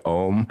the word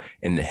Om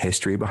and the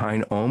history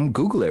behind Om,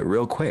 Google it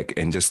real quick,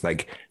 and just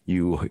like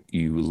you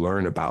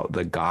learn about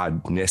the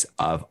godness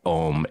of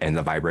Om and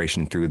the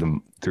vibration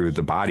through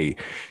the body.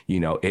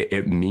 You know,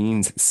 it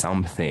means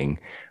something.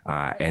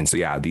 And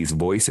so, these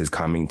voices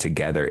coming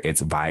together,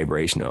 it's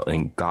vibrational.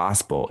 And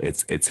gospel,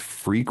 it's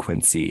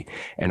frequency.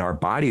 And our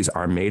bodies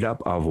are made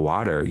up of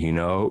water, you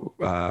know,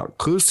 water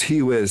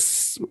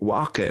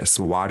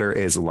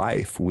is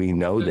life. We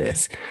know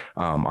this.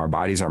 Our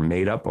bodies are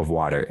made up of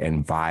water,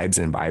 and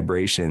vibes and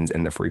vibrations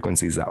and the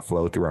frequencies that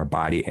flow through our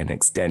body and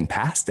extend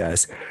past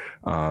us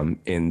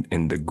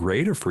in the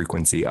greater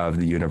frequency of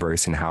the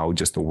universe and how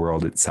just the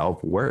world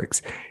itself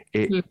works.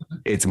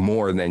 It's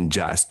more than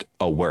just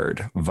a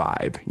word,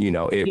 vibe. You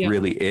know, it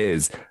really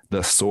is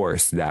the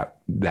source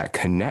that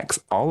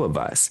connects all of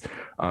us,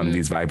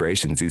 these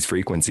vibrations, these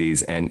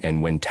frequencies,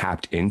 and when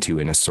tapped into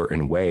in a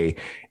certain way,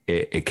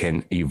 it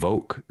can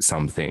evoke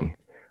something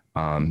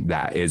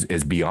that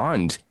is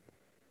beyond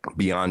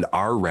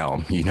our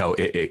realm. You know,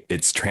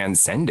 it's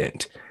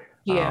transcendent.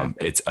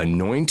 It's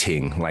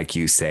anointing, like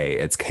you say.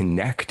 It's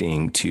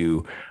connecting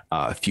to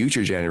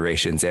future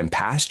generations and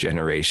past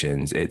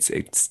generations. It's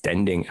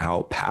extending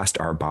out past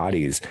our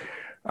bodies.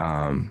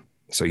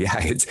 So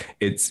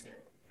it's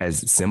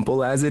as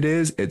simple as it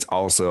is. It's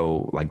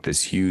also like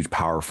this huge,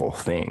 powerful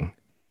thing,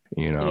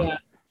 you know? Yeah,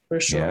 for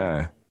sure.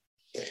 Yeah.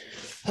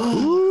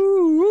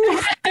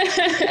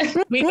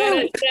 we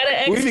gotta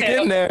exhale. We be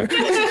getting there.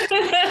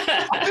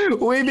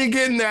 We be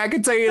getting there. I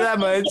can tell you that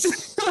much.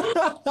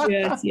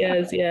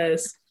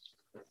 Yes.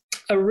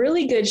 A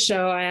really good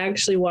show I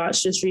actually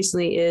watched just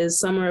recently is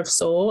Summer of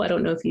Soul. I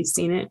don't know if you've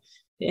seen it.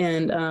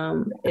 And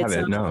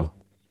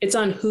it's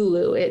on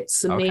Hulu.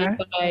 It's made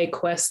by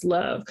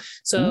Questlove.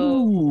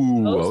 So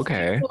most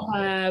people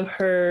have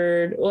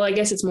heard, well, I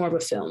guess it's more of a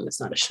film. It's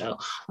not a show.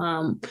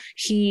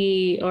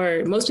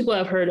 Most people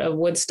have heard of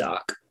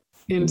Woodstock.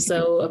 And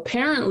so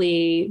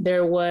apparently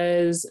there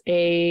was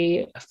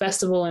a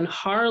festival in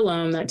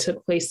Harlem that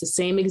took place the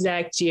same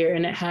exact year,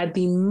 and it had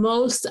the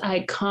most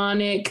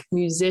iconic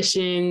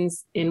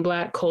musicians in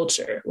Black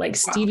culture, like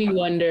Stevie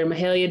Wonder,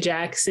 Mahalia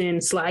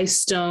Jackson, Sly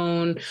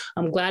Stone,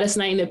 Gladys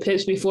Knight and the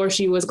Pips before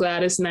she was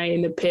Gladys Knight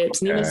and the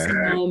Pips, Nina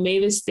Simone,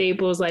 Mavis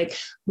Staples, like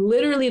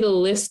literally the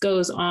list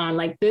goes on.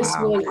 Like this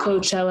was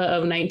Coachella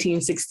of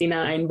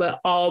 1969, but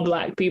all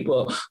Black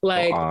people.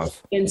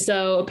 And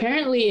so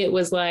apparently it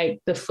was like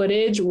the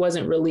footage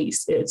wasn't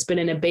released. It's been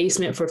in a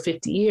basement for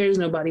 50 years.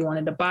 Nobody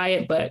wanted to buy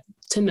it, but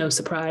to no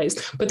surprise.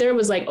 But there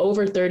was like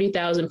over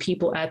 30,000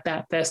 people at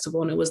that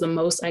festival, and it was the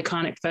most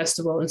iconic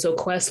festival. And so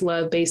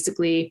Questlove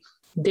basically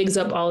digs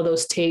up all of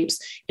those tapes,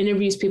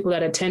 interviews people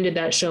that attended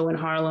that show in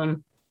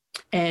Harlem,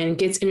 and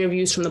gets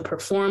interviews from the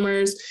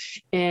performers.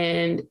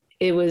 And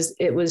it was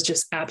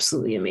just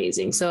absolutely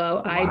amazing.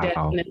 So I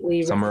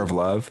definitely Summer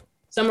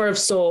of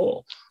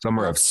Soul.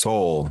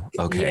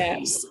 Okay.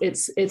 Yes,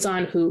 it's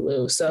on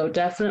Hulu. So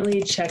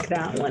definitely check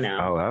that one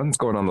out. Oh, that one's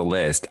going on the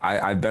list.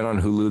 I've been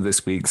on Hulu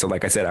this week. So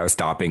like I said, I was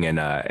stopping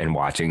and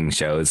watching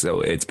shows.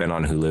 So it's been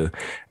on Hulu.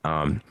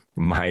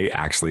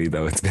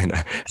 It's been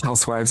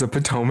Housewives of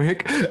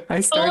Potomac.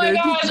 I started.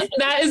 Oh my gosh,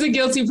 that is a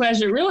guilty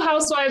pleasure. Real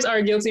Housewives are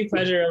a guilty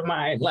pleasure of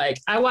mine. Like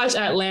I watch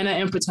Atlanta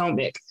and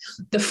Potomac.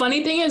 The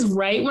funny thing is,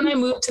 right when I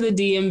moved to the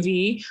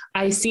DMV,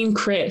 I seen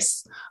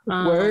Chris.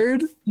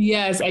 Word?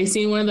 Yes, I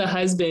seen one of the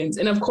husbands,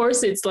 and of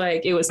course, it's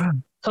like it was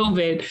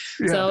COVID.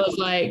 Yeah. So I was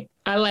like,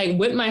 I like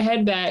whipped my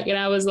head back and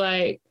I was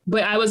like,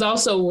 but I was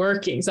also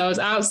working. So I was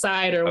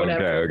outside or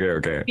whatever.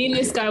 Okay. Seeing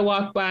this guy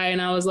walk by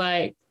and I was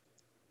like,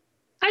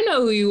 I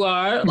know who you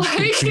are.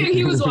 Like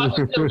he was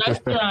walking to the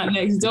restaurant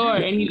next door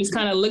and he just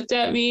kind of looked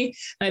at me.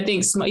 And I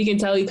think you can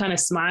tell he kind of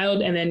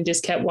smiled and then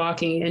just kept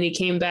walking. And he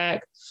came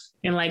back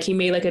and like he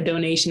made like a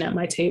donation at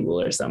my table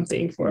or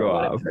something for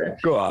whatever.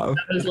 Go off.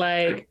 I was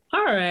like,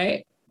 all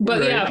right.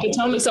 But yeah,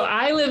 Potomac. So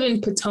I live in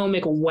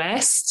Potomac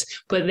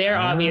West, but they're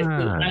obviously,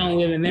 I don't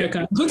live in their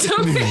kind of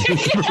Potomac.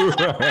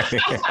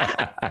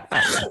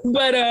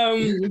 But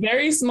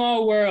very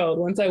small world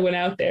once I went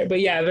out there. But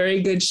yeah, very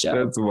good show.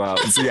 That's wild.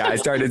 So yeah, I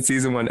started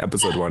season 1,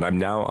 episode 1. I'm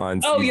now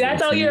on season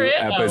that's all you're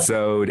in?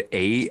 Episode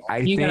 8, I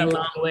think. You got a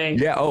long way.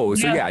 Yeah. Oh,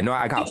 so yeah, no,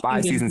 I got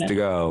 5 seasons to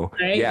go.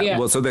 Right? Yeah.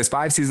 Well, so there's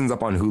 5 seasons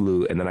up on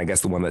Hulu, and then I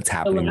guess the one that's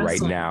happening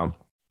right now.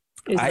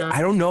 I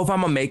don't know if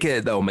I'm gonna make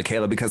it though,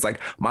 Michaela, because like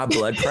my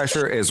blood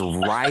pressure is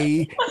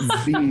rising,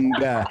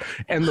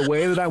 and the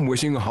way that I'm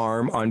wishing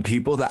harm on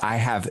people that I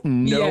have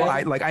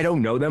I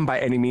don't know them by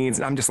any means,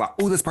 and I'm just like,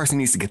 oh, this person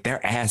needs to get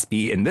their ass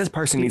beat, and this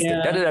person needs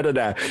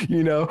to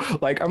you know,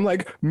 like I'm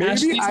like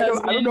maybe I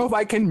don't know if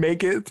I can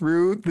make it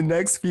through the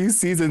next few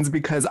seasons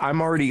because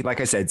I'm already, like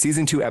I said,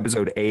 season 2,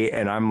 episode 8,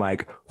 and I'm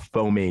like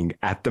foaming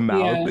at the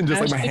mouth and just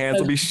like my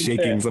hands will be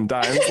shaking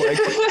sometimes. Like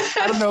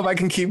I don't know if I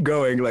can keep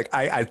going. Like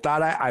I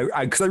thought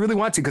because I really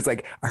want to, because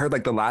like I heard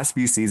like the last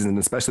few seasons,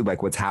 especially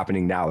like what's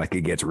happening now, like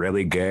it gets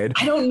really good.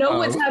 I don't know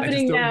what's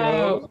happening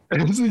now.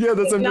 So yeah,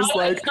 that's I'm just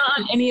like, it's not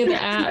on any of the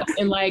apps,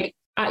 and like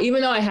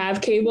even though I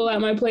have cable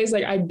at my place,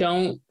 like I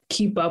don't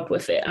keep up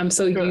with it. I'm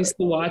so used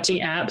to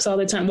watching apps all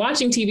the time,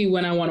 watching TV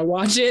when I want to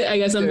watch it. I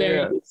guess I'm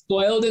very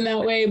spoiled in that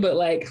way, but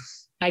like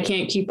I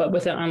can't keep up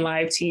with it on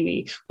live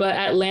TV. But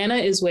Atlanta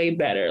is way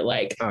better.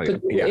 Like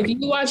if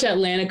you watch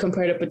Atlanta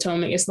compared to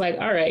Potomac, it's like,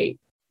 all right.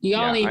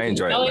 Y'all ain't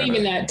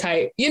even that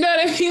type. You know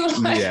what I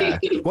mean?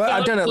 Like, well,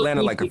 I've done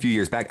Atlanta like a few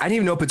years back. I didn't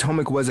even know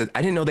Potomac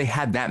I didn't know they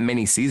had that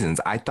many seasons.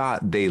 I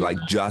thought they like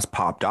just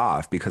popped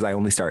off because I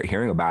only started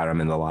hearing about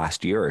them in the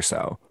last year or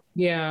so.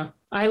 Yeah.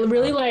 I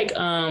really like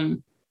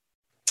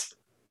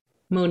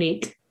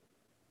Monique.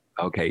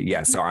 Okay,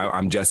 yeah. So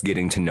I'm just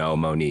getting to know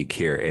Monique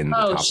here in the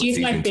top she's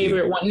of my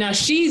favorite one. Now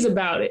she's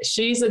about it.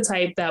 She's the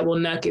type that will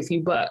nuck if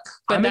you buck.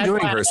 But I'm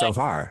enjoying her so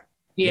far.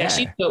 Yeah,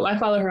 she's dope. I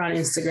follow her on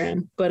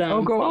Instagram. But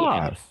go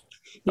off.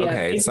 Yeah,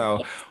 okay,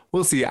 so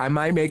we'll see. I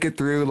might make it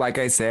through. Like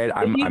I said,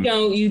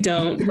 you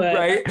don't. But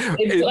right?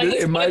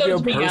 It might be a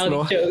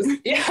personal.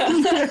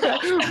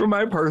 Yeah. For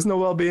my personal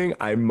well-being,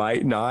 I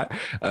might not.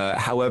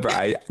 However,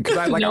 I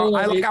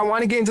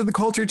want to get into the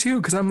culture too,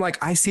 because I'm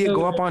like I see it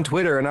go up on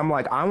Twitter, and I'm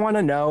like I want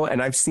to know.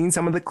 And I've seen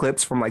some of the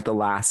clips from like the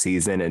last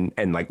season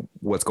and like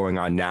what's going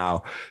on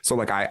now. So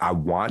like I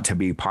want to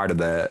be part of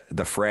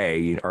the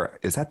fray. Or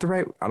is that the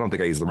right? I don't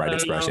think I use the right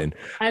expression.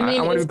 I mean,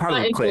 I want to be part of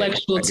the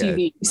intellectual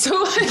TV. So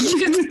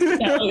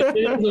it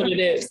is what it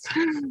is.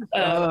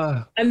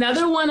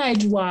 Another one I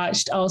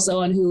watched also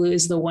on Hulu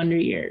is The Wonder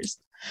Years.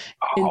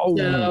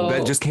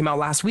 That just came out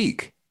last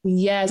week.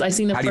 Yes, I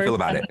seen the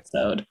first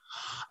episode.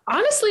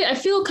 Honestly, I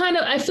feel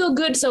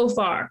good so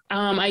far.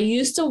 I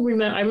used to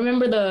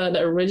remember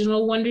the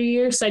original Wonder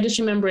Years. So I just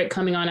remember it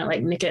coming on at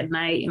like Nick at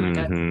Night and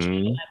like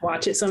I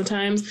watch it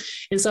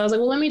sometimes. And so I was like,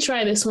 well, let me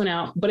try this one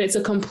out. But it's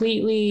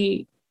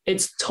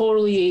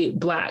totally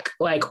Black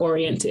like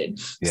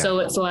oriented. Yeah. So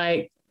it's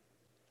like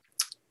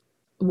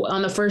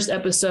on the first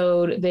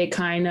episode, they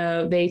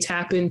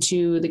tap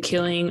into the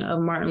killing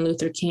of Martin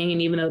Luther King.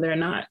 And even though they're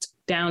not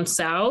down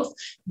South,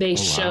 they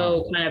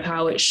show kind of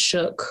how it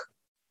shook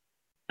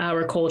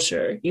our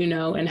culture, you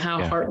know, and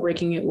how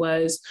heartbreaking it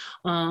was.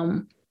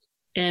 And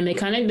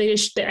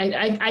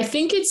I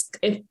think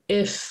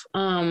if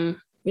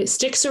it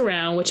sticks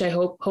around, which I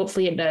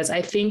hopefully it does,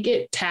 I think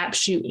it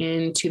taps you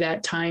into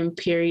that time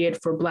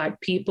period for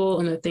Black people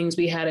and the things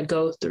we had to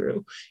go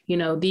through. You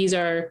know, these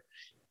are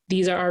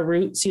our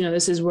roots. You know,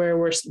 this is where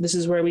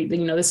we,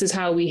 you know, this is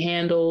how we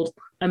handled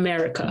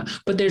America.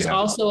 But there's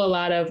also a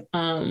lot of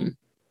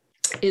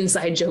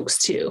inside jokes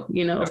too.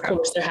 You know, of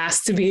course there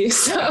has to be.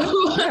 So,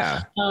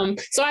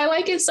 so I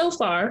like it so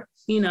far.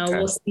 You know,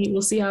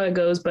 we'll see how it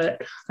goes,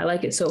 but I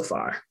like it so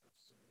far.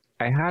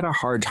 I had a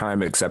hard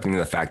time accepting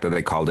the fact that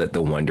they called it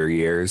the Wonder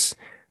Years,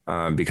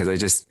 because I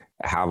just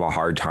have a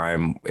hard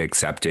time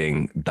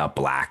accepting the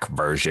Black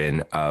version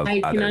of other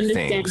things. I can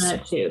understand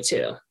that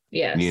too.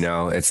 Yes. You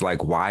know, it's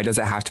like, why does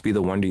it have to be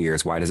the Wonder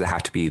Years? Why does it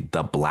have to be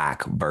the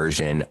Black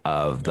version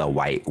of the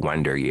white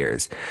Wonder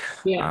Years?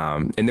 Yeah.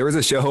 And there was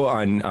a show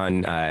on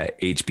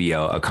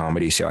HBO, a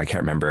comedy show. I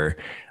can't remember.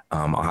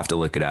 I'll have to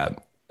look it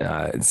up.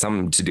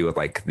 Something to do with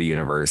like the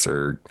universe,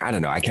 or I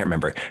don't know. I can't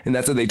remember. And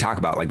that's what they talk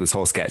about. Like this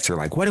whole sketch. They're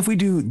like, what if we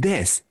do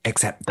this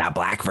except that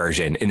Black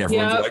version? And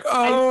everyone's like,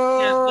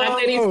 oh,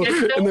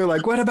 and they're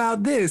like, what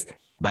about this?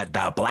 but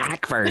the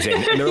black version.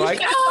 And they're like,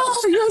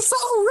 oh, you're so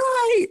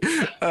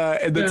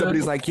right. And then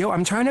somebody's like, yo,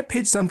 I'm trying to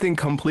pitch something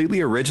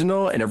completely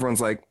original. And everyone's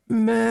like,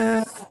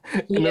 meh.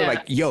 And they're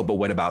like, yo, but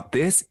what about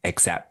this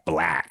except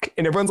black?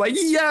 And everyone's like,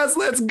 yes,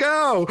 let's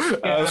go.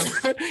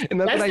 And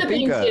that's what I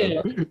think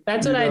of.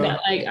 That's what I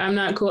like. I'm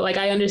not cool. Like,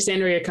 I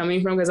understand where you're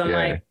coming from, because I'm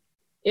like,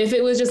 if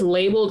it was just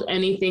labeled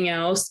anything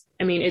else,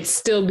 I mean, it'd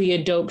still be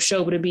a dope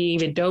show, but it'd be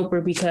even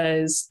doper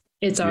because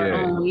it's our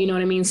own, you know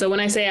what I mean? So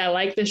when I say I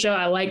like the show,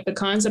 I like the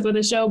concept of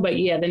the show, but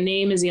the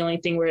name is the only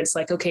thing where it's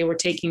like, okay, we're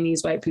taking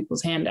these white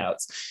people's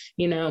handouts,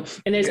 you know?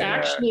 And there's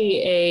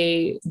actually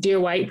a Dear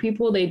White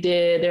People.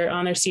 They're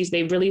on their season.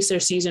 They released their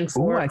season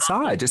 4. Oh, I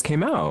saw it. Just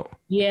came out.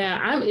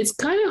 Yeah. It's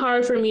kind of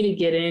hard for me to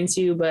get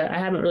into, but I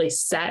haven't really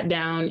sat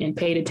down and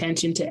paid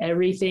attention to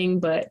everything,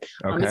 but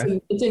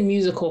it's in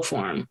musical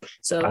form.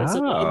 So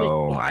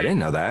I didn't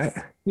know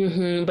that.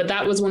 Mm-hmm. But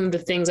that was one of the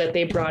things that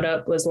they brought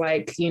up, was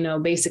like, you know,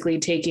 basically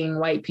taking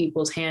white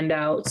people's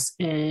handouts,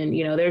 and,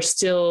 you know, they're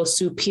still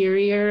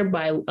superior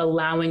by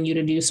allowing you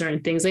to do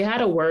certain things. They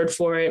had a word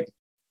for it.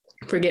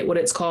 Forget what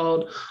it's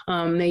called.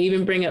 They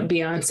even bring up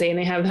Beyonce, and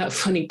they have that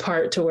funny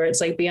part to where it's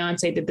like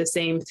Beyonce did the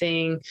same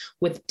thing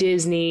with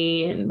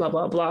Disney and blah,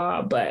 blah, blah.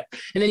 And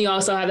then you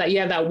also have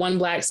that one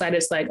black side.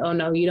 It's like, oh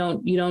no, you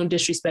don't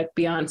disrespect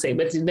Beyonce,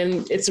 but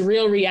then it's a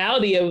real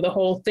reality of the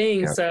whole thing.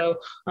 Yeah. So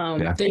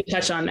they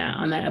touch on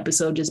that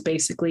episode, just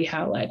basically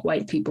how like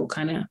white people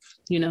kind of,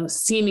 you know,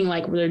 seeming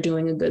like they're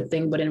doing a good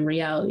thing, but in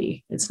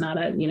reality, it's not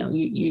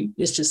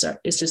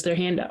it's just their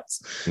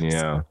handouts.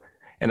 Yeah. So,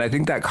 and I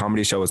think that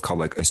comedy show was called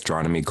like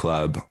Astronomy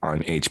Club on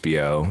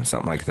HBO,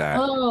 something like that.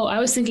 Oh, I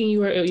was thinking you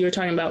were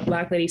talking about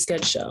Black Lady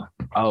Sketch Show.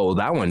 Oh,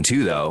 that one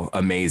too, though.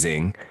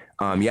 Amazing.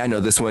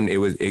 This one,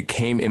 it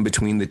came in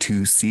between the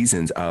 2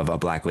 seasons of a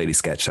Black Lady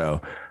Sketch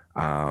Show.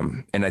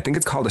 And I think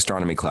it's called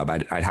Astronomy Club.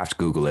 I'd have to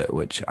Google it,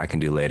 which I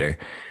can do later.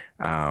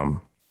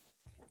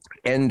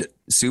 And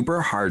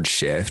super hard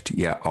shift,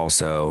 yet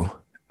also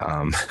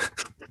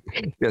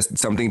just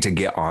something to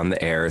get on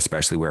the air,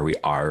 especially where we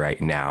are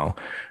right now.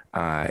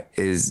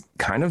 Is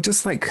kind of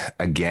just like,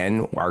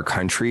 again, our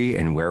country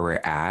and where we're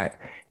at,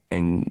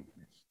 and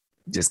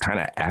just kind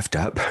of effed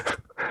up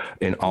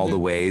in all the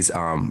ways.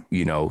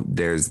 You know,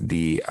 there's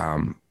the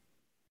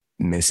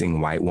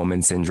missing white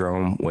woman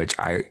syndrome, which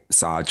I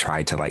saw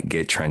tried to like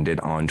get trended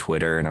on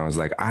Twitter. And I was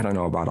like, I don't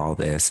know about all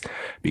this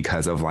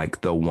because of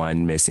like the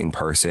one missing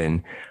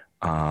person.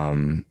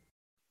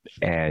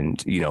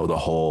 And, you know, the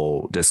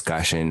whole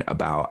discussion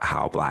about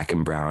how Black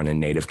and Brown and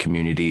Native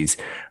communities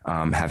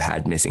have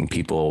had missing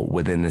people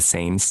within the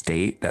same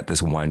state that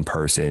this one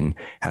person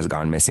has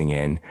gone missing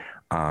in,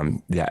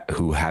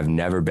 who have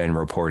never been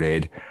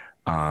reported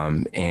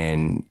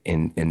in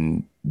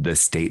the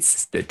state's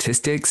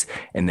statistics.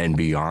 And then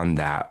beyond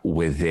that,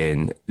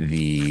 within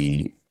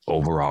the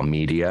overall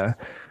media.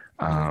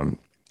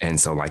 And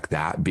so like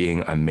that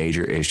being a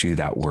major issue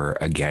that we're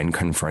again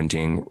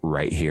confronting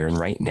right here and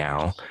right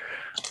now.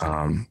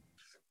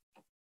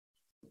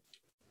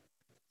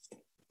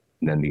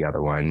 Then the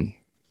other one,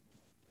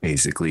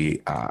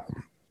 basically,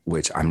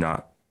 which I'm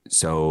not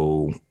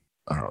so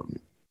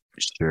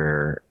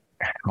sure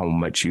how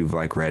much you've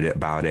like read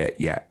about it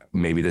yet.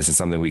 Maybe this is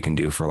something we can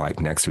do for like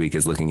next week,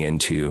 is looking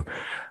into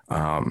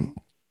ICWA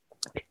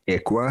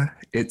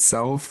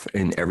itself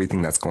and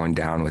everything that's going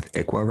down with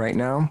ICWA right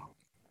now.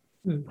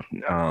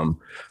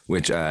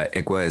 Which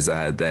ICWA is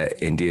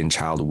the Indian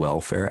Child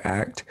Welfare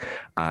Act.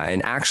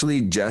 And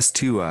actually, just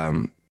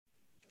to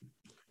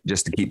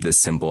keep this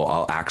simple,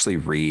 I'll actually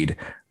read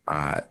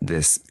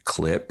this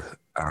clip.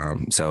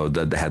 So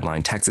the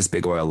headline: Texas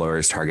big oil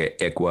lawyers target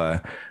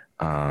ICWA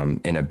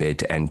in a bid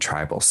to end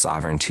tribal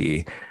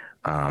sovereignty.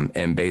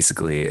 And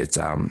basically, it's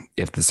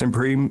if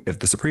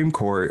the Supreme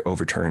Court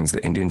overturns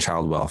the Indian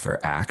Child Welfare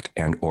Act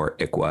and or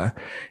ICWA,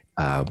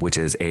 which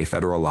is a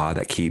federal law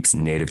that keeps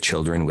Native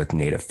children with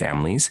Native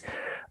families,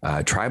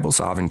 tribal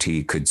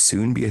sovereignty could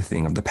soon be a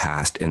thing of the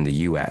past in the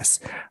U.S.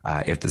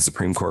 If the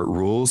Supreme Court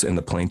rules in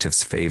the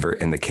plaintiff's favor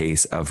in the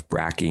case of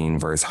Brackeen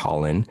versus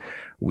Holland,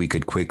 we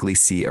could quickly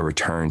see a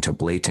return to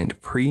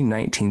blatant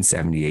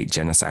pre-1978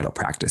 genocidal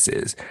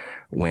practices,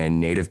 when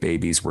Native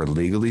babies were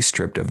legally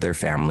stripped of their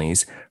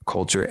families,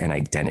 culture, and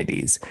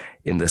identities.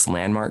 In this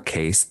landmark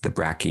case, the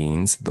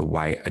Brackeens, the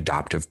white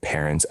adoptive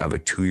parents of a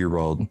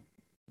 2-year-old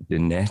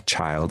Diné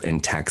child in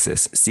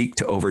Texas, seek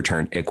to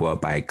overturn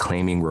ICWA by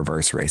claiming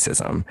reverse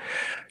racism.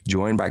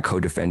 Joined by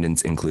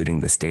co-defendants including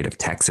the state of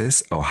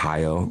Texas,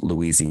 Ohio,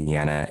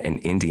 Louisiana, and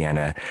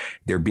Indiana,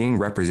 they're being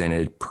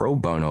represented pro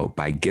bono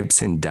by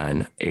Gibson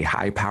Dunn, a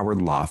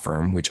high-powered law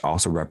firm which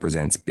also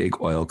represents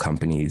big oil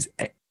companies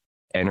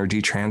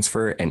Energy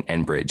Transfer and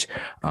Enbridge,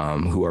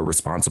 who are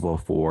responsible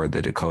for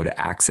the Dakota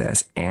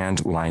Access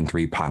and Line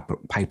 3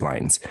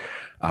 pipelines.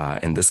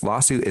 And this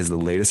lawsuit is the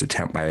latest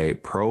attempt by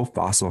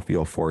pro-fossil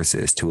fuel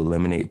forces to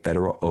eliminate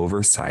federal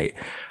oversight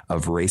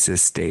of racist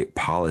state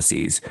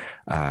policies,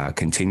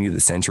 continue the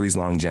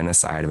centuries-long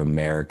genocide of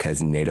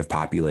America's Native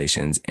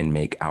populations, and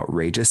make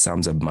outrageous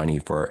sums of money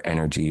for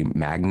energy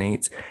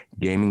magnates,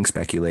 gaming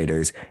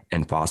speculators,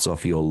 and fossil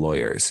fuel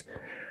lawyers.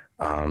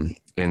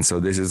 And so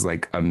this is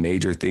like a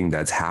major thing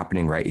that's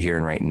happening right here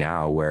and right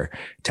now, where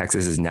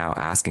Texas is now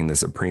asking the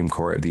Supreme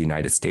Court of the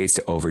United States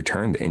to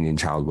overturn the Indian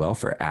Child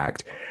Welfare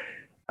Act.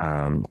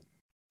 And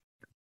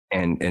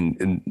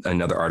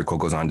another article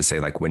goes on to say,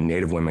 like, when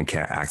Native women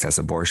can't access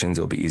abortions,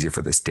 it'll be easier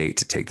for the state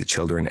to take the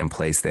children and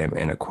place them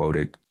in a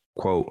quote,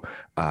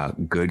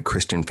 good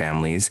Christian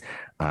families.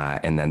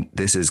 And then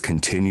this is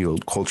continual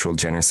cultural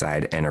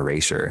genocide and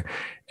erasure.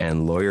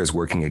 And lawyers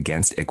working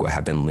against ICWA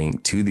have been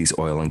linked to these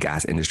oil and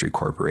gas industry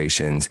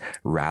corporations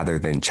rather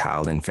than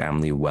child and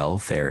family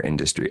welfare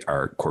industry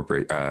or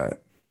corporate.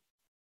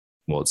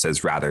 It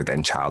says rather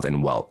than child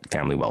and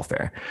family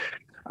welfare.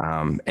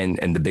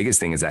 And the biggest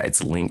thing is that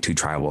it's linked to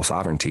tribal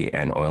sovereignty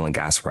and oil and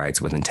gas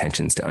rights with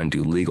intentions to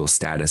undo legal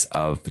status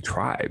of the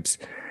tribes.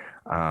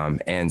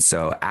 And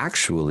so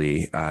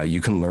actually,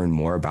 you can learn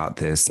more about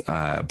this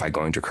by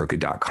going to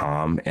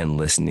crooked.com and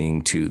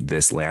listening to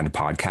This Land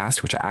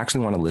podcast, which I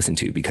actually want to listen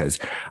to because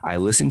I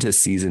listened to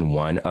season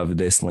 1 of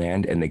This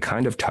Land and they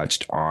kind of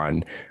touched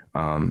on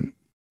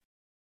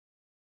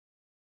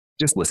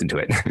just listen to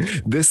it.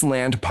 This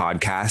Land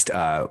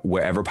podcast,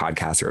 wherever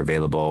podcasts are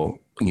available.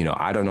 You know,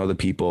 I don't know the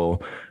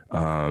people.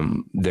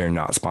 They're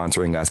not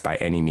sponsoring us by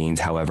any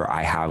means. However,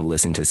 I have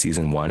listened to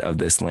season 1 of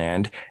This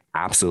Land.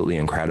 Absolutely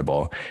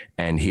incredible.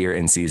 And here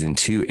in season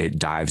 2, it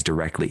dives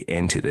directly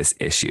into this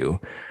issue.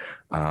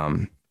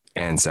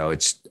 And so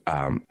it's,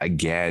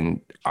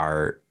 again,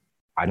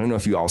 I don't know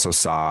if you also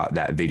saw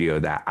that video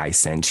that I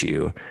sent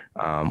you,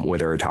 where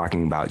they were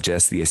talking about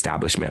just the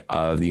establishment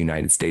of the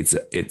United States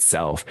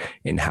itself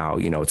and how,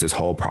 you know, it's this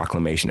whole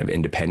proclamation of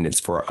independence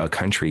for a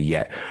country.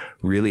 Yet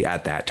really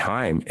at that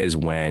time is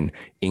when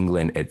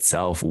England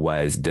itself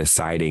was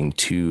deciding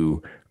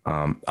to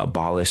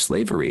abolish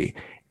slavery.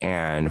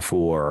 And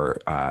for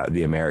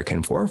the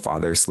American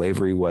forefathers,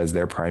 slavery was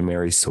their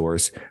primary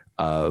source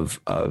of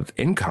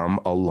income,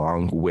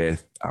 along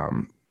with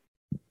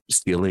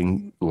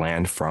stealing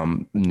land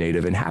from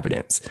native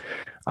inhabitants.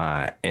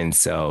 And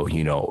so,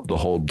 you know, the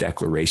whole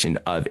Declaration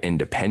of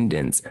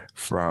Independence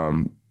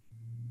from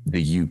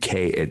the UK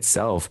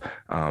itself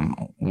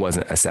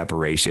wasn't a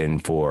separation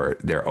for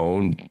their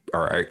own,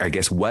 or I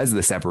guess was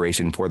the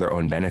separation for their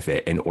own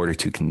benefit in order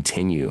to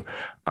continue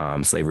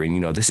slavery. And,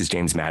 you know, this is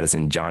James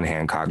Madison, John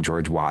Hancock,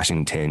 George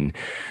Washington,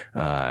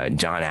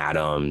 John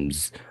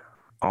Adams,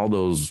 all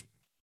those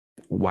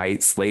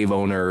white slave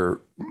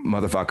owner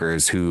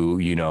motherfuckers who,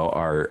 you know,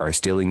 are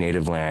stealing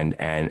native land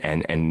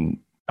and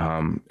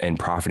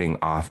profiting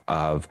off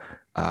of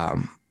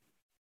African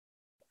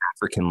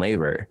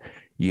labor,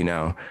 you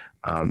know.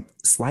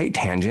 Slight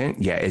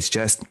tangent. Yeah, it's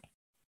just,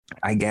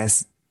 I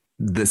guess,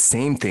 the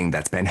same thing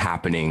that's been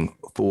happening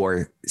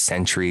for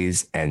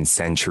centuries and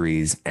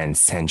centuries and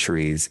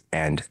centuries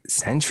and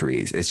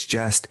centuries. It's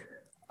just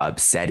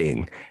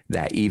upsetting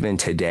that even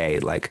today,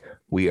 like,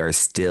 we are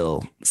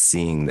still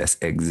seeing this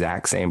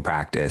exact same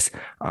practice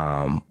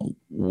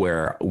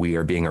where we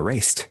are being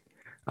erased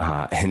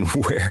and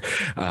where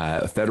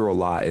federal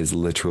law is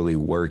literally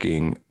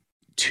working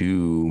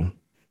to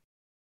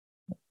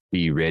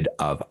be rid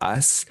of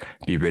us,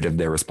 be rid of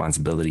their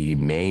responsibility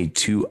made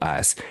to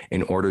us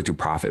in order to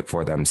profit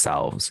for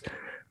themselves,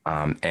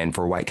 and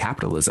for white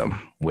capitalism,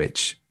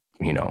 which,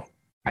 you know,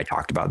 I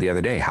talked about the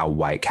other day, how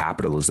white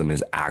capitalism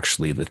is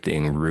actually the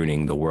thing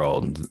ruining the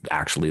world,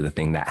 actually the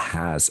thing that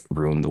has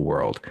ruined the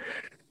world.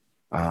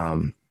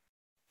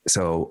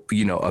 So,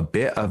 you know, a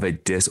bit of a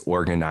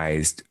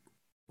disorganized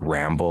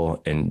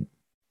ramble and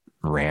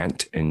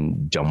rant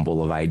and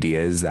jumble of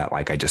ideas that,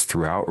 like, I just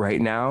threw out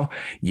right now.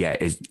 Yeah,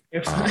 it's,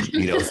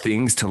 you know,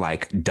 things to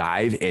like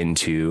dive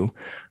into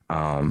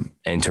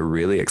and to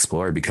really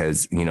explore,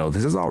 because, you know,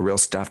 this is all real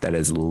stuff that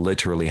is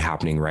literally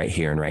happening right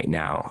here and right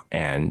now.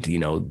 And, you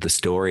know, the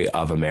story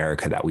of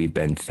America that we've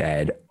been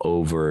fed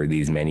over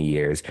these many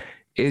years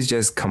is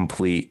just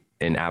complete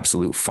and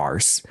absolute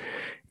farce.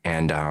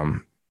 And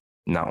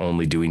not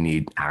only do we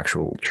need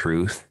actual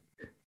truth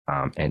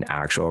and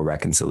actual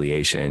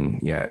reconciliation,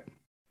 yet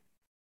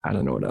I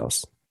don't know what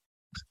else.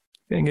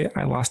 Dang it,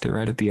 I lost it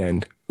right at the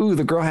end. Ooh,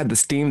 the girl had the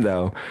steam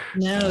though.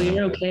 No,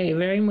 you're okay.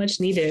 Very much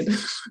needed.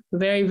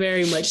 Very,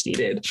 very much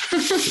needed.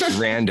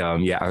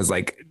 Random. Yeah, I was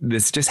like,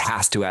 this just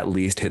has to at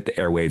least hit the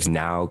airwaves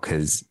now,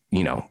 because,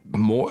 you know,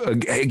 more,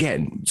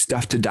 again,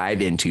 stuff to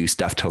dive into,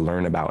 stuff to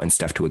learn about, and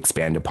stuff to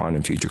expand upon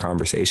in future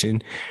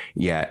conversation.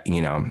 Yeah,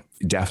 you know,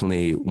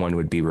 definitely one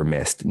would be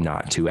remiss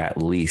not to at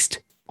least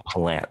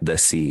plant the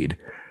seed.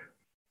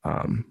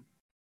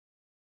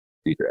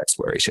 Future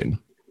exploration.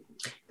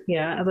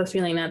 Yeah, I have a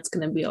feeling that's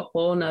going to be a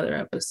whole nother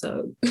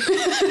episode.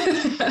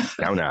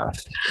 Now.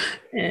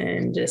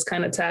 And just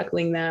kind of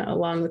tackling that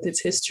along with its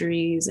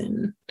histories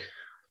and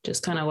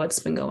just kind of what's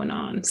been going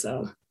on.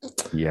 So,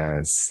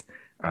 yes.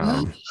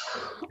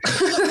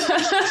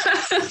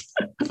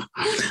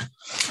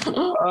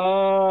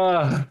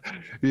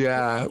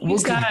 Yeah.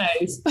 These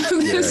guys.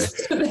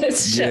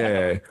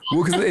 Yeah.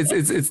 Well, because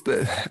it's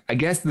I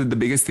guess the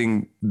biggest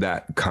thing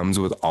that comes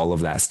with all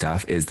of that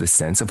stuff is the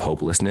sense of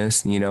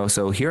hopelessness, you know?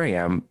 So here I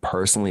am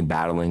personally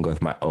battling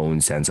with my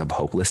own sense of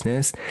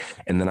hopelessness.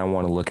 And then I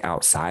want to look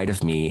outside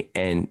of me,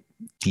 and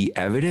the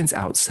evidence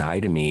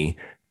outside of me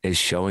is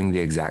showing the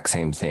exact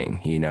same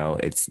thing. You know,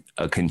 it's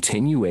a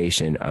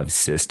continuation of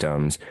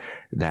systems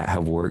that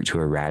have worked to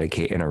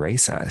eradicate and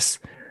erase us.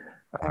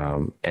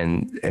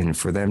 And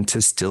for them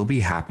to still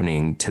be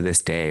happening to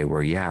this day,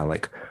 where, yeah,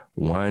 like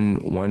one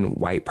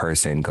white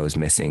person goes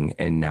missing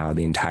and now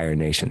the entire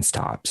nation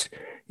stops.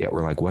 Yet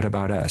we're like, what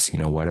about us? You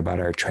know, what about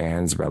our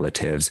trans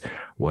relatives?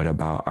 What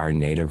about our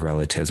Native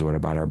relatives? What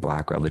about our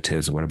Black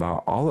relatives? What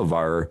about all of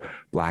our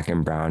Black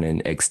and brown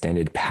and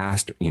extended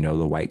past, you know,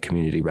 the white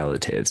community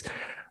relatives?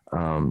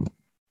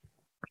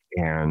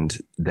 And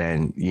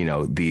then, you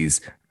know, these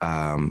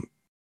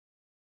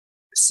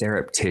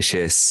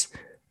surreptitious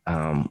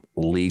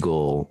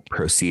legal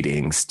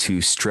proceedings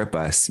to strip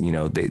us, you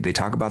know, they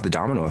talk about the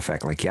domino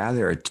effect. Like, yeah,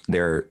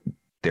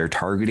 they're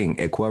targeting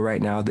ICWA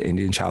right now, the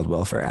Indian Child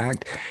Welfare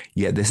Act.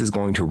 Yet this is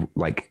going to,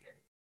 like,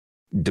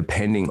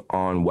 depending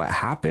on what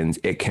happens,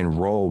 it can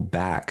roll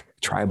back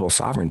tribal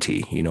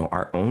sovereignty, you know,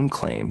 our own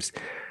claims,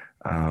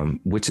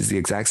 which is the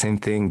exact same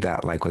thing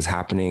that, like, was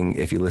happening,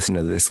 if you listen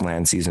to This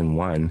Land season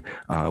 1,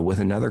 with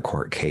another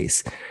court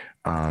case.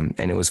 And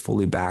it was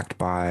fully backed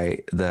by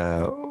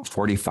the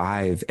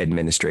 45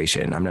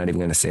 administration. I'm not even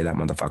going to say that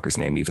motherfucker's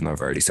name, even though I've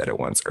already said it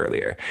once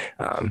earlier.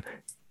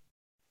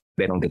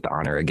 They don't get the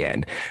honor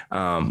again.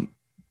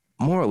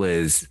 Moral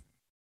is,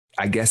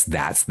 I guess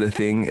that's the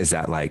thing, is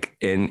that, like,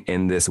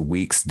 in this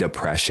week's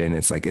depression,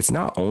 it's like, it's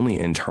not only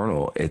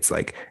internal. It's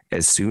like,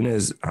 as soon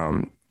as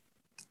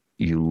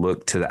you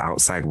look to the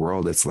outside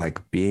world, it's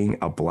like, being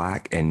a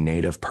Black and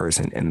Native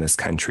person in this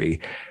country,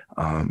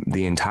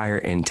 the entire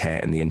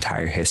intent and the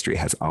entire history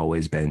has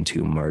always been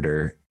to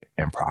murder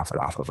and profit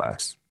off of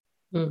us.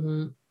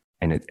 Mm-hmm.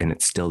 And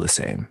it's still the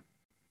same.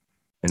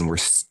 And we're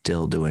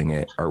still doing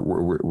it, or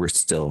we're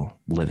still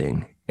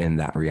living in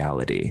that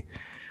reality.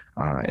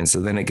 And so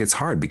then it gets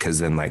hard, because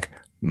then, like,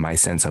 my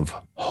sense of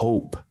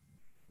hope,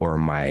 or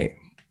my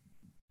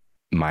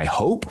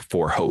hope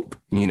for hope,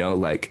 you know,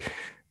 like,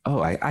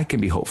 oh, I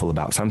can be hopeful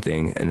about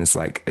something. And it's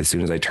like, as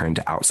soon as I turn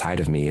to outside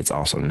of me, it's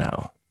also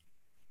no.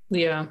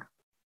 Yeah.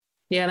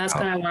 Yeah. That's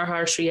kind of our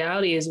harsh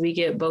reality, is we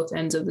get both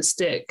ends of the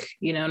stick,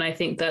 you know, and I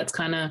think that's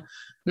kind of,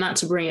 not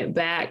to bring it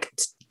back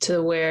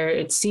to where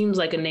it seems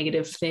like a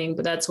negative thing,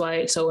 but that's why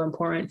it's so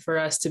important for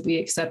us to be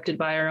accepted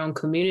by our own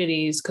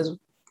communities. Because,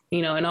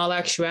 you know, in all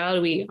actuality,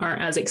 we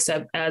aren't as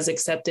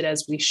accepted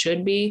as we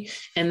should be.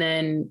 And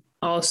then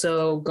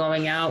also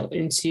going out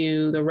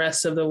into the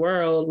rest of the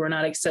world, we're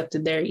not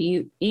accepted there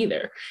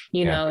either,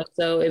 you know?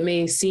 So it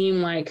may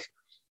seem like,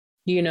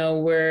 you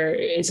know,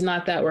 it's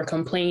not that we're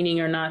complaining,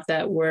 or not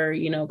that we're,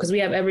 you know, because we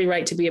have every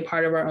right to be a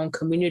part of our own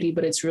community,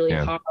 but it's really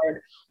hard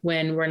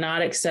when we're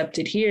not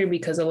accepted here,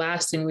 because the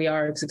last thing we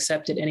are is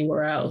accepted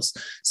anywhere else.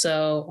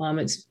 So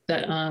it's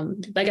that,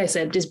 like I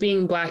said, just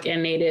being Black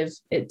and Native,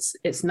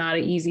 it's not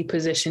an easy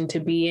position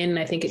to be in.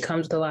 I think it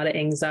comes with a lot of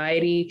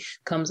anxiety,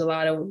 comes a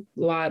lot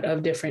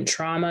of different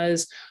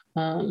traumas.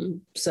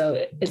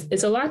 So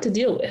it's a lot to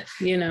deal with,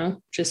 you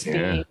know, just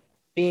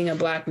being a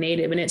Black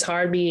Native. And it's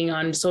hard being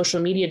on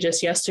social media.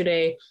 Just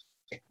yesterday,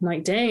 I'm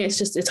like, dang,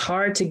 it's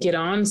hard to get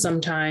on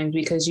sometimes,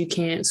 because you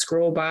can't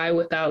scroll by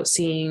without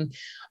seeing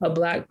a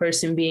Black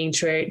person being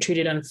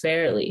treated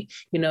unfairly,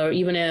 you know, or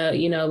even a,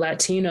 you know,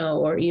 Latino,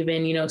 or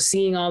even, you know,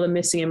 seeing all the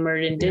missing and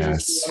murdered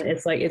Indigenous. Yes.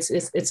 It's like,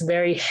 it's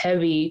very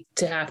heavy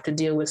to have to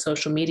deal with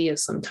social media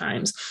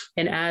sometimes.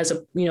 And as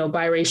a, you know,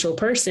 biracial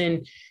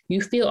person,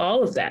 you feel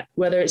all of that,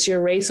 whether it's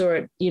your race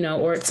or, you know,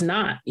 or it's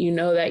not, you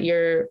know, that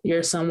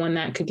you're someone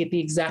that could get the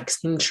exact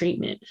same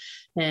treatment.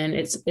 And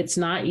it's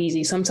not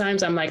easy.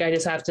 Sometimes I'm like, I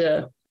just have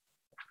to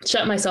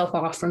shut myself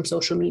off from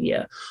social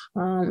media.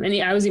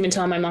 And I was even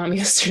telling my mom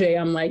yesterday,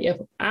 I'm like, if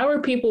our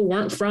people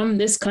weren't from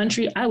this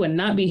country, I would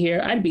not be here.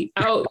 I'd be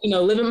out, you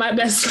know, living my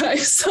best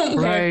life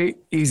somewhere. Right.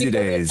 Easy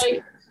days.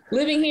 Like,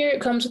 living here,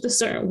 it comes with a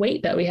certain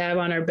weight that we have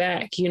on our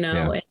back, you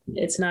know, and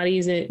it's not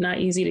easy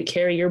to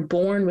carry. You're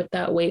born with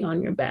that weight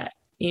on your back,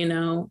 you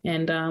know,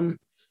 and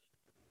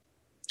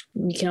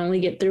we can only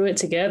get through it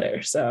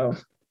together. So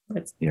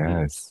it's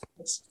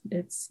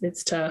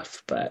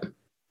tough, but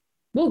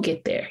we'll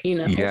get there, you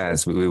know.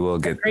 Yes, we will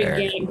get there.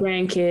 Great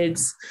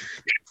grandkids,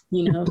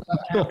 you know,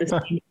 have the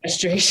same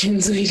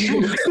frustrations we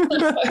do.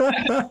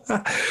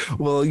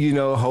 Well, you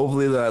know,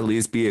 hopefully they'll at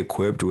least be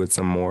equipped with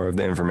some more of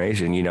the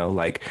information, you know,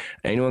 like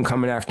anyone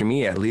coming after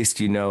me, at least,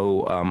 you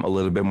know, a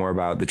little bit more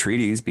about the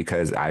treaties,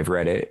 because I've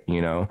read it,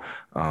 you know,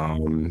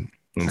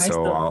 and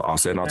so I'll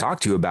sit and I'll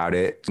talk to you about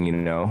it, you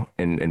know,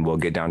 and we'll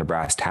get down to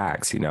brass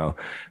tacks, you know,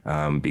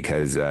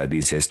 because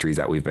these histories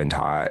that we've been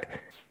taught,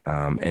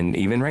 and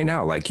even right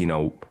now, like, you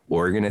know,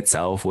 Oregon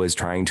itself was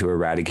trying to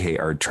eradicate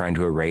or trying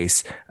to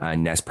erase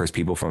Nez Perce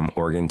people from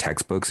Oregon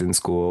textbooks in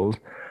schools.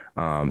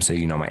 So,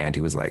 you know, my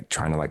auntie was like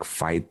trying to like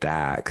fight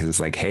that, because it's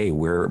like, hey,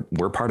 we're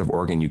part of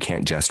Oregon. You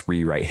can't just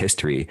rewrite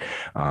history.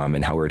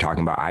 And how we were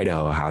talking about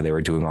Idaho, how they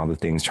were doing all the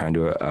things trying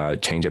to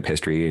change up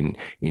history and,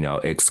 you know,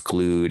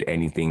 exclude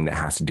anything that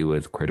has to do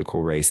with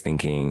critical race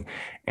thinking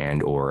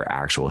and or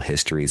actual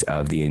histories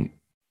of the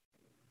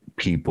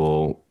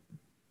people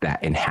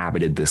that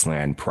inhabited this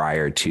land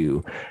prior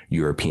to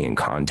European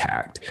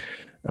contact.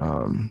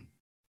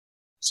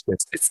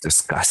 It's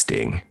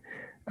disgusting.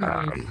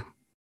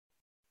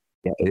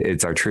 Yeah,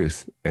 it's our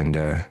truth. And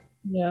yeah.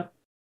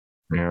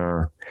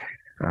 I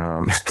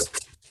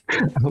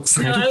was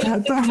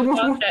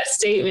about that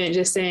statement,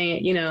 just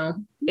saying, you know,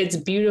 it's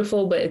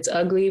beautiful, but it's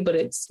ugly, but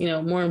it's, you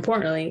know, more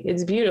importantly,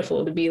 it's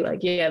beautiful to be like,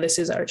 yeah, this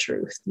is our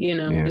truth, you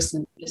know, just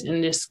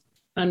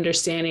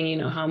understanding, you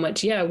know, how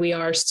much, we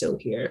are still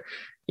here,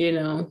 you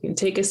know, you can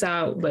take us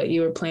out, but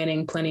you were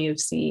planting plenty of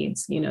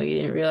seeds, you know,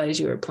 you didn't realize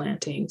you were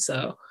planting.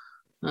 So,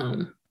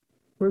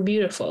 we're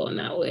beautiful in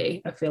that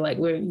way. I feel like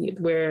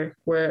we're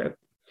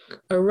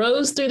a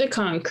rose through the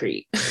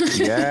concrete.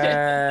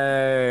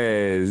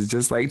 Yes,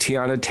 just like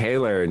Tiana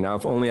Taylor. Now,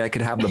 if only I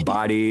could have the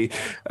body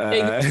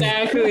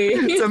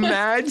exactly to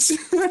match.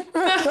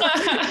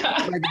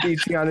 I could be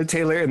Tiana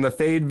Taylor in the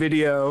Fade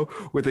video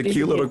with a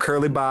cute little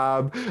curly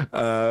bob,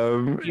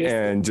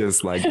 and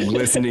just like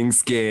glistening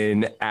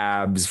skin,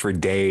 abs for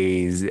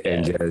days,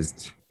 and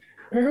just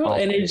her whole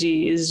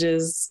energy is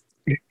just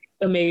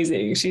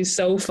amazing. She's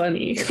so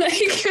funny. Like,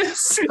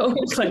 so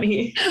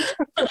funny.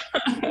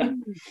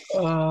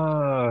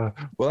 Well,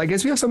 I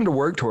guess we have something to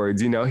work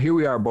towards. You know, here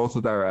we are both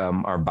with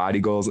our body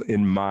goals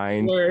in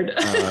mind.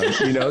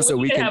 You know, so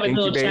we can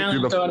incubate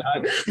through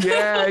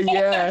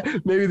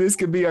the maybe this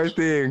could be our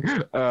thing.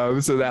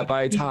 So that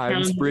by the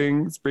time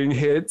spring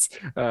hits,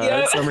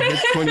 summer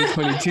hits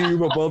 2022,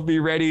 we'll both be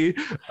ready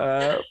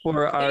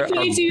for our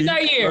 2022 is our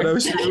year. Photo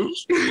shoot.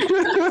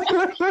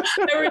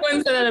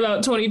 Everyone said that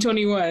about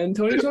 2021.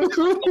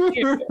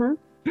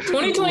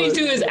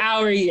 2022 is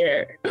our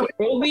year.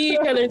 We'll be each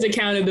other's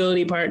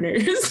accountability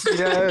partners.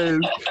 Yes.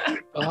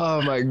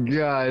 Oh my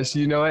gosh.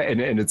 You know what?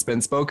 And it's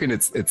been spoken.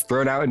 It's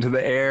thrown out into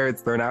the air.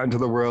 It's thrown out into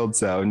the world.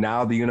 So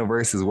now the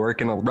universe is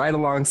working right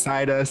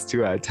alongside us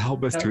to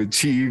help us to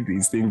achieve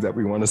these things that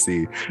we want to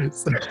see.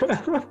 So,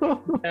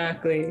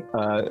 exactly.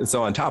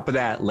 So on top of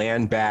that,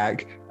 land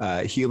back,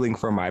 healing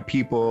for my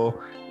people,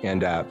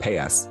 and pay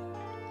us.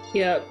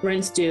 Yep.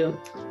 Rent's due.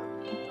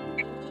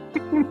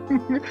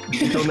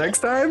 Until next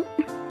time.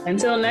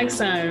 Let's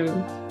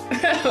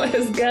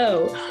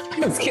go.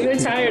 They're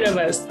tired of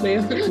us.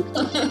 They're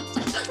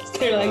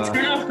like,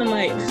 turn off the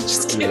mic.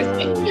 Just kidding.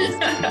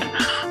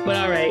 But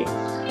all right.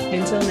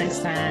 Until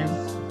next time.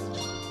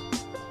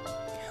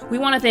 We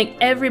want to thank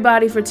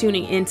everybody for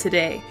tuning in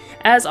today.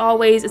 As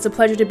always, it's a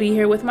pleasure to be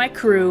here with my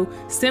crew,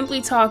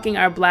 simply talking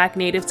our Black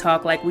Native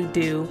talk like we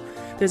do.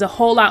 There's a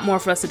whole lot more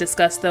for us to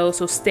discuss though,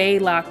 so stay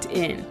locked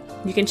in.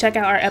 You can check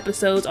out our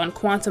episodes on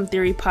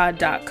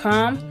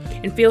quantumtheorypod.com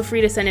and feel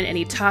free to send in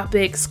any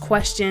topics,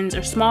 questions,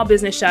 or small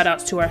business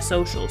shoutouts to our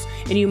socials,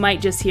 and you might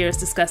just hear us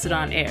discuss it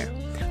on air.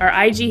 Our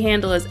IG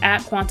handle is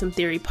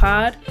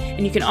 @quantumtheorypod,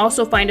 and you can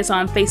also find us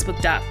on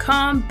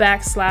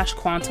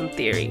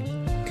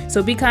facebook.com/quantumtheory.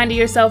 So be kind to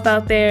yourself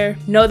out there,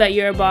 know that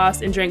you're a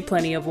boss, and drink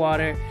plenty of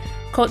water.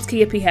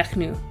 Kotski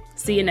Pihechnu.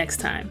 See you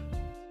next time.